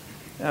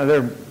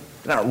 they're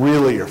not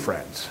really your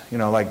friends.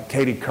 Like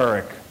Katie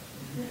Couric,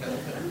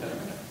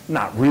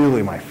 not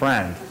really my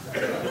friend.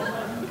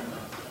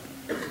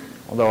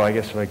 Although I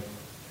guess if I had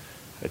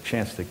a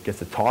chance to get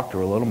to talk to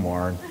her a little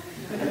more.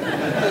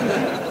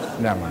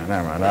 Never mind.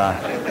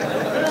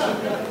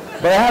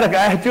 But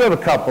I do have a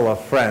couple of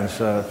friends,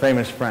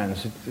 famous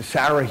friends.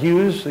 Sarah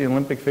Hughes, the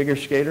Olympic figure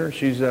skater,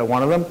 she's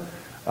one of them.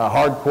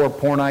 Hardcore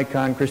porn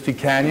icon Christy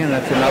Canyon,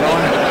 that's another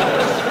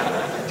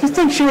one. Do you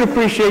think she would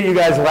appreciate you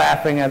guys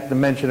laughing at the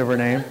mention of her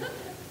name?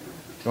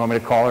 You want me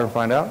to call her and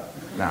find out?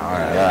 No, all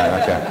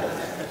right, okay.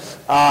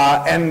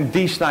 And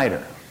Dee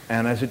Snider.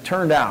 And as it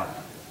turned out,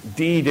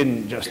 Dee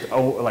didn't just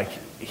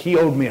he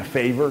owed me a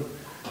favor.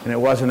 And it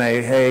wasn't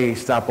a, hey,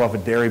 stop off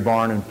at Dairy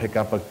Barn and pick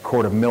up a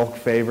quart of milk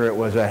favor. It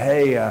was a,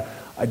 hey,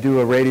 I do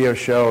a radio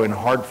show in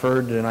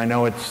Hartford, and I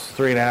know it's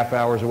 3.5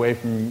 hours away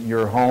from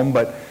your home,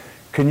 but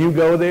can you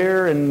go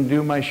there and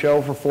do my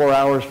show for 4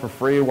 hours for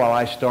free while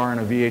I star in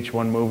a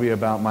VH1 movie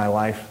about my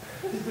life,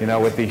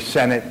 with the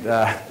Senate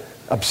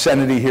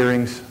obscenity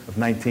hearings of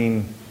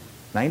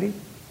 1990?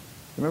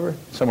 Remember?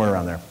 Somewhere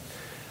around there.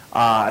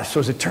 So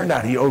as it turned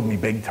out, he owed me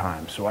big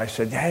time. So I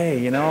said,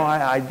 hey,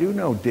 I do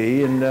know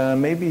Dee,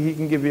 and maybe he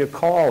can give you a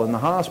call in the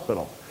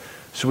hospital.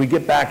 So we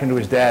get back into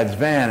his dad's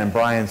van, and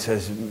Brian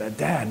says,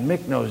 Dad,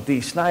 Mick knows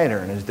Dee Snider.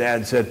 And his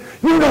dad said,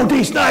 you know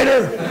Dee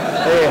Snider?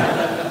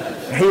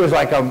 He was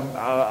like a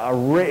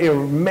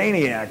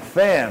maniac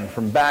fan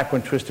from back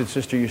when Twisted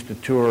Sister used to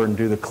tour and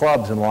do the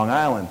clubs in Long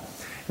Island.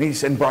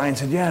 And Brian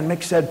said, yeah, and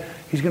Mick said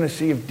he's going to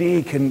see if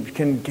Dee can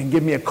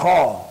give me a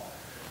call.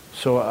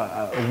 So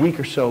a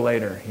week or so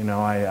later,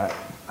 I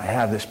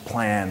have this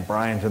plan.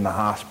 Brian's in the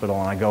hospital,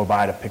 and I go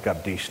by to pick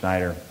up Dee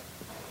Snider.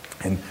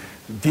 And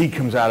Dee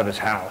comes out of his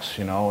house,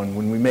 and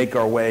when we make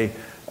our way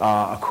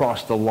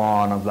across the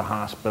lawn of the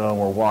hospital, and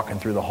we're walking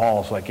through the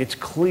halls, it's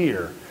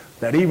clear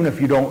that even if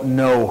you don't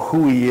know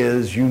who he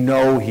is,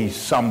 he's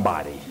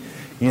somebody.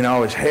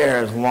 His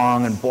hair is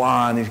long and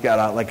blonde. He's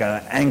got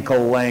an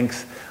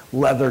ankle-length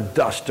leather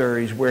duster.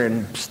 He's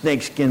wearing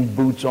snakeskin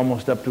boots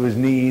almost up to his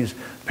knees,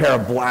 a pair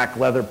of black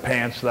leather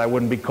pants that I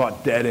wouldn't be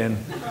caught dead in.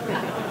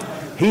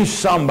 He's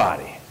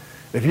somebody.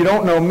 If you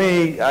don't know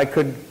me, I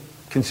could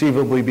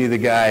conceivably be the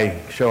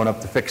guy showing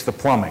up to fix the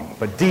plumbing.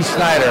 But Dee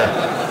Snider,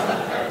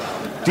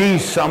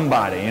 Dee's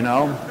somebody,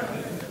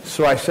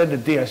 So I said to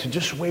Dee,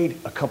 just wait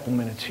a couple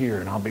minutes here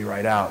and I'll be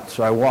right out.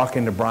 So I walk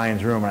into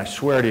Brian's room, and I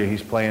swear to you,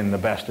 he's playing the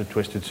best of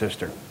Twisted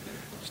Sister.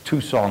 2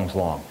 songs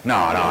long. No,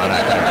 I'm not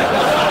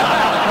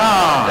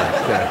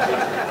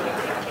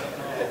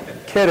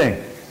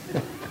kidding.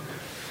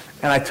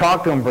 And I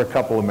talked to him for a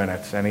couple of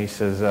minutes, and he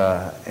says,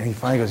 and he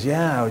finally goes,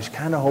 yeah, I was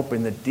kind of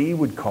hoping that Dee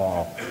would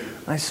call.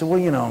 And I said,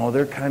 well,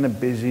 they're kind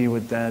of busy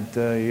with that,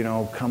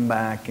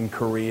 comeback in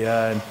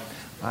Korea, and,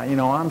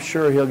 I'm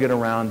sure he'll get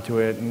around to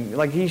it.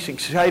 And, he's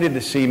excited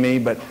to see me,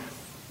 but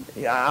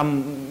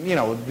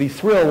the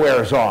thrill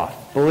wears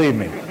off, believe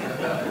me.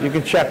 You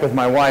can check with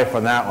my wife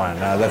on that one.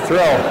 The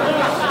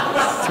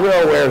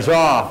thrill wears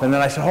off. And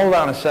then I said, hold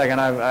on a second,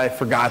 I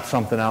forgot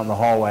something out in the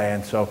hallway.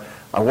 And so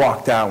I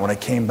walked out. When I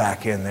came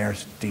back in,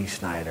 there's Dee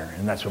Snider.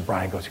 And that's when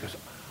Brian goes,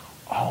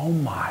 oh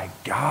my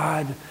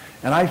God.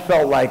 And I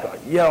felt like,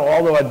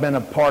 although I'd been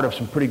a part of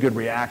some pretty good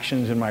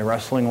reactions in my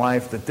wrestling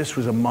life, that this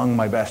was among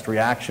my best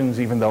reactions,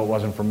 even though it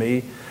wasn't for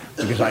me,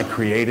 because I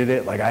created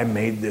it. I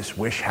made this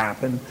wish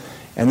happen.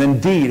 And then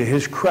Dee, to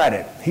his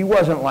credit, he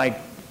wasn't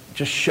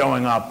just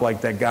showing up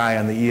like that guy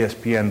on the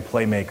ESPN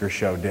Playmaker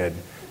show did.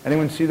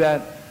 Anyone see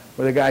that?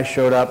 Where the guy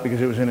showed up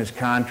because it was in his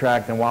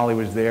contract, and while he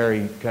was there,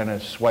 he kind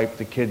of swiped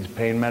the kid's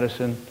pain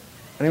medicine.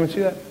 Anyone see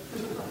that?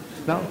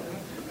 No?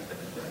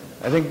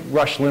 I think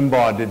Rush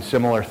Limbaugh did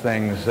similar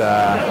things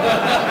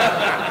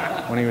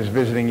when he was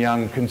visiting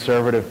young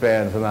conservative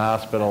fans in the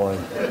hospital.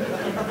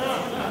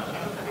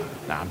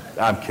 No,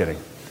 I'm kidding.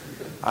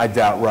 I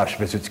doubt Rush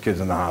visits kids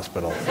in the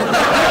hospital.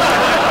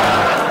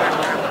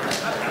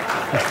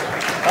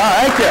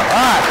 Thank you. All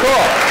right,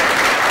 cool.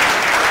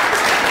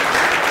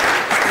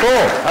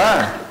 All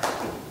right.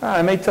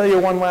 I may tell you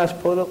one last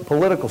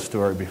political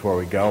story before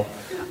we go.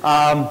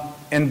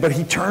 But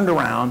he turned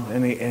around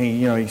and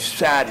he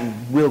sat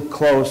real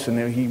close,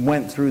 and he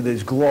went through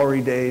these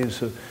glory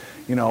days of,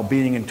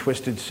 being in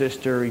Twisted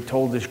Sister. He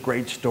told this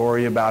great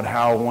story about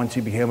how once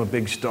he became a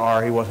big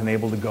star, he wasn't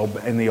able to go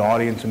in the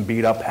audience and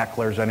beat up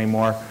hecklers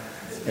anymore.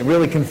 It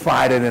really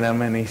confided in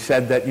him, and he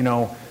said that,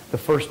 the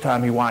first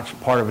time he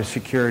watched part of his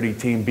security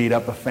team beat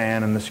up a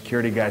fan, and the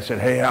security guy said,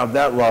 "Hey, how'd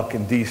that look?"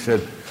 And Dee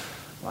said,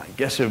 "Well, I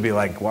guess it would be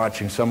like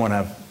watching someone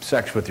have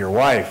sex with your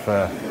wife.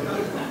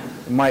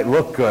 It might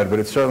look good, but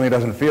it certainly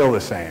doesn't feel the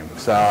same."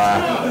 So,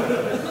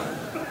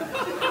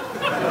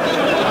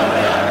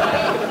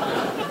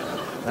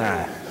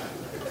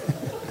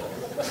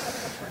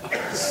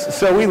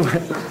 so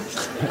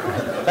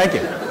thank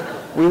you.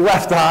 We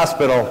left the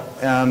hospital,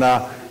 and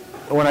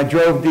when I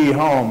drove Dee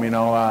home,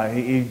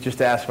 he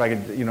just asked if I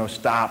could,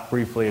 stop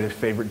briefly at his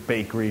favorite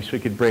bakery so he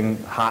could bring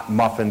hot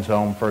muffins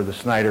home for the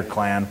Snyder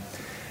clan.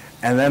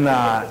 And then,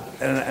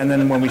 and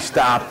then when we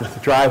stopped at the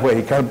driveway,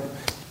 he kind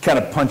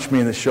of punched me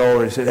in the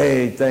shoulder. He said,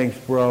 "Hey, thanks,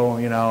 bro,"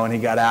 and he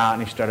got out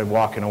and he started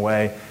walking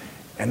away.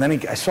 And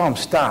then I saw him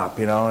stop,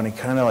 and he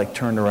kind of like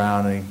turned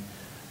around and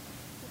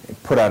he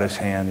put out his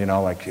hand,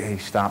 like, "Hey,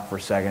 stop for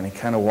a second." He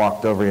kind of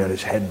walked over, he had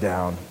his head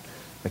down.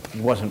 Like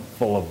he wasn't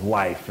full of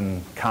life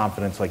and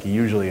confidence like he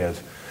usually is.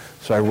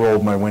 So I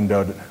rolled my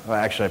window.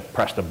 Actually, I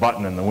pressed a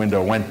button and the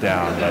window went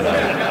down, but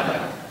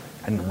I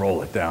didn't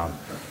roll it down.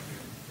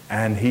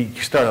 And he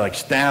started like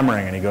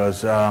stammering, and he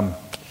goes,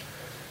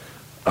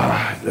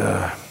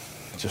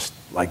 "Just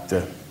like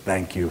to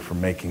thank you for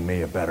making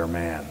me a better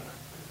man."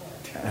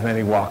 And then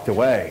he walked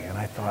away, and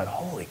I thought,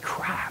 holy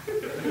crap.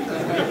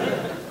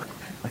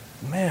 Like,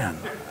 man,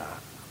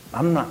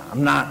 I'm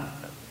not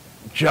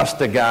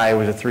just a guy who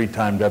was a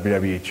 3-time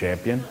WWE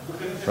champion,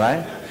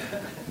 right?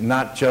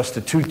 Not just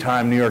a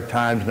 2-time New York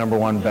Times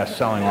 #1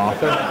 best-selling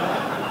author.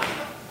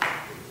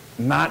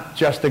 Not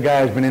just a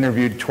guy who's been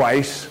interviewed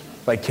twice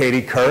by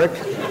Katie Couric.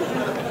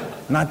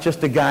 Not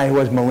just a guy who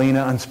has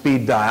Melina on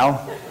speed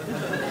dial.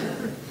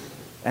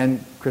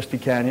 And Christy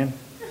Canyon.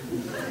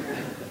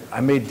 I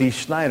made Dee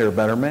Snider a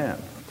better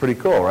man. Pretty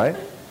cool, right?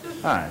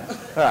 All right.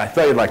 I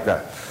thought you'd like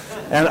that.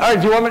 And all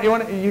right,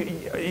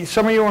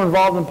 some of you were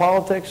involved in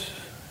politics?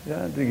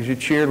 Yeah, because you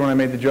cheered when I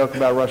made the joke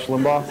about Rush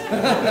Limbaugh?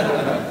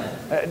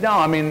 No,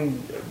 I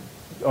mean,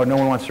 no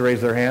one wants to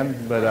raise their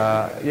hand, but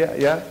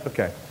yeah,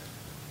 okay.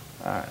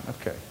 All right,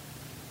 okay.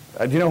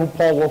 Do you know who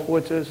Paul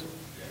Wolfowitz is?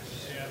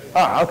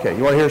 Ah, okay.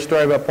 You want to hear a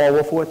story about Paul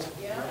Wolfowitz?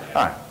 Yeah.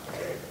 All right.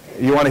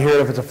 You want to hear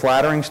it if it's a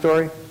flattering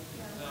story?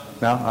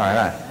 No? All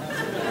right.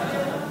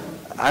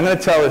 I'm going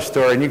to tell this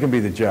story, and you can be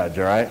the judge,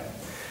 all right?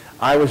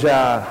 I was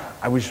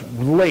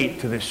late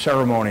to this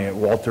ceremony at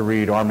Walter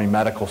Reed Army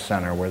Medical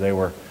Center where they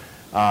were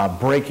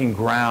breaking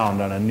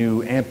ground on a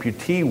new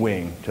amputee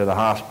wing to the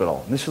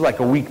hospital. And this is like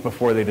a week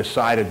before they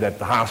decided that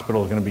the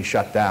hospital was going to be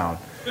shut down,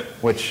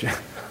 which here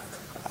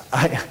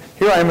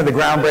I am at the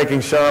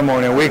groundbreaking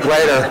ceremony. A week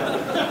later,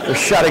 they're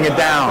shutting it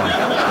down.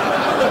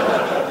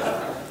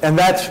 And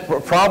that's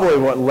probably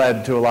what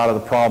led to a lot of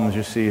the problems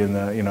you see in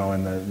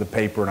the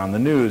paper and on the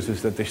news,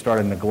 is that they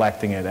started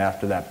neglecting it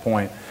after that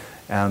point.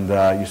 And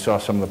you saw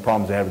some of the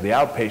problems they had with the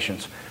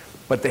outpatients.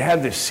 But they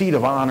had this seat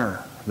of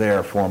honor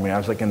there for me. I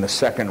was like in the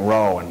second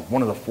row, and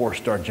one of the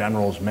 4-star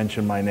generals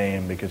mentioned my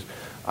name because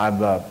I've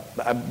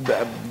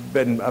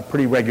been a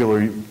pretty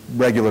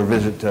regular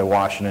visit to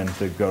Washington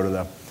to go to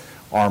the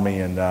Army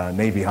and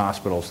Navy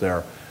hospitals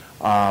there.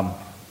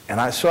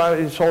 So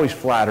it's always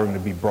flattering to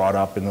be brought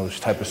up in those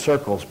type of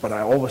circles, but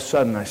all of a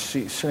sudden I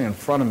see, sitting in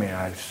front of me,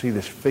 I see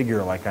this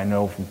figure like I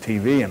know from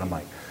TV, and I'm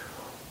like,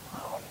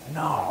 oh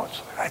no,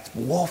 that's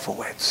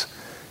Wolfowitz.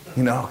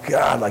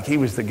 God, like he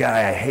was the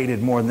guy I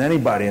hated more than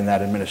anybody in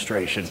that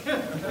administration.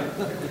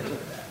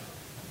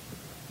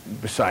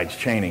 Besides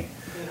Cheney.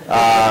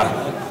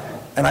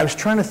 And I was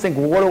trying to think,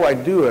 well, what do I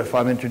do if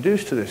I'm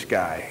introduced to this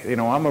guy?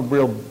 I'm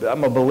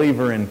a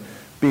believer in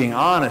being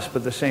honest, but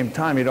at the same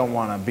time, you don't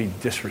want to be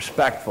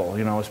disrespectful,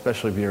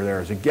 especially if you're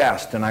there as a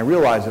guest. And I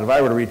realized that if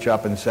I were to reach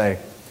up and say,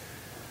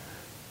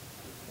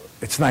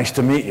 "It's nice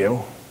to meet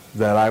you,"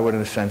 that I would,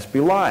 in a sense, be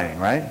lying,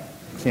 right?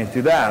 Can't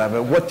do that. I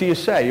mean, what do you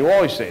say? You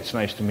always say it's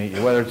nice to meet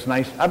you, whether it's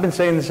nice. I've been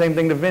saying the same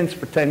thing to Vince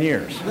for 10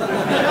 years. I'm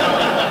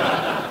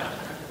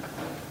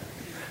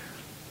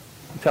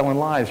telling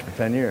lies for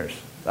 10 years.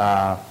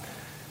 And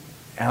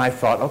I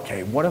thought,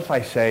 okay, what if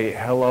I say,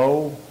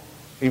 "Hello,"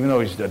 even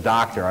though he's a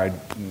doctor, I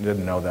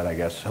didn't know that, I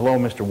guess. "Hello,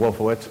 Mr.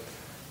 Wolfowitz.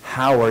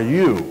 How are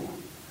you?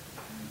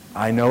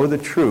 I know the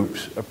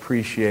troops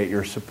appreciate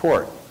your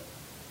support."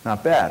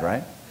 Not bad,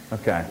 right?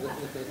 Okay.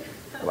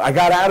 I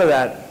got out of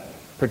that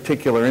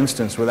particular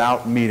instance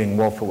without meeting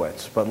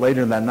Wolfowitz. But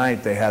later that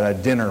night, they had a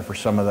dinner for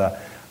some of the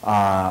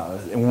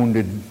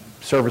wounded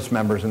service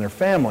members and their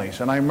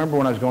families. And I remember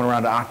when I was going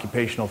around to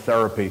occupational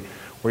therapy,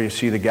 where you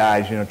see the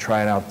guys,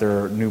 trying out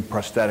their new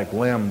prosthetic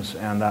limbs.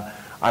 And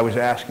I was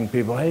asking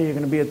people, hey, you're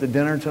going to be at the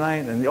dinner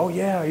tonight? And, oh,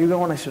 yeah, are you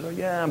going? I said, oh,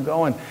 yeah, I'm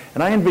going.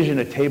 And I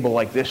envisioned a table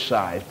like this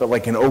size, but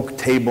like an oak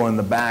table in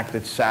the back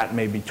that sat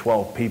maybe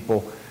 12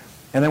 people.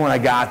 And then when I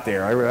got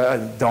there,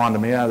 it dawned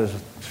on me, there's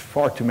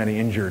far too many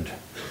injured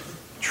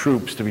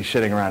troops to be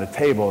sitting around a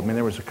table. I mean,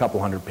 there was a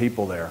couple hundred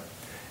people there.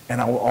 And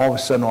all of a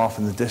sudden, off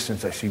in the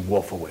distance, I see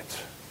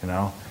Wolfowitz, And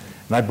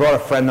I brought a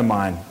friend of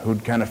mine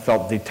who'd kind of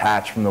felt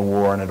detached from the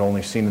war and had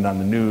only seen it on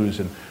the news.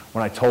 And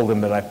when I told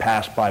him that I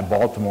passed by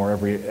Baltimore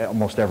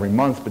almost every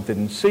month but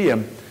didn't see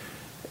him,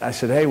 I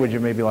said, hey, would you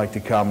maybe like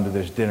to come to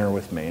this dinner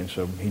with me? And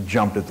so he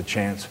jumped at the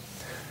chance.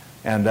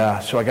 And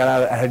so I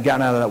had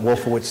gotten out of that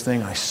Wolfowitz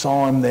thing. I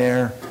saw him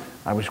there.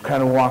 I was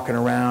kind of walking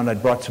around.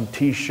 I'd brought some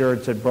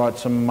T-shirts. I'd brought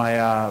some of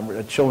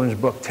my children's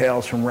book,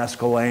 Tales from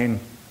Resca Lane.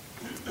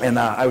 And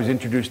I was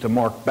introduced to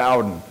Mark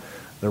Bowden,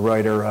 the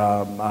writer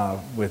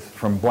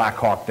from Black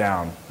Hawk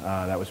Down.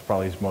 That was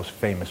probably his most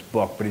famous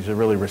book, but he's a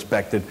really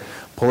respected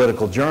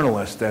political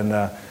journalist.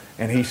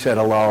 And he said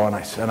hello,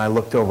 and I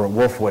looked over at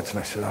Wolfowitz, and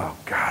I said, oh,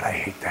 God, I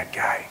hate that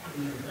guy.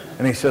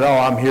 And he said, oh,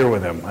 I'm here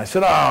with him. I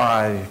said, oh,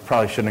 I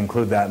probably shouldn't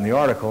include that in the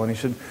article. And he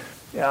said,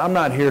 yeah, I'm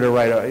not here to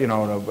write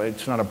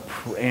it's not a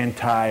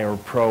anti or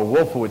pro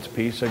Wolfowitz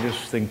piece. I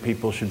just think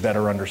people should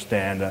better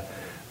understand a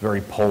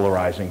very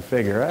polarizing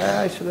figure.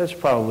 I said, that's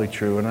probably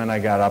true. And then I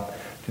got up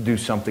to do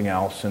something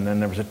else, and then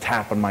there was a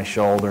tap on my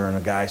shoulder, and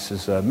a guy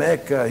says,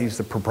 Mick, he's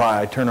the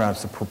proprietor. I turned around,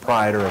 it's the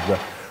proprietor of the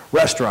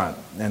restaurant.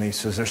 And he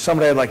says, there's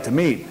somebody I'd like to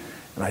meet.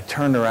 And I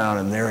turned around,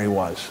 and there he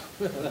was,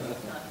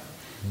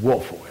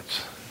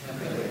 Wolfowitz.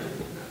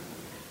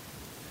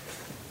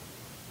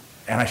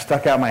 And I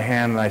stuck out my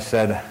hand, and I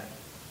said,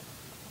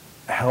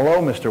 hello,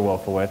 Mr.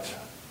 Wolfowitz.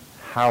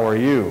 How are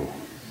you?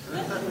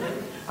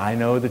 I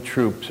know the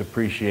troops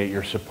appreciate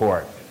your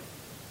support.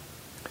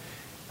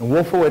 And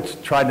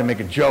Wolfowitz tried to make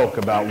a joke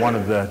about one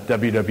of the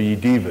WWE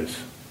divas,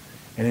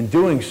 and in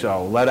doing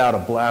so, let out a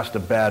blast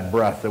of bad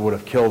breath that would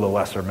have killed a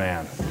lesser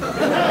man.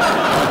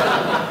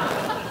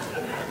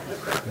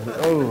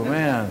 Oh,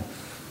 man.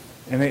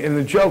 And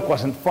the joke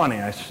wasn't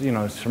funny. I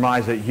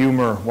surmised that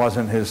humor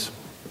wasn't his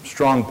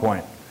strong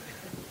point.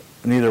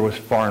 Neither was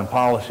foreign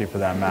policy, for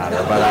that matter.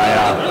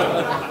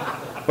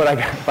 But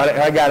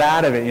I got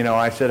out of it.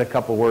 I said a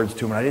couple words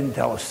to him, and I didn't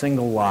tell a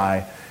single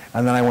lie.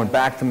 And then I went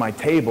back to my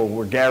table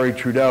where Gary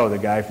Trudeau, the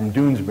guy from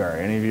Doonesbury,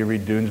 any of you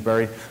read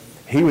Doonesbury?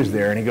 He was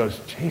there, and he goes,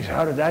 geez,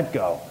 how did that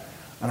go?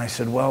 And I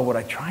said, well, what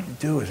I tried to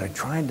do is I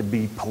tried to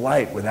be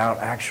polite without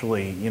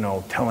actually,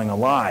 telling a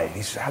lie.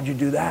 He said, how'd you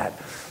do that?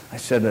 I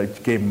said, I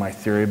gave him my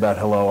theory about,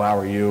 hello, how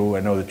are you?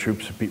 I know the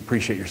troops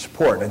appreciate your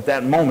support. And at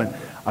that moment,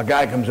 a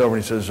guy comes over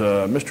and he says,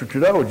 Mr.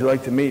 Trudeau, would you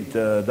like to meet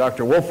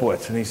Dr.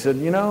 Wolfowitz? And he said,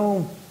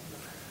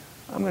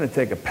 I'm going to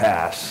take a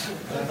pass.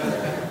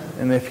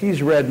 And if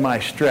he's read my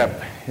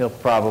strip, he'll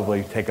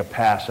probably take a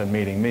pass on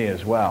meeting me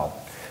as well.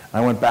 I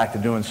went back to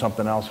doing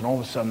something else, and all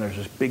of a sudden there's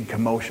this big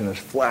commotion, there's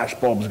flash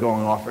bulbs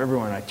going off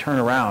everywhere, and I turn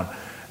around,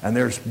 and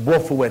there's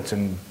Wolfowitz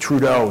and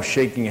Trudeau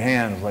shaking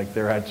hands like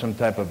they're at some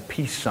type of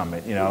peace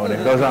summit, and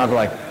it goes on for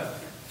like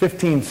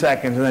 15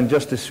 seconds, and then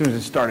just as soon as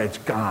it started, it's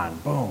gone.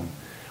 Boom.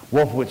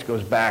 Wolfowitz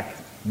goes back,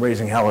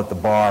 raising hell at the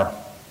bar.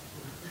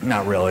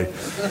 Not really.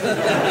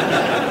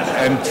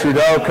 And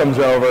Trudeau comes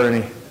over,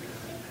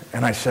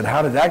 and I said,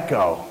 how did that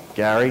go,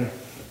 Gary? And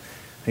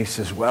he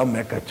says, well,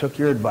 Mick, I took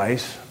your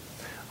advice.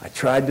 I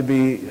tried to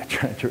be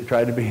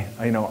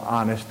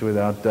honest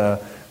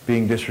without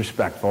being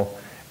disrespectful.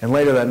 And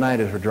later that night,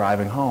 as we're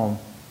driving home,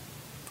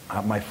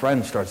 my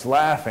friend starts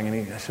laughing,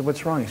 and I said,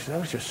 what's wrong? He said,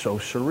 that was just so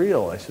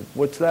surreal. I said,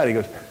 what's that? He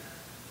goes,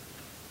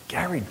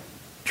 Gary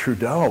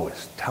Trudeau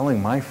is telling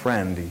my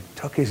friend he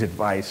took his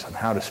advice on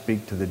how to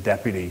speak to the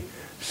Deputy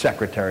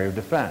Secretary of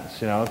Defense.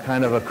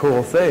 Kind of a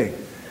cool thing.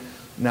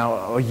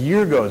 Now, a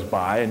year goes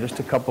by, and just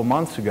a couple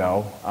months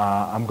ago,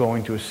 I'm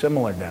going to a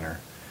similar dinner.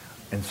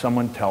 And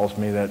someone tells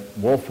me that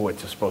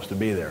Wolfowitz is supposed to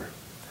be there.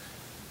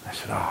 I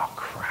said, oh,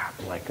 crap.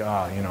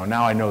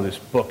 Now I know this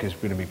book is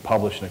going to be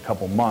published in a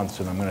couple months,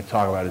 and I'm going to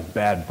talk about his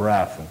bad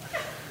breath and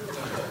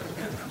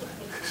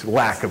his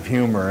lack of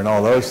humor and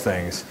all those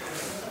things.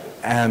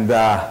 And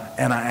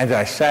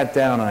I sat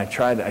down, and I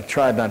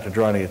tried not to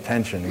draw any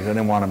attention because I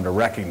didn't want him to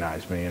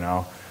recognize me,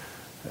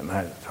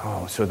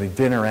 so the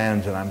dinner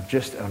ends, and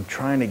I'm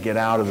trying to get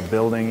out of the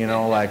building,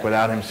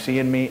 without him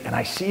seeing me, and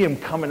I see him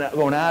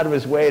going out of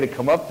his way to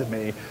come up to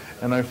me,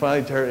 and I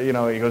finally turn, he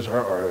goes,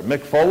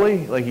 Mick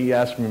Foley? Like, he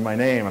asked me my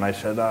name, and I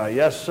said,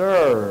 yes,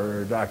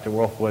 sir, Dr.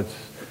 Wolfowitz,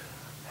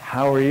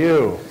 how are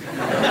you?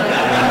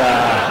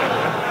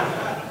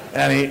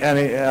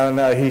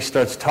 And he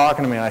starts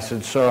talking to me, and I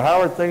said, so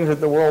how are things at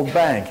the World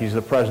Bank? He's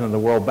the president of the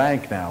World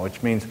Bank now,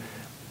 which means,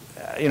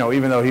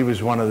 even though he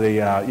was one of the,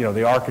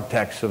 the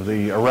architects of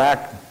the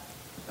Iraq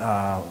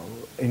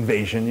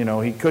invasion,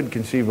 he could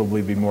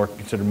conceivably be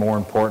considered more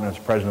important as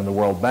president of the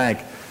World Bank.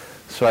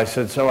 So I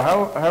said, so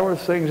how are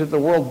things at the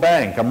World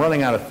Bank? I'm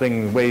running out of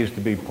ways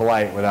to be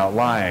polite without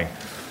lying.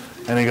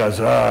 And he goes,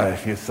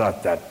 if you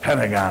thought that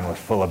Pentagon was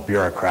full of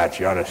bureaucrats,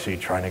 you ought to see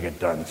trying to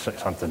get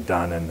something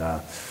done in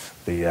the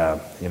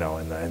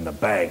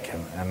bank.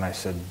 And I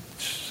said,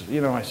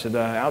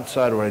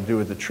 outside of what I do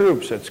with the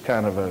troops, that's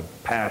kind of a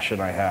passion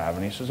I have.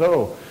 And he says,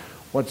 oh,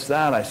 what's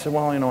that? I said,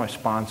 well, I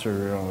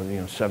sponsor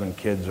 7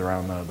 kids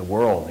around the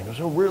world. And he goes,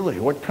 oh,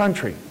 really? What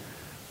country?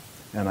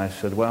 And I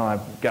said, well,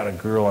 I've got a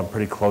girl I'm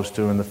pretty close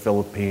to in the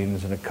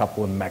Philippines and a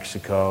couple in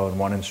Mexico and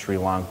one in Sri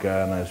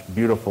Lanka and this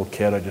beautiful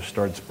kid I just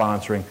started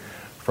sponsoring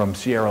from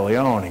Sierra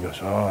Leone. He goes,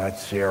 oh, that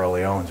Sierra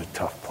Leone's a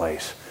tough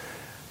place.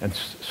 And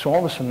so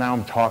all of a sudden now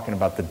I'm talking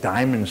about the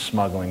diamond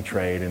smuggling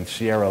trade in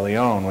Sierra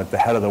Leone with the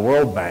head of the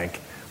World Bank.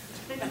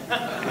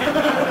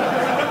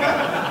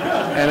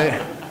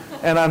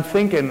 And I'm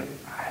thinking,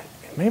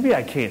 maybe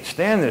I can't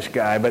stand this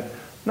guy, but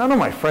none of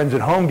my friends at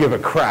home give a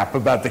crap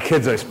about the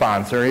kids I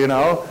sponsor,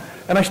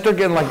 And I start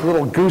getting like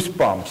little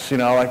goosebumps,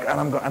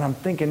 and I'm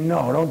thinking,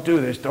 no, don't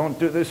do this.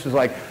 This is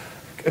like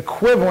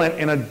equivalent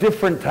in a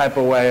different type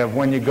of way of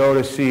when you go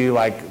to see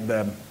like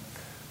the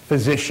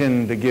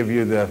physician to give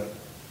you the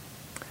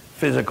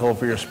physical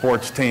for your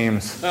sports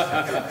teams.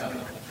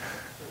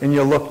 And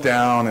you look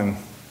down and,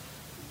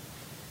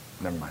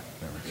 never mind.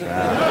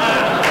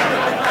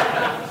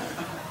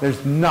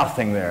 There's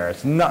nothing there.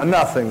 It's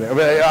nothing there.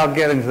 But I'll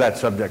get into that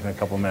subject in a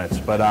couple of minutes.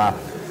 But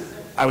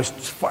I was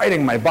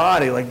fighting my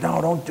body, like, no,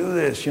 don't do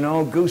this.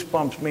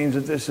 Goosebumps means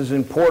that this is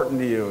important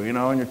to you,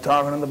 and you're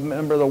talking to the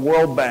member of the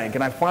World Bank.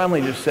 And I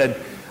finally just said,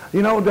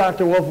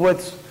 Dr.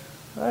 Wolfowitz,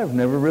 I've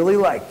never really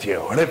liked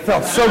you. And it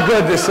felt so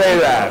good to say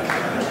that.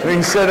 And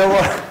he said,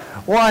 well,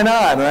 why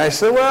not? And I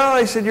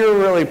said, you're a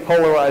really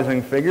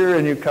polarizing figure,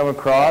 and you come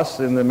across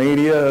in the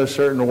media a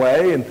certain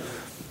way.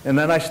 And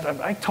then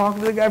I talked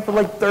to the guy for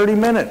like 30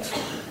 minutes.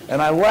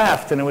 And I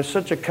left, and it was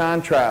such a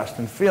contrast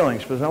in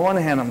feelings. Because on one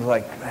hand, I'm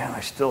like, man, I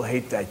still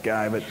hate that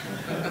guy. But,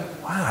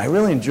 wow, I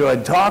really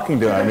enjoyed talking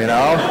to him, And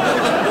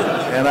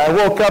I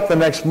woke up the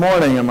next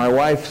morning, and my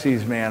wife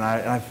sees me, and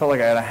I felt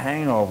like I had a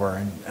hangover.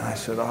 And I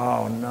said,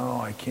 oh,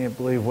 no, I can't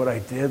believe what I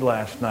did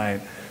last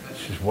night.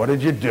 She says, what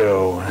did you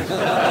do?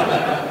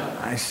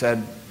 I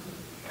said,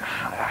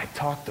 I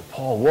talked to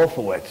Paul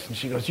Wolfowitz. And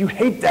she goes, you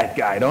hate that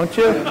guy, don't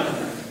you?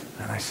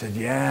 And I said,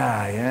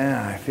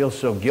 yeah, I feel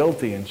so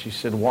guilty. And she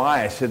said,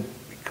 why? I said,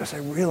 because I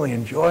really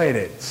enjoyed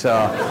it. So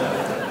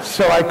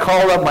I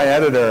called up my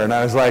editor, and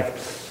I was like,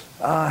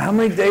 how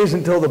many days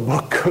until the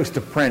book goes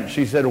to print?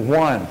 She said,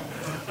 1.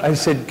 I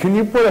said, can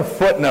you put a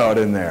footnote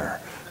in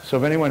there? So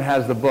if anyone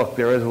has the book,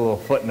 there is a little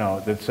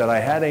footnote that said, I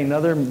had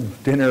another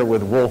dinner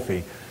with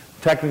Wolfie,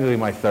 technically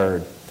my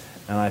 3rd.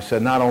 And I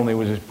said, not only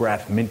was his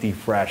breath minty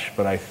fresh,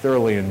 but I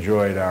thoroughly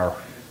enjoyed our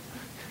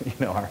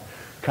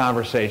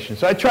conversation.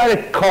 So I try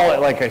to call it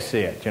like I see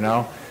it,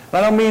 I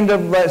don't mean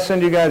to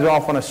send you guys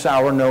off on a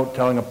sour note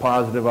telling a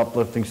positive,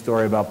 uplifting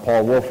story about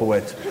Paul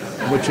Wolfowitz,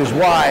 which is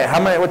why,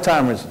 what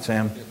time is it,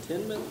 Sam?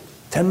 10 minutes.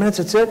 10 minutes,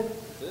 that's it?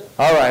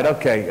 All right,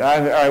 okay.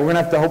 All right, we're going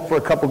to have to hope for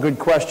a couple good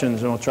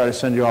questions, and we'll try to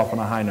send you off on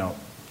a high note.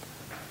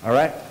 All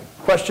right?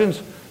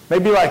 Questions?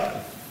 Maybe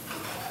like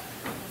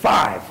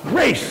 5.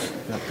 Race!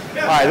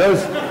 All right,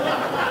 those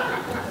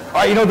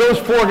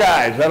 4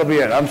 guys, that'll be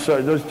it. I'm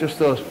sorry, just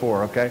those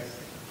 4, okay?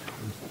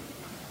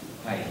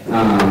 Hi.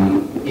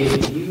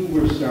 If you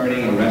were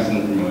starting a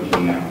wrestling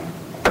promotion now,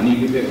 and you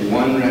could pick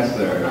one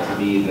wrestler to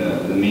be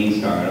the main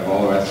star of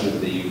all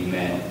wrestlers that you've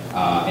met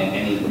in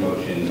any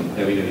promotion,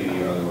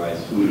 WWE or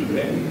otherwise, who would you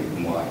pick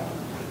and why?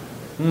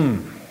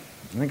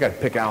 I think I'd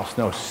pick Al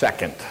Snow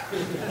second.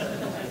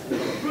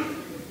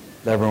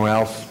 Everyone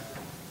else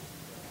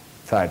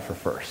tied for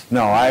first.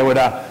 No,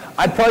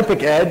 I'd probably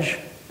pick Edge.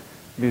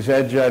 Because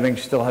Edge, I think,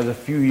 still has a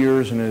few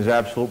years in his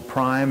absolute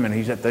prime, and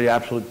he's at the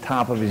absolute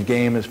top of his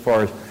game as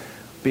far as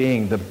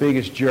being the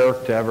biggest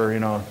jerk to ever,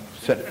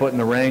 set foot in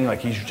the ring. Like,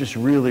 he's just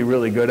really,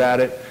 really good at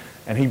it.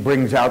 And he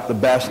brings out the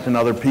best in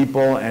other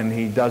people, and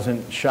he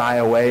doesn't shy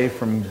away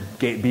from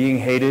being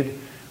hated,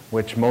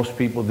 which most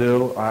people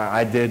do.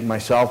 I did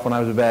myself when I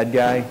was a bad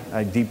guy.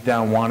 I deep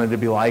down wanted to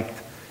be liked.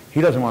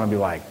 He doesn't want to be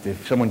liked.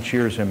 If someone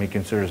cheers him, he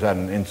considers that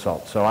an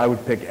insult. So I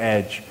would pick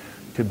Edge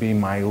to be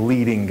my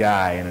leading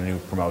guy in a new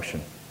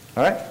promotion.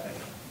 All right?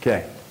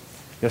 Okay.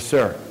 Yes,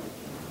 sir.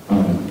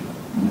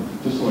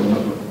 Just so I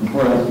know,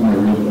 before I ask my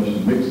real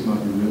question, mixed,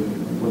 not your real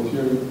question. What's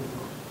your...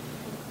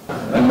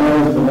 I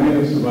know the Land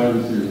of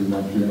Survivor Series in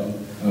Montreal,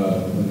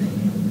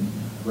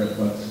 Bret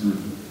Butt's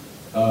group.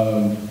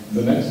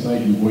 The next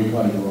night you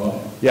boycotted Raw.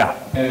 Yeah.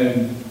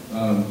 And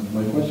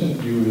my question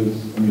to you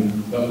is,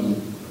 that was a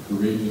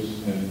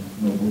courageous and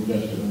noble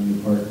gesture on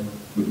your part,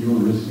 but you were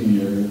risking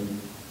your...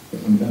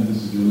 this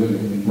is your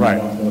living, and you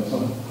walked out. So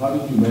how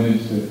did you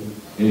manage to,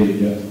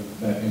 get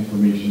that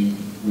information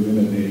within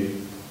a day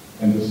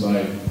and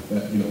decide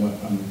that,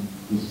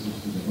 this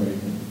just isn't right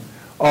for me?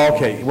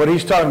 Okay, what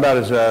he's talking about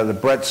is the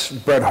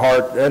Bret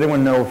Hart.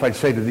 Anyone know if I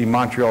say the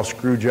Montreal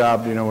screw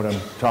job? Do you know what I'm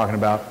talking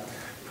about?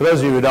 For those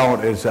of you who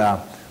don't, is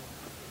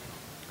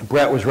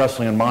Brett was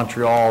wrestling in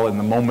Montreal, and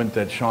the moment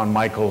that Shawn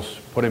Michaels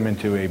put him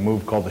into a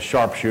move called the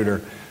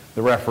sharpshooter,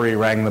 the referee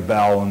rang the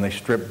bell and they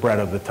stripped Brett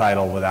of the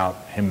title without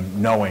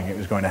him knowing it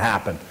was going to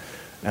happen.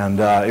 And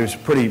it was a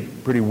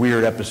pretty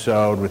weird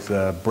episode with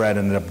Brett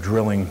ended up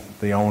drilling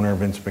the owner,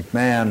 Vince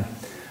McMahon,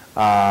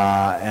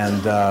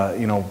 and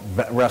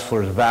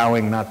wrestlers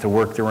vowing not to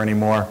work there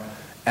anymore.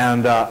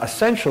 And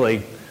essentially,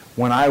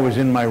 when I was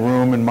in my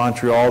room in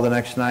Montreal the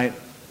next night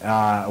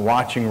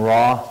watching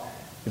Raw,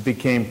 it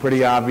became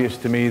pretty obvious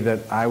to me that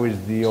I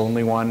was the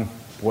only one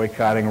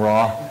boycotting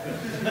Raw.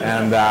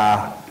 And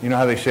you know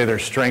how they say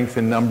there's strength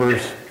in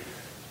numbers?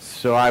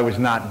 So I was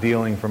not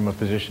dealing from a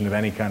position of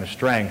any kind of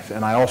strength.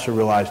 And I also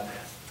realized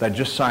that I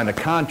just signed a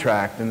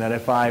contract, and that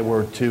if I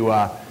were to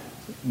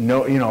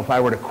if I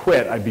were to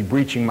quit, I'd be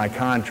breaching my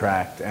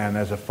contract. And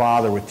as a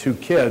father with 2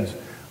 kids,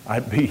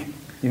 I'd be,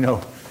 in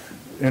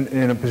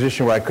a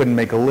position where I couldn't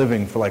make a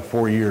living for like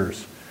 4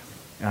 years.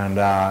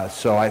 And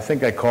so I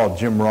think I called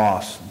Jim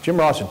Ross. Jim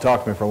Ross had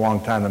talked to me for a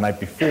long time the night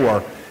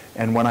before,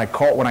 and when I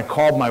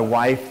called my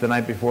wife the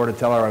night before to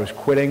tell her I was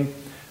quitting,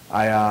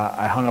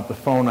 I hung up the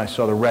phone. I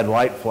saw the red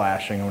light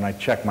flashing, and when I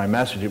checked my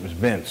message, it was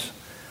Vince.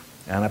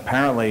 And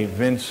apparently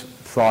Vince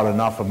thought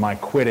enough of my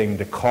quitting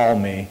to call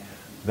me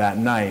that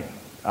night.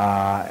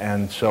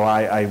 And so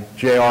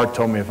JR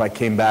told me if I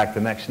came back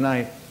the next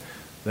night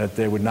that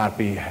they would not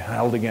be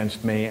held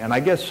against me. And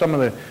I guess some of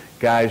the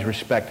guys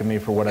respected me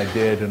for what I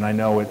did, and I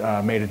know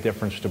it made a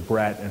difference to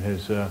Brett and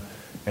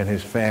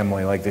his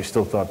family. Like, they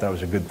still thought that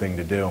was a good thing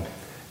to do.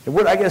 It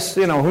would, I guess,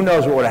 who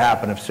knows what would have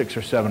happened if 6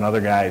 or 7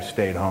 other guys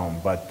stayed home.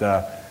 But,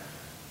 that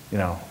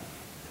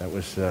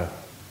was,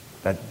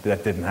 that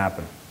didn't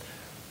happen.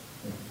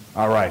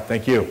 All right,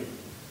 thank you.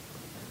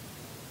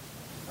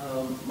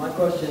 My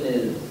question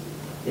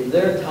is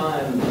there a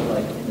time,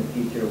 like, in the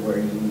future where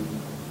you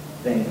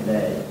think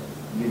that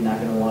you're not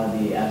going to want to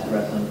be asked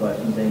wrestling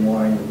questions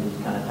anymore, and you're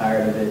just kind of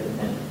tired of it,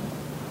 and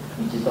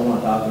you just don't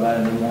want to talk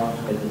about it anymore?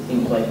 Because it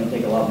seems like you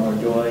take a lot more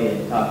joy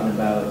in talking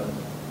about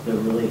the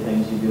really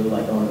things you do,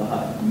 like going to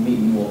the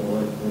meeting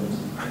Wolfwood, and,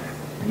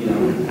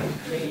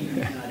 making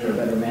you a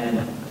better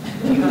man.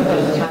 You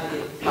just kind of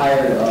get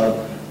tired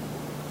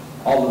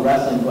of all the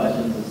wrestling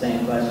questions, the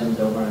same questions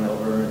over and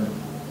over, and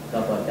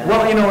stuff like that.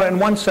 Well, in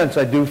one sense,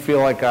 I do feel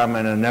like I'm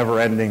in a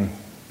never-ending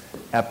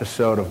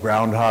episode of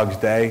Groundhog's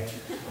Day.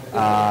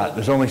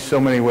 There's only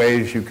so many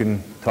ways you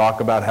can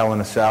talk about Hell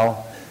in a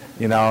Cell,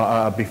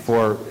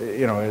 before,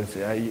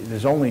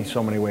 there's only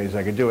so many ways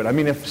I could do it. I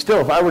mean, if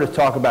I were to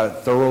talk about it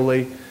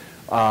thoroughly,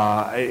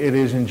 it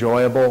is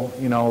enjoyable.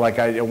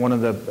 One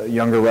of the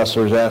younger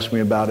wrestlers asked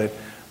me about it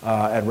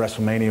at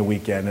WrestleMania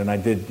weekend, and I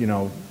did,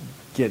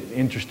 get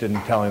interested in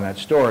telling that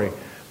story.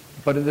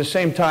 But at the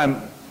same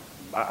time,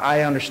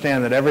 I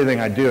understand that everything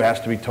I do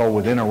has to be told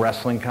within a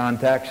wrestling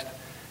context,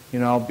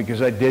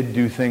 because I did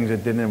do things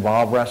that didn't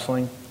involve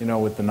wrestling,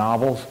 with the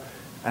novels,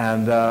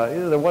 and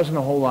there wasn't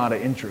a whole lot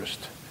of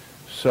interest.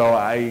 So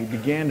I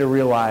began to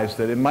realize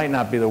that it might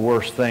not be the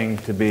worst thing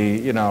to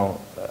be,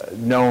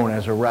 known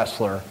as a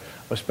wrestler,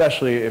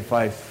 especially if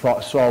I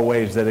saw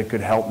ways that it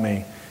could help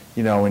me,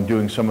 in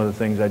doing some of the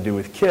things I do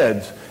with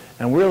kids.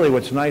 And really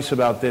what's nice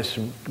about this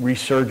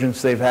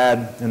resurgence they've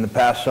had in the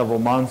past several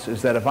months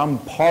is that if I'm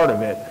part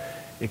of it,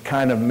 it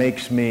kind of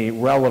makes me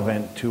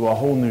relevant to a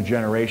whole new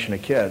generation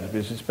of kids.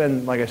 Because it's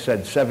been, like I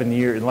said, 7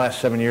 years, in the last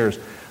 7 years,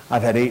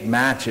 I've had 8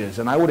 matches,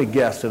 and I would have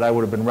guessed that I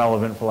would have been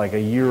relevant for like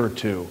a year or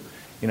two.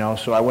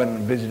 So I went and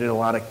visited a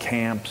lot of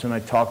camps, and I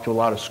talked to a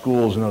lot of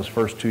schools in those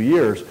first 2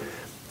 years.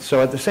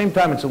 So at the same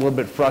time, it's a little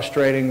bit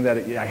frustrating that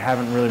I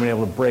haven't really been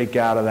able to break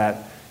out of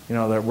that,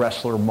 that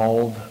wrestler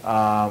mold.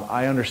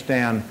 I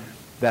understand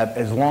that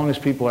as long as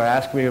people are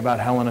asking me about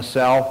Hell in a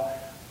Cell,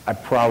 I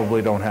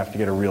probably don't have to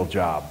get a real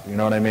job. You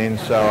know what I mean?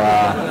 So,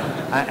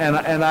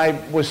 and I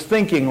was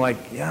thinking, do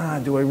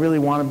I really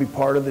want to be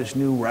part of this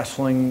new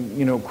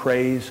wrestling,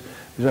 craze?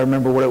 Because I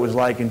remember what it was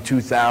like in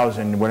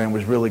 2000 when it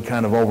was really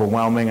kind of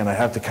overwhelming, and I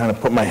had to kind of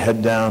put my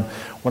head down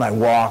when I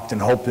walked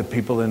and hope that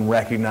people didn't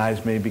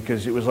recognize me,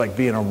 because it was like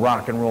being a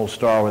rock and roll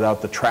star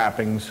without the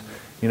trappings,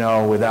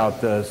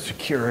 without the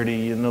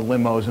security and the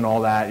limos and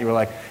all that. You were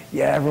like,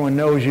 yeah, everyone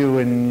knows you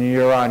and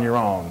you're on your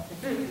own.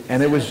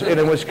 And it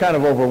was kind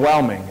of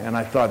overwhelming. And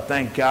I thought,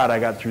 thank God I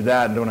got through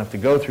that and don't have to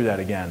go through that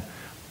again.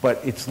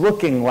 But it's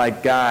looking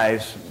like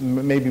guys,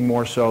 maybe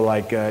more so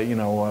like,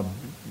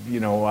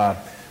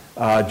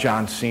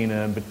 John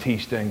Cena and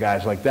Batista and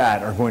guys like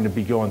that are going to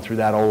be going through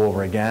that all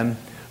over again.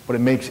 But it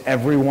makes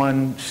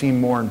everyone seem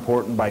more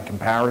important by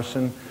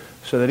comparison.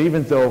 So that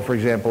even though, for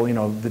example,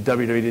 the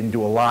WWE didn't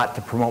do a lot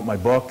to promote my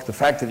book, the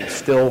fact that it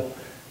still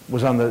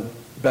was on the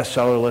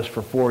bestseller list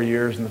for 4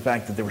 years, and the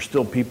fact that there were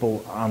still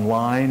people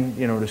online,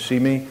 to see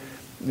me,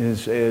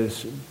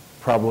 is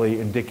probably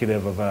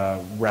indicative of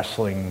a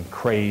wrestling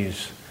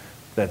craze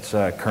that's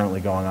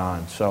currently going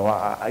on. So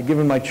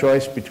given my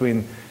choice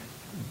between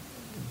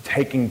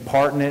taking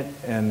part in it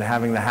and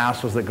having the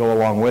hassles that go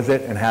along with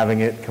it and having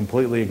it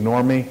completely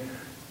ignore me,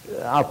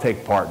 I'll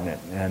take part in it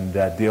and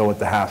deal with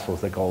the hassles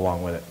that go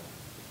along with it.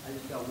 I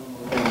just got one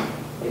more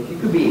thing. If you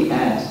could be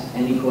asked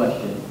any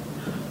question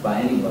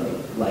by anybody.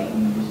 Like,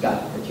 you just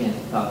got a chance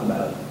to talk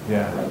about.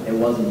 Yeah. Like, it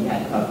wasn't you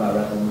had to talk about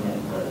wrestling, you had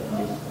to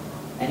just,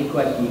 any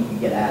question you could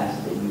get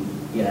asked that you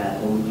get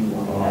asked, what would you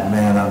want to ask? Oh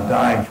man, I'm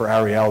dying for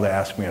Ariel to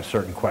ask me a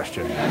certain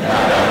question.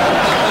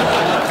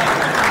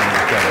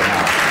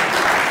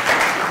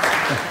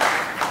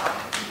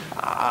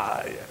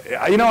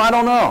 You know, I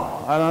don't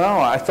know.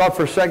 I thought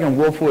for a second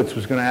Wolfowitz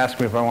was going to ask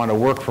me if I wanted to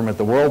work for him at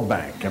the World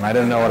Bank, and I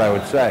didn't know what I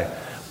would say.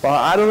 But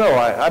I don't know.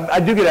 I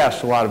do get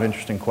asked a lot of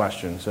interesting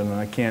questions, and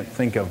I can't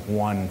think of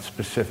one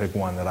specific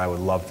one that I would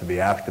love to be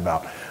asked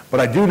about. But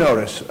I do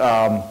notice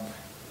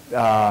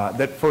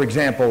that, for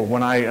example,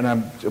 when and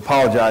I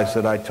apologize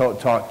that I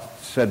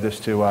said this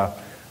to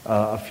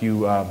a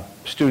few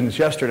students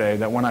yesterday,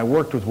 that when I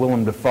worked with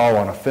Willem Dafoe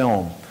on a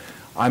film,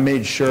 I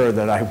made sure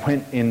that I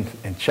went in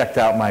and checked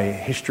out my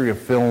history of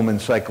film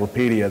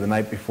encyclopedia the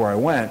night before I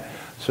went,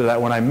 so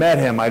that when I met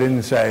him, I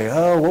didn't say,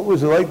 "Oh, what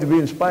was it like to be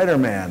in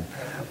Spider-Man?"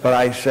 But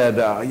I said,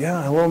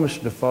 "Yeah, hello,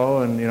 Mr.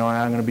 Dafoe, and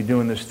I'm going to be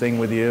doing this thing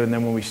with you." And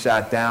then when we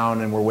sat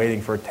down and we're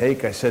waiting for a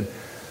take, I said,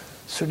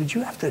 "So did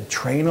you have to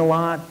train a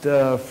lot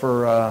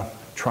for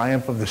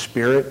Triumph of the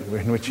Spirit,"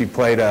 in which he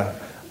played a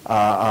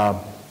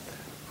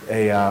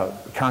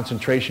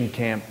concentration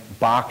camp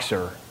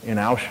boxer in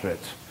Auschwitz?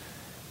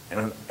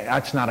 And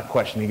that's not a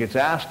question he gets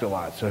asked a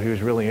lot, so he was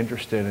really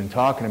interested in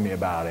talking to me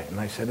about it. And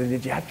I said,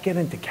 "Did you have to get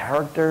into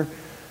character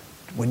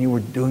when you were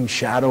doing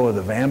Shadow of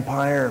the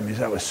Vampire?" I mean,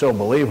 that was so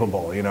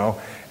believable,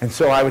 And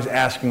so I was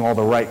asking all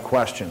the right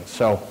questions.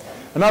 So,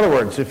 in other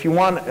words, if you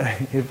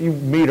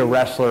meet a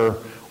wrestler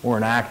or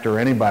an actor or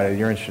anybody that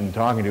you're interested in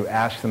talking to,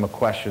 ask them a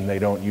question they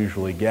don't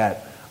usually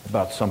get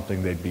about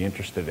something they'd be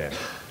interested in,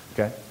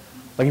 okay?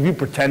 Like if you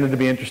pretended to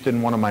be interested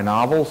in one of my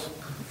novels,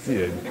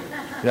 you'd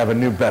have a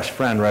new best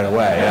friend right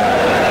away.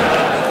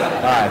 Yeah.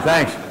 All right,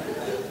 thanks.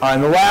 All right,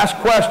 and the last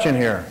question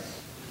here.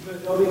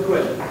 I'll be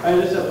quick. I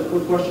just have a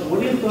quick question. What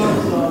are your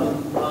thoughts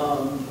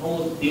on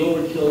almost the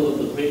overkill of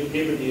the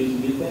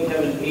pay-per-views? Do you think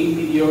having 8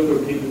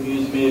 mediocre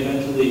pay-per-views may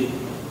eventually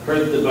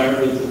hurt the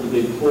vibrance of the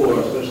big four,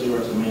 especially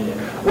WrestleMania?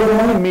 Well,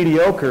 they're only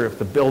mediocre if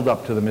the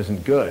build-up to them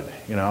isn't good.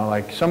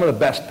 Like some of the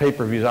best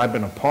pay-per-views I've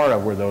been a part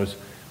of were those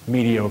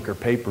mediocre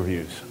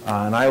pay-per-views.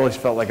 And I always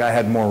felt like I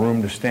had more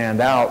room to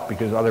stand out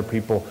because other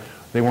people,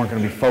 they weren't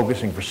going to be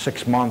focusing for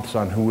 6 months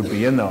on who would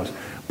be in those.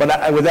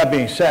 But with that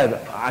being said,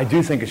 I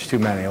do think it's too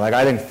many. Like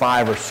I think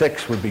 5 or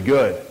 6 would be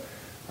good.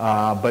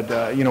 I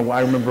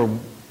remember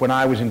when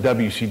I was in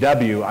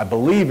WCW, I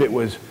believe it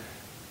was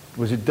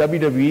it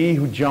WWE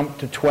who jumped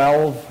to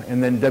 12,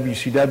 and then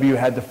WCW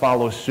had to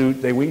follow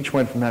suit. They each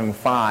went from having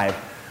 5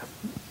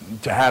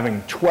 to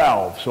having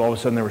 12, so all of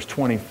a sudden there was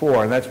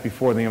 24, and that's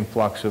before the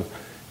influx of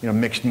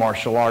mixed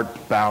martial art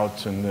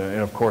bouts, and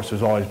of course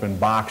there's always been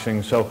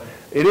boxing. So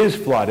it is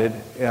flooded,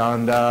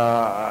 and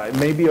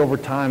maybe over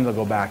time they'll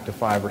go back to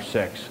 5 or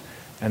 6.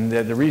 And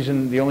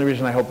the only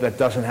reason I hope that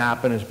doesn't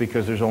happen is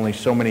because there's only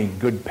so many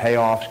good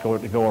payoffs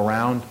to go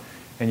around,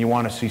 and you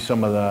want to see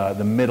some of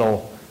the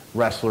middle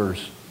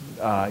wrestlers,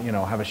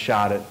 have a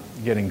shot at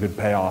getting good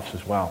payoffs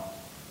as well.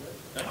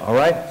 All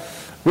right,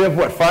 we have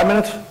what, 5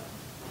 minutes?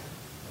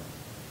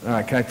 All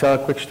right, can I tell a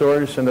quick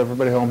story to send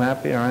everybody home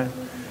happy? All right.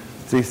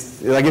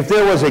 Like if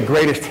there was a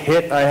greatest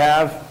hit I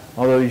have,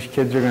 although these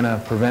kids are going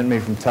to prevent me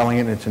from telling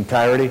it in its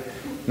entirety,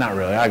 not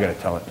really. I got to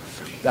tell it.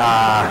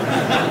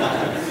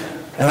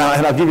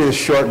 And I'll give you the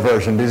short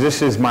version because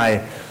this is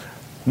my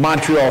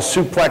Montreal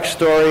suplex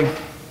story.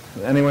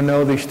 Anyone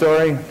know the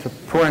story? It's a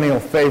perennial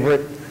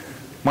favorite.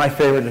 My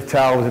favorite to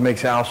tell because it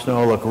makes Al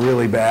Snow look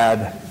really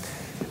bad.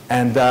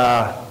 And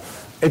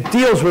it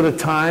deals with a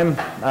time,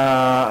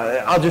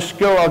 I'll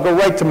go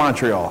right to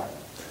Montreal.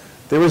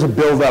 There was a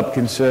build-up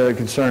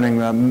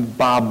concerning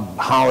Bob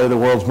Holly, the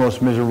world's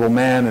most miserable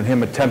man, and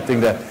him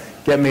attempting to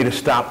get me to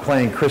stop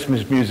playing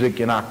Christmas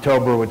music in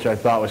October, which I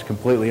thought was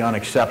completely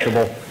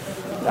unacceptable.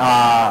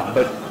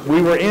 But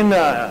we were in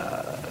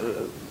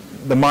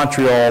the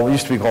Montreal, it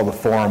used to be called the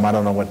Forum, I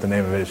don't know what the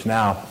name of it is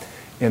now,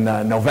 in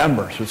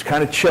November, so it's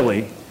kind of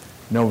chilly.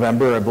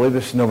 November, I believe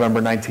this is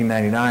November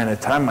 1999. At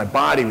the time, my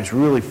body was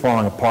really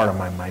falling apart.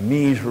 My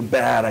knees were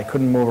bad. I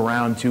couldn't move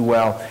around too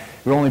well.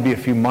 It would only be a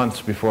few months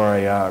before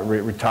I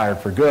retired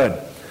for good.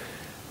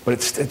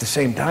 But at the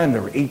same time,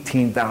 there were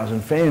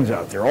 18,000 fans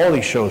out there. All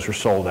these shows were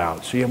sold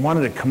out. So you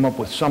wanted to come up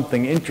with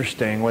something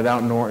interesting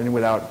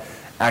without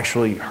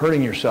actually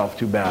hurting yourself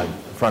too bad in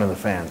front of the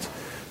fans.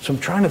 So I'm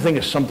trying to think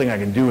of something I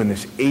can do in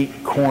this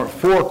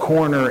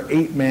 4-corner,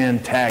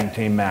 8-man tag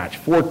team match.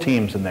 4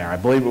 teams in there. I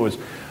believe it was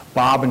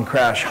Bob and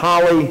Crash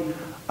Holly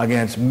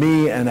against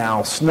me and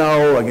Al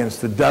Snow,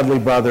 against the Dudley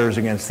Brothers,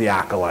 against the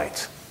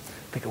Acolytes.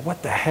 I think,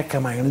 what the heck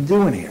am I going to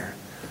do in here?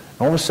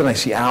 And all of a sudden I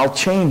see Al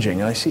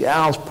changing, and I see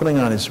Al's putting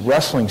on his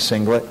wrestling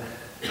singlet,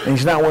 and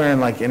he's not wearing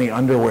like any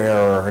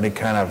underwear or any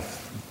kind of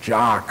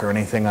jock or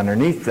anything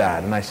underneath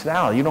that. And I said,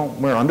 Al, you don't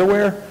wear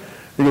underwear?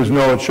 He goes,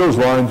 no, it shows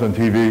lines on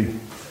TV.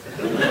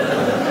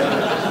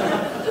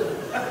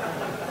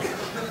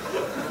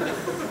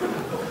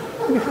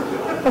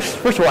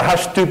 First of all, how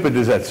stupid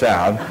does that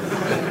sound?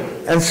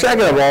 And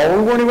second of all,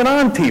 we weren't even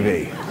on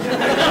TV.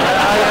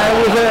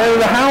 It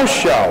was a house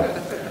show.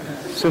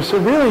 So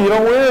really, you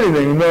don't wear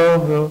anything?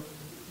 No.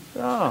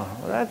 Oh,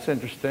 well, that's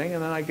interesting.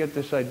 And then I get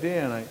this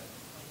idea, and I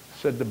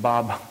said to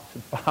Bob,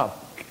 Bob,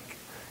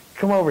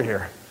 come over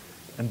here.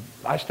 And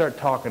I start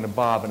talking to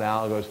Bob, and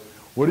Al goes,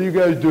 what are you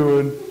guys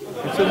doing?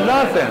 I said,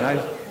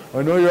 nothing.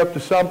 I know you're up to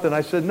something.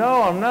 I said,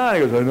 no, I'm not.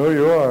 He goes, I know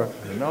you are. I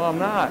said, no, I'm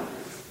not.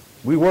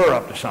 We were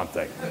up to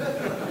something.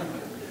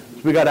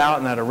 So we got out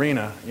in that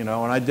arena, and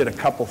I did a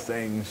couple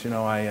things.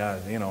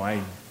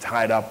 I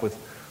tied up with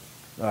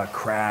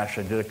Crash.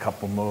 I did a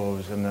couple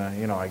moves, and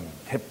I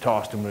hip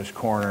tossed him to his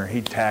corner.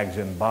 He tags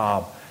in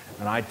Bob,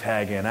 and I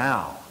tag in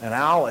Al. And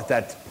Al, at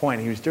that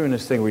point, he was doing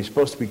this thing where he's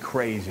supposed to be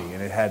crazy,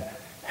 and it had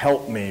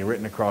 "Help Me"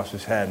 written across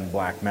his head in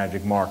black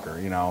magic marker.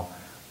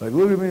 Like,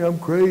 look at me, I'm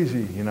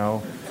crazy.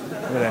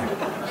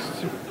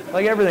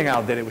 Like everything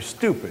Al did, it was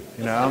stupid.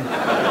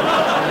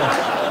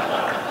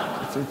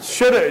 It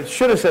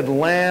should have said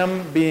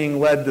 "Lamb being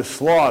led to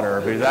slaughter,"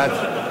 because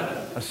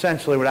that's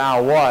essentially what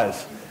Al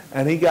was.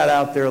 And he got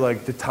out there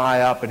like to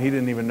tie up, and he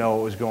didn't even know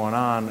what was going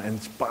on. And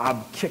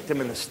Bob kicked him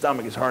in the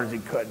stomach as hard as he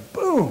could.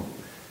 Boom!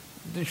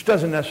 Which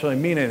doesn't necessarily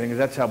mean anything, because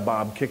that's how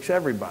Bob kicks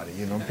everybody.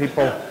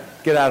 People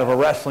get out of a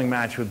wrestling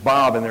match with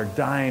Bob, and they're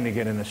dying to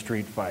get in a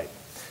street fight,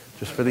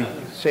 just for the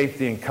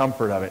safety and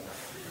comfort of it.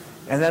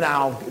 And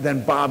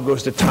then Bob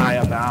goes to tie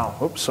up Al.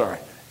 Oops, sorry.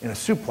 In a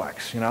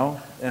suplex,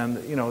 And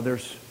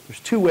there's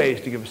two ways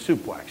to give a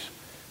suplex,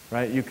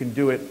 right? You can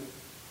do it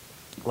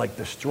like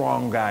the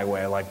strong guy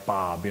way, like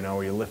Bob,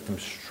 where you lift him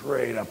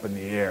straight up in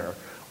the air.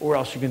 Or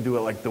else you can do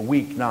it like the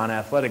weak,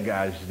 non-athletic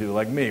guys do,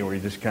 like me, where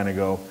you just kind of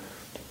go,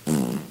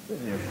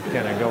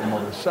 kind of go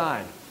over the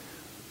side.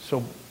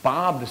 So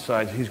Bob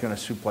decides he's going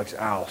to suplex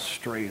Al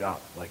straight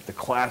up, like the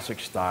classic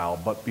style.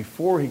 But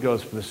before he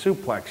goes for the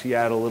suplex, he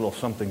added a little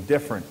something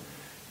different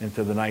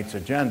into the night's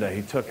agenda.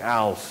 He took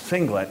Al's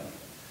singlet,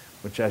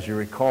 which, as you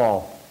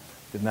recall,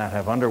 did not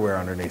have underwear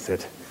underneath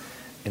it.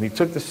 And he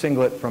took the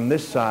singlet from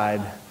this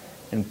side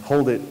and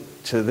pulled it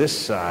to this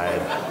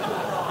side.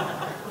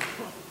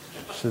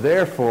 So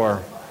therefore,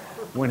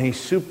 when he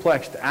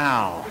suplexed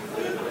Al,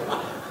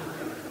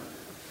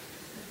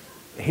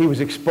 he was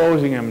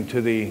exposing him to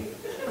the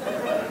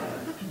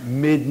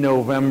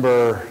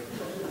mid-November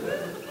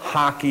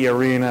hockey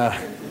arena,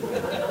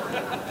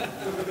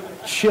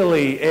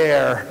 chilly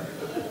air.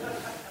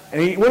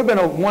 And it would have been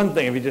one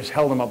thing if he just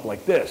held him up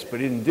like this,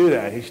 but he didn't do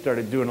that. He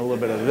started doing a little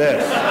bit of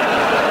this.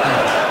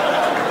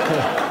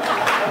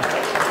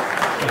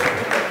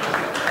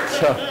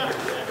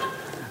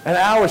 And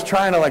Al was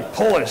trying to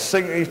pull his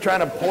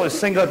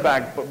singlet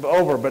back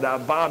over, but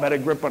Bob had a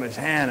grip on his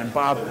hand, and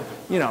Bob,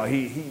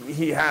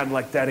 he had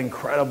that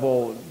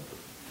incredible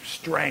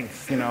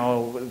strength,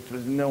 no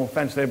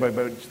offense to anybody,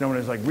 but it's known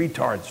as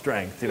retard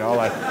strength,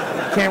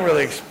 can't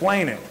really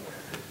explain it.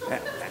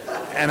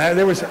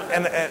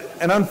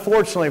 And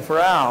unfortunately for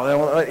Al,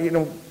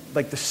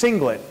 the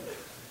singlet,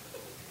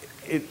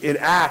 it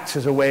acts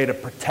as a way to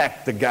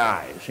protect the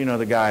guys.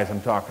 The guys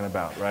I'm talking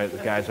about, right? The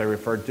guys I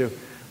referred to.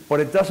 But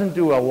it doesn't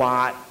do a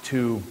lot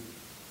to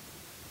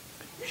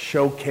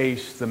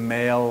showcase the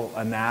male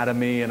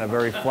anatomy in a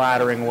very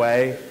flattering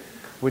way,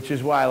 which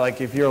is why,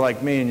 if you're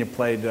like me and you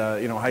played,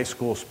 high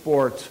school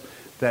sports,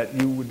 that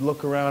you would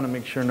look around and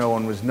make sure no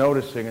one was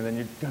noticing, and then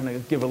you'd kind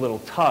of give a little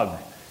tug,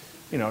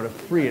 to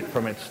free it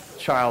from its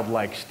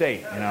childlike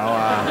state,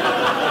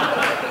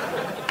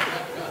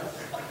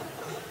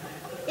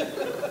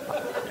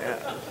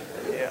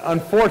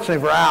 Unfortunately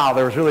for Al,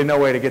 there was really no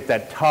way to get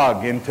that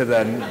tug into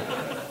the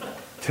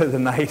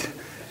night.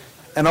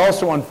 And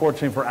also,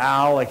 unfortunately for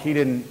Al, he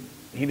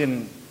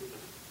didn't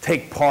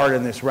take part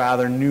in this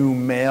rather new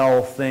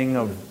male thing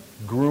of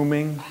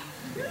grooming.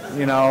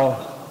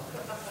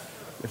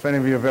 If any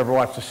of you have ever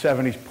watched a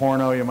 70s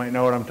porno, you might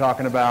know what I'm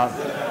talking about.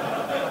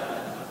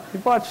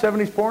 You watch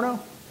 70s porno?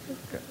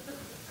 Okay.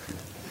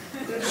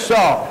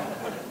 So,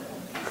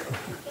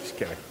 just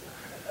kidding.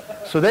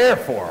 So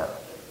therefore,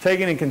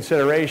 taking in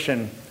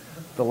consideration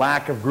the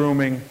lack of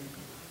grooming,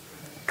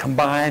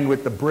 combined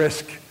with the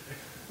brisk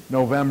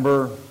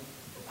November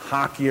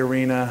hockey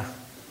arena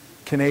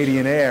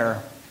Canadian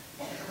air,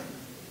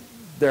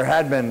 there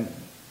had been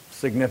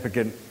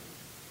significant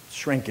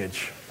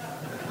shrinkage.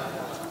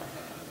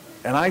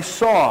 And I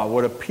saw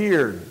what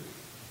appeared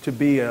to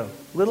be a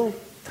little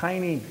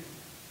tiny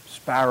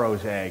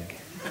sparrow's egg.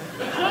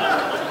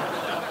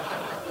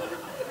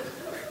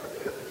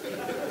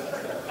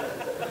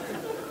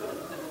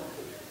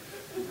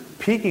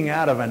 Peeking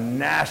out of a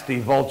nasty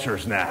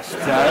vulture's nest.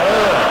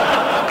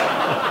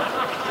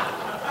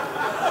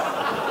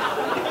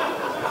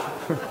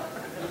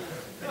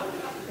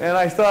 And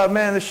I thought,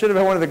 man, this should have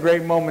been one of the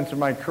great moments of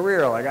my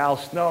career. Al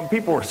Snow, and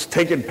people were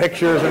taking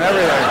pictures and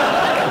everything.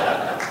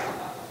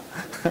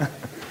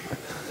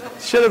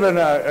 Should have been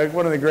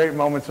one of the great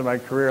moments of my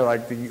career,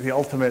 the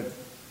ultimate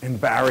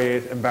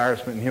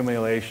embarrassment and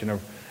humiliation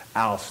of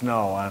Al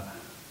Snow.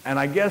 And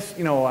I guess,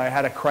 I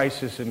had a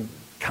crisis in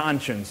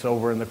conscience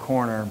over in the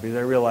corner, because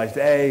I realized,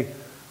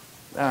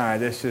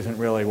 this isn't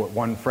really what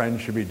one friend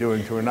should be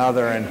doing to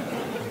another, and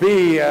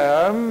B,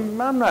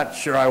 I'm not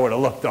sure I would have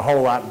looked a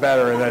whole lot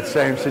better in that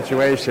same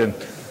situation.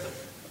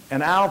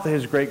 And Al, to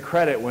his great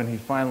credit, when he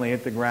finally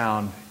hit the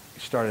ground,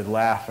 he started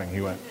laughing. He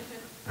went,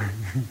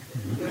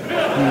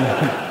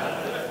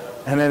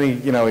 and then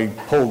he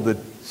pulled the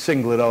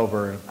singlet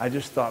over. And I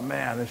just thought,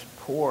 man, this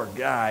poor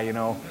guy,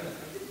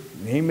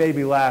 he may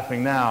be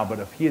laughing now, but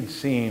if he had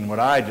seen what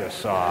I just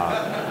saw,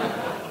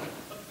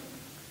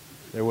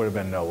 there would have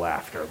been no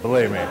laughter,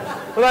 believe me.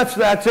 Well,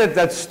 that's it.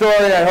 That's the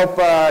story. I hope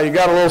you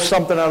got a little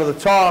something out of the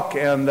talk,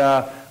 and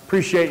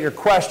appreciate your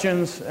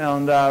questions,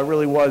 and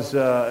really was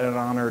an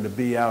honor to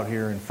be out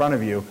here in front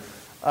of you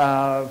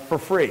for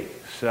free.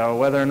 So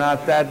whether or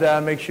not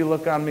that makes you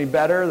look on me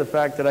better, the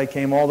fact that I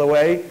came all the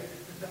way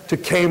to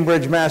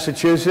Cambridge,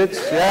 Massachusetts.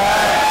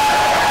 Yeah.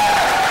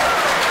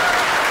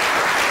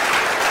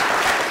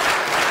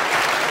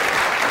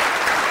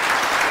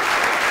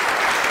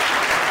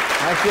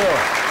 Thank you.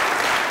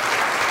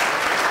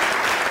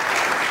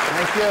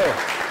 Thank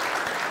you.